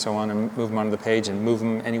galleries and so on, and move them onto the page and move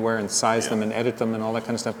them anywhere and size them and edit them and all that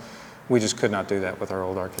kind of stuff. We just could not do that with our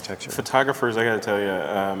old architecture. Photographers, I got to tell you,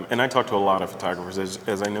 and I talk to a lot of photographers,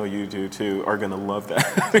 as I know you do too, are going to love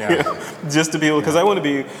that. Yeah. Just to be able, because I want to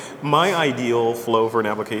be, my ideal flow for an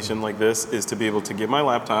application like this is to be able to get my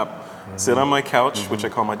laptop, sit on my couch, which I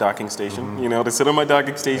call my docking station, to sit on my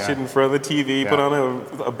docking station in front of the TV, put on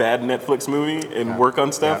a bad Netflix movie and work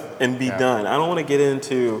on stuff and be done. I don't want to get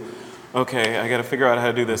into, okay, I got to figure out how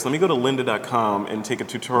to do this. Let me go to lynda.com and take a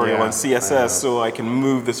tutorial on CSS so I can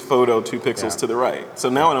move this photo 2 pixels to the right. So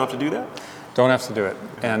now I don't have to do that? Don't have to do it.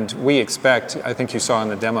 And we expect, I think you saw in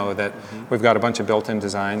the demo, that we've got a bunch of built-in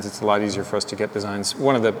designs. It's a lot easier for us to get designs.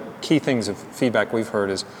 One of the key things of feedback we've heard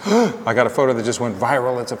is, I got a photo that just went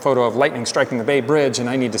viral. It's a photo of lightning striking the Bay Bridge, and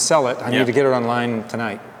I need to sell it. I need to get it online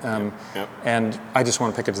tonight. And I just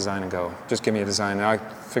want to pick a design and go. Just give me a design, and I'll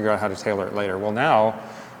figure out how to tailor it later. Well, now,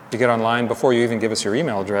 you get online, before you even give us your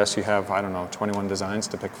email address, you have, 21 designs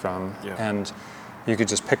to pick from. And you could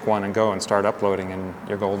just pick one and go and start uploading, and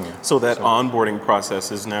you're golden. So that onboarding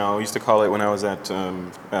process is now, I used to call it when I was at,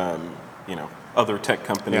 other tech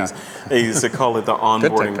companies, they used to call it the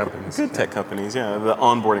onboarding. Good tech companies, the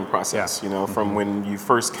onboarding process, from when you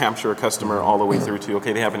first capture a customer all the way through to,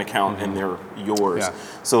 okay, they have an account and they're yours.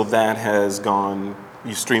 So that has gone,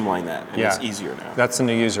 you streamline that, and it's easier now. That's the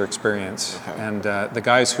new user experience. Okay. And the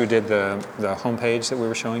guys who did the homepage that we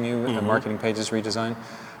were showing you, the marketing pages redesign,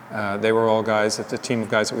 they were all guys, the team of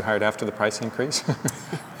guys that we hired after the price increase.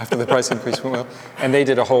 After the price increase went well. And they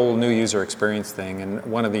did a whole new user experience thing. And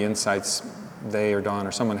one of the insights they or Don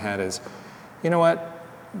or someone had is, you know what?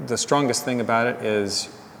 The strongest thing about it is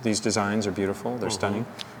these designs are beautiful. They're stunning.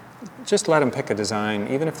 Just let them pick a design.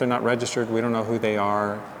 Even if they're not registered, we don't know who they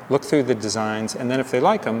are. Look through the designs, and then if they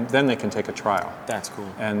like them, then they can take a trial. That's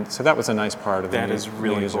cool. And so that was a nice part of the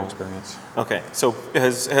new user cool. experience. Okay, so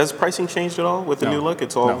has pricing changed at all with the new look?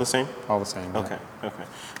 It's all the same? All the same. Okay, okay.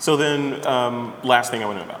 So then, last thing I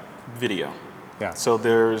want to know about, video. Yeah. So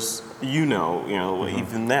there's,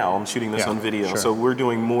 even now I'm shooting this on video. Sure. So we're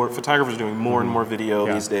doing more, photographers are doing more and more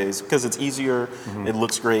video these days because it's easier, it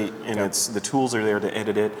looks great, and the tools are there to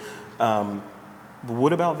edit it. But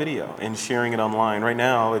what about video and sharing it online? Right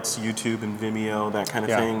now it's YouTube and Vimeo, that kind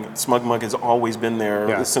of thing. SmugMug has always been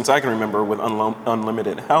there since I can remember with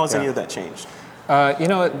Unlimited. How has any of that changed?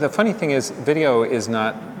 The funny thing is video is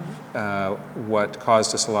not what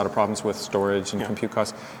caused us a lot of problems with storage and compute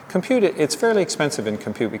costs. Compute, it's fairly expensive in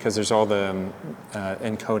compute because there's all the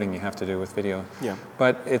encoding you have to do with video. Yeah.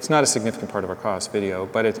 But it's not a significant part of our cost, video,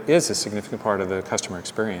 but it is a significant part of the customer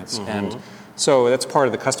experience. And so that's part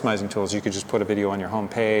of the customizing tools. You could just put a video on your home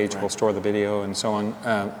page, we'll store the video and so on.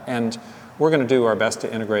 And we're going to do our best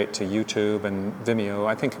to integrate to YouTube and Vimeo.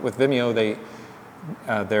 I think with Vimeo,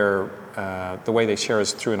 the way they share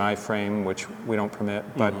is through an iframe, which we don't permit,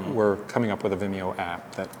 but we're coming up with a Vimeo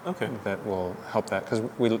app that will help that because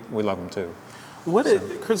we love them too.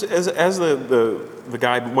 Chris, as the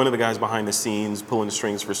guy, one of the guys behind the scenes pulling the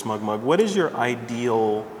strings for SmugMug, what is your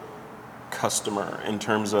ideal customer in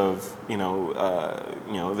terms of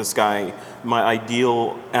this guy? My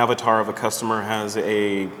ideal avatar of a customer has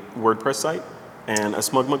a WordPress site and a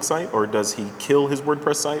SmugMug site, or does he kill his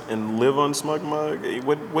WordPress site and live on SmugMug?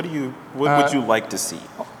 What would you like to see?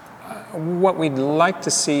 What we'd like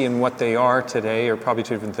to see and what they are today are probably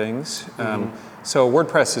two different things. So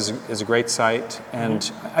WordPress is a great site, and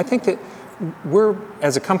I think that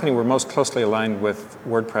as a company, we're most closely aligned with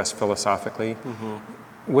WordPress philosophically.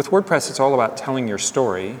 With WordPress, it's all about telling your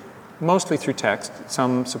story, mostly through text,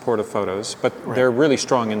 some support of photos, but they're really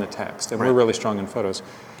strong in the text, and we're really strong in photos.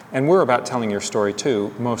 And we're about telling your story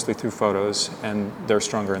too, mostly through photos, and they're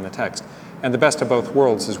stronger in the text. And the best of both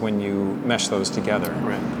worlds is when you mesh those together.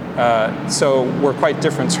 Right. So we're quite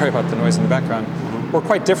different. Sorry about the noise in the background. We're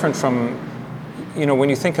quite different from, when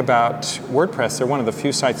you think about WordPress, they're one of the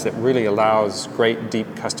few sites that really allows great deep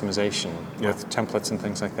customization with templates and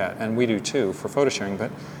things like that. And we do too for photo sharing,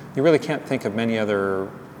 but you really can't think of many other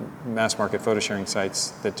mass market photo sharing sites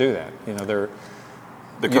that do that. They're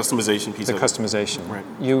the customization piece. The customization. Right.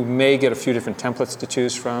 You may get a few different templates to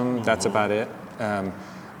choose from. That's about it.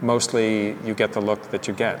 Mostly, you get the look that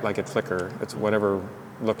you get, like at Flickr. It's whatever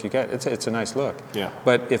look you get. It's a nice look. Yeah.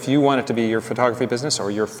 But if you want it to be your photography business or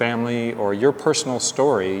your family or your personal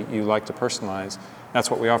story you like to personalize, that's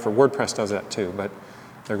what we offer. WordPress does that too, but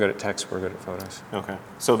they're good at text. We're good at photos. Okay.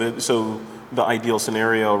 So the ideal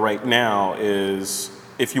scenario right now is,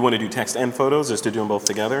 if you want to do text and photos, is to do them both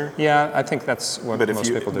together? Yeah, I think that's what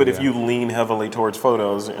most people do. But if you lean heavily towards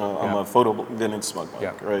photos, I'm a photo, then it's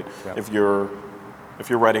SmugMug, right? Yeah. If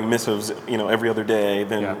you're writing missives, every other day,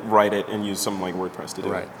 then write it and use something like WordPress to do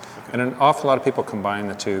it. Right. Okay. And an awful lot of people combine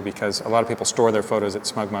the two because a lot of people store their photos at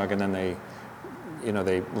SmugMug and then they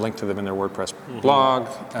link to them in their WordPress blog.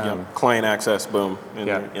 Client access, boom.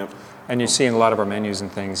 And you see in a lot of our menus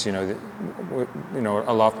and things, a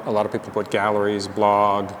lot of people put galleries,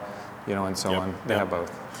 blog, and so on. They have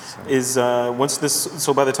both. So.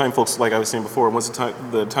 So by the time folks, like I was saying before, once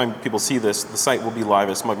the time people see this, the site will be live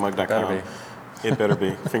at smugmug.com. It better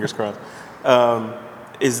be. Fingers crossed.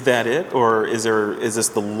 Is that it, or is this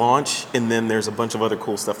the launch, and then there's a bunch of other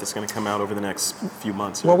cool stuff that's going to come out over the next few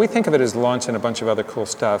months? Well, we think of it as launch and a bunch of other cool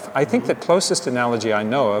stuff. I think the closest analogy I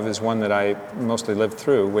know of is one that I mostly lived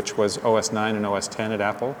through, which was OS 9 and OS 10 at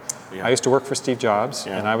Apple. Yeah. I used to work for Steve Jobs,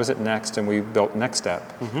 and I was at Next, and we built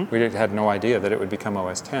NextStep. We had no idea that it would become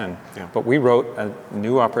OS 10, but we wrote a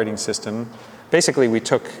new operating system. Basically, we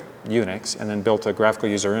took Unix and then built a graphical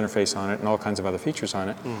user interface on it and all kinds of other features on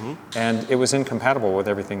it. And it was incompatible with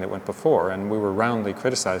everything that went before, and we were roundly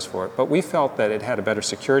criticized for it. But we felt that it had a better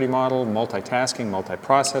security model, multitasking,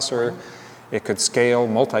 multiprocessor. It could scale,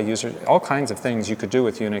 multi-user, all kinds of things you could do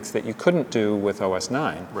with Unix that you couldn't do with OS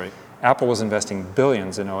 9. Right. Apple was investing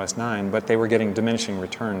billions in OS 9, but they were getting diminishing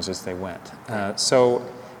returns as they went. So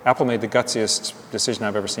Apple made the gutsiest decision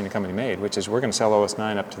I've ever seen a company made, which is we're going to sell OS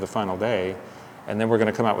 9 up to the final day, and then we're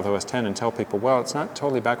going to come out with OS 10 and tell people, well, it's not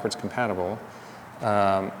totally backwards compatible,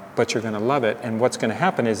 but you're going to love it. And what's going to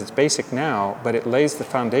happen is it's basic now, but it lays the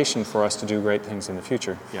foundation for us to do great things in the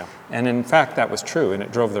future. Yeah. And in fact, that was true, and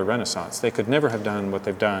it drove their renaissance. They could never have done what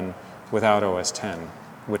they've done without OS 10,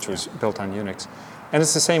 which was built on Unix. And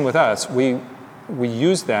it's the same with us. We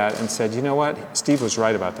used that and said, you know what? Steve was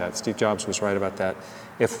right about that. Steve Jobs was right about that.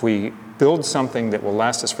 If we build something that will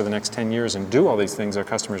last us for the next 10 years and do all these things our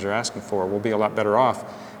customers are asking for, we'll be a lot better off,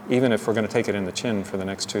 even if we're going to take it in the chin for the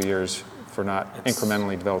next 2 years for not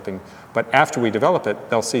incrementally developing. But after we develop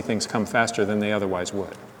it, they'll see things come faster than they otherwise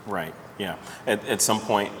would. Right, yeah. At some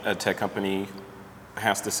point, a tech company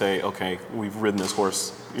has to say, okay, we've ridden this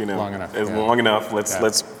horse, long enough. Long enough.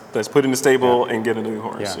 Let's put it in the stable and get a new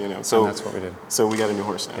horse. So and that's what we did. So we got a new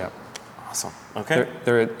horse now. Yeah. Awesome. Okay.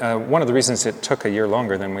 One of the reasons it took a year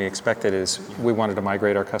longer than we expected is we wanted to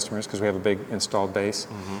migrate our customers because we have a big installed base,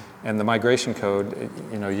 and the migration code.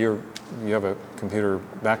 You have a computer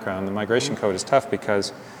background. The migration code is tough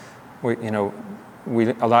because we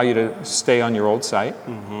allow you to stay on your old site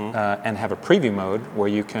and have a preview mode where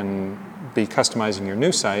you can be customizing your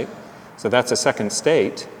new site. So that's a second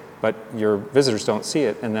state, but your visitors don't see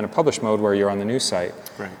it, and then a publish mode where you're on the new site.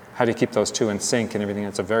 Right. How do you keep those two in sync and everything?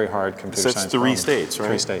 It's a very hard computer science problem. That's 3 states, right?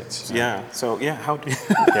 3 states. Yeah. So how do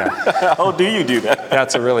how do you do that?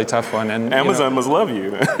 That's a really tough one. And Amazon must love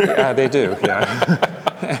you. Yeah, they do.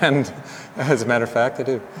 Yeah. And as a matter of fact, they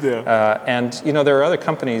do. Yeah. And there are other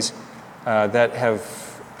companies that have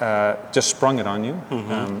just sprung it on you.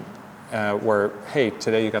 Where, hey,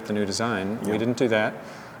 today you got the new design. We didn't do that.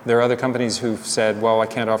 There are other companies who've said, well, I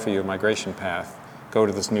can't offer you a migration path. Go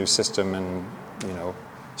to this new system and,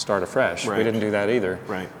 start afresh. Right. We didn't do that either.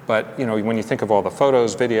 Right. But, when you think of all the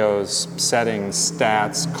photos, videos, settings,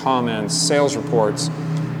 stats, comments, sales reports,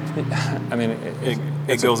 I mean,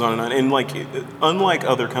 it goes on and on. And unlike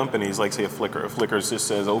other companies, like say a Flickr just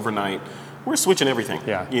says overnight, we're switching everything.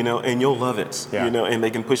 Yeah. And you'll love it. Yeah. And they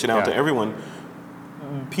can push it out to everyone.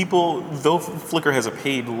 People, though Flickr has a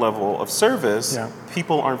paid level of service,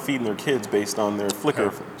 people aren't feeding their kids based on their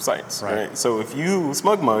Flickr sites, right? So if you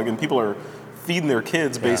SmugMug and people are feeding their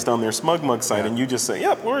kids based on their SmugMug site, and you just say,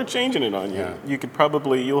 "Yep, we're changing it on you," you could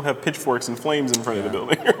you'll have pitchforks and flames in front of the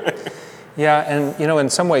building. Yeah, and in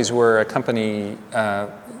some ways we're a company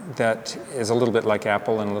that is a little bit like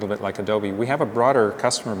Apple and a little bit like Adobe. We have a broader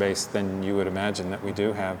customer base than you would imagine that we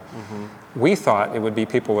do have. We thought it would be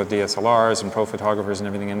people with DSLRs and pro photographers and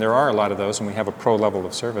everything, and there are a lot of those, and we have a pro level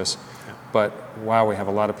of service. But wow, we have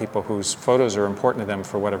a lot of people whose photos are important to them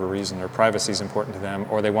for whatever reason. Their privacy is important to them,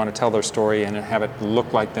 or they want to tell their story and have it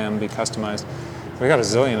look like them, be customized. We got a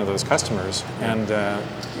zillion of those customers, and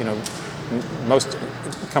most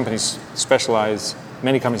companies specialize.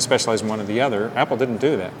 Many companies specialize in one or the other. Apple didn't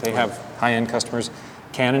do that. They have high-end customers.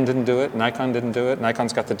 Canon didn't do it. Nikon didn't do it.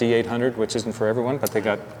 Nikon's got the D800, which isn't for everyone, but they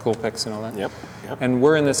got cool pics and all that. Yep. And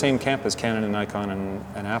we're in the same camp as Canon and Nikon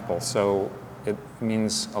and Apple, so it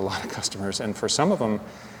means a lot of customers. And for some of them,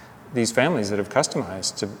 these families that have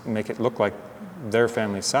customized to make it look like their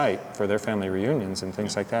family site for their family reunions and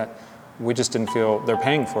things like that, we just didn't feel, they're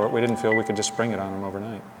paying for it, we didn't feel we could just spring it on them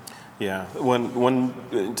overnight. Yeah.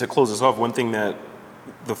 To close this off,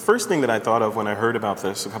 the first thing that I thought of when I heard about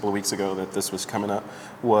this a couple of weeks ago, that this was coming up,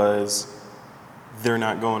 was they're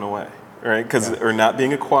not going away, right? Or not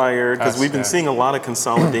being acquired, because we've been seeing a lot of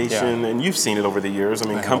consolidation, and you've seen it over the years. I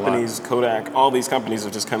mean, companies, Kodak, all these companies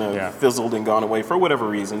have just kind of fizzled and gone away for whatever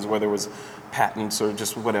reasons, whether it was patents or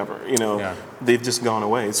just whatever, they've just gone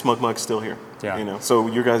away. SmugMug's still here, so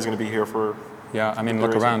you guys are going to be here for... Yeah, I mean,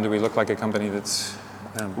 look around. Do we look like a company that's...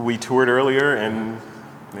 We toured earlier, and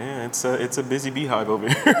man, it's a busy beehive over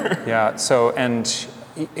here. Yeah. So, and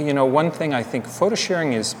one thing I think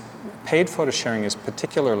paid photo sharing is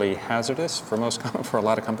particularly hazardous for for a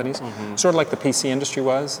lot of companies. Sort of like the PC industry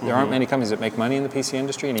was. There aren't many companies that make money in the PC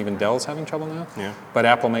industry, and even Dell's having trouble now. Yeah. But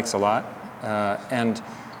Apple makes a lot, and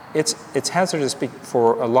it's hazardous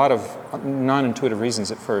for a lot of non-intuitive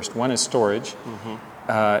reasons at first. One is storage.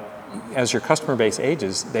 As your customer base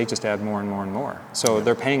ages, they just add more and more and more. So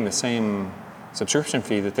they're paying the same subscription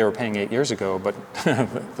fee that they were paying 8 years ago, but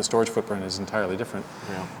the storage footprint is entirely different.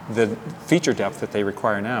 Yeah. The feature depth that they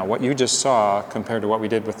require now, what you just saw compared to what we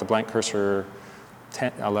did with the blank cursor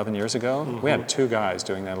 11 years ago, we had 2 guys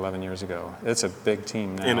doing that 11 years ago. It's a big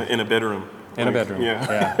team now. In a bedroom. In a bedroom,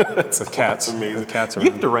 yeah. With cats. That's amazing. With cats you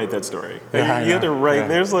have to write that story. Yeah, you have to write,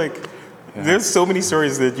 there's so many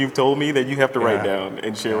stories that you've told me that you have to write down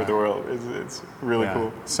and share with the world. It's really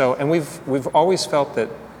cool. So, and we've always felt that,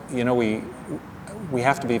 we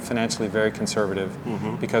have to be financially very conservative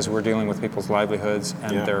because we're dealing with people's livelihoods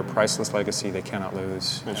and their priceless legacy they cannot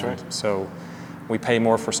lose. That's right. So we pay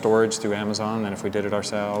more for storage through Amazon than if we did it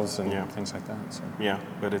ourselves and things like that. So. Yeah,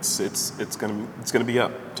 but it's gonna be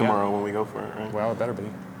up tomorrow when we go for it, right? Well, it better be.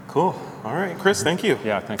 Cool. All right, Chris, thank you.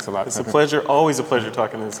 Yeah, thanks a lot. It's a pleasure, always a pleasure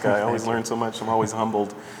talking to this guy. I always learn so much. I'm always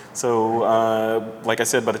humbled. So, like I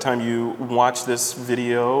said, by the time you watch this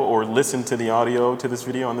video or listen to the audio to this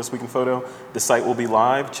video on This Week in Photo, the site will be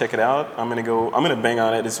live. Check it out. I'm gonna bang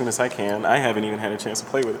on it as soon as I can. I haven't even had a chance to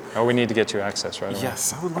play with it. Oh, we need to get you access right away.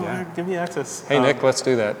 Yes, I would love to give me access. Hey, Nick, let's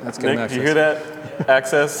do that. Let's get Nick, access. do you hear that?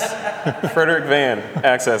 Access. Frederick Van,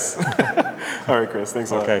 access. All right, Chris,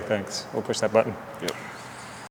 thanks a lot. Okay, thanks. We'll push that button. Yep.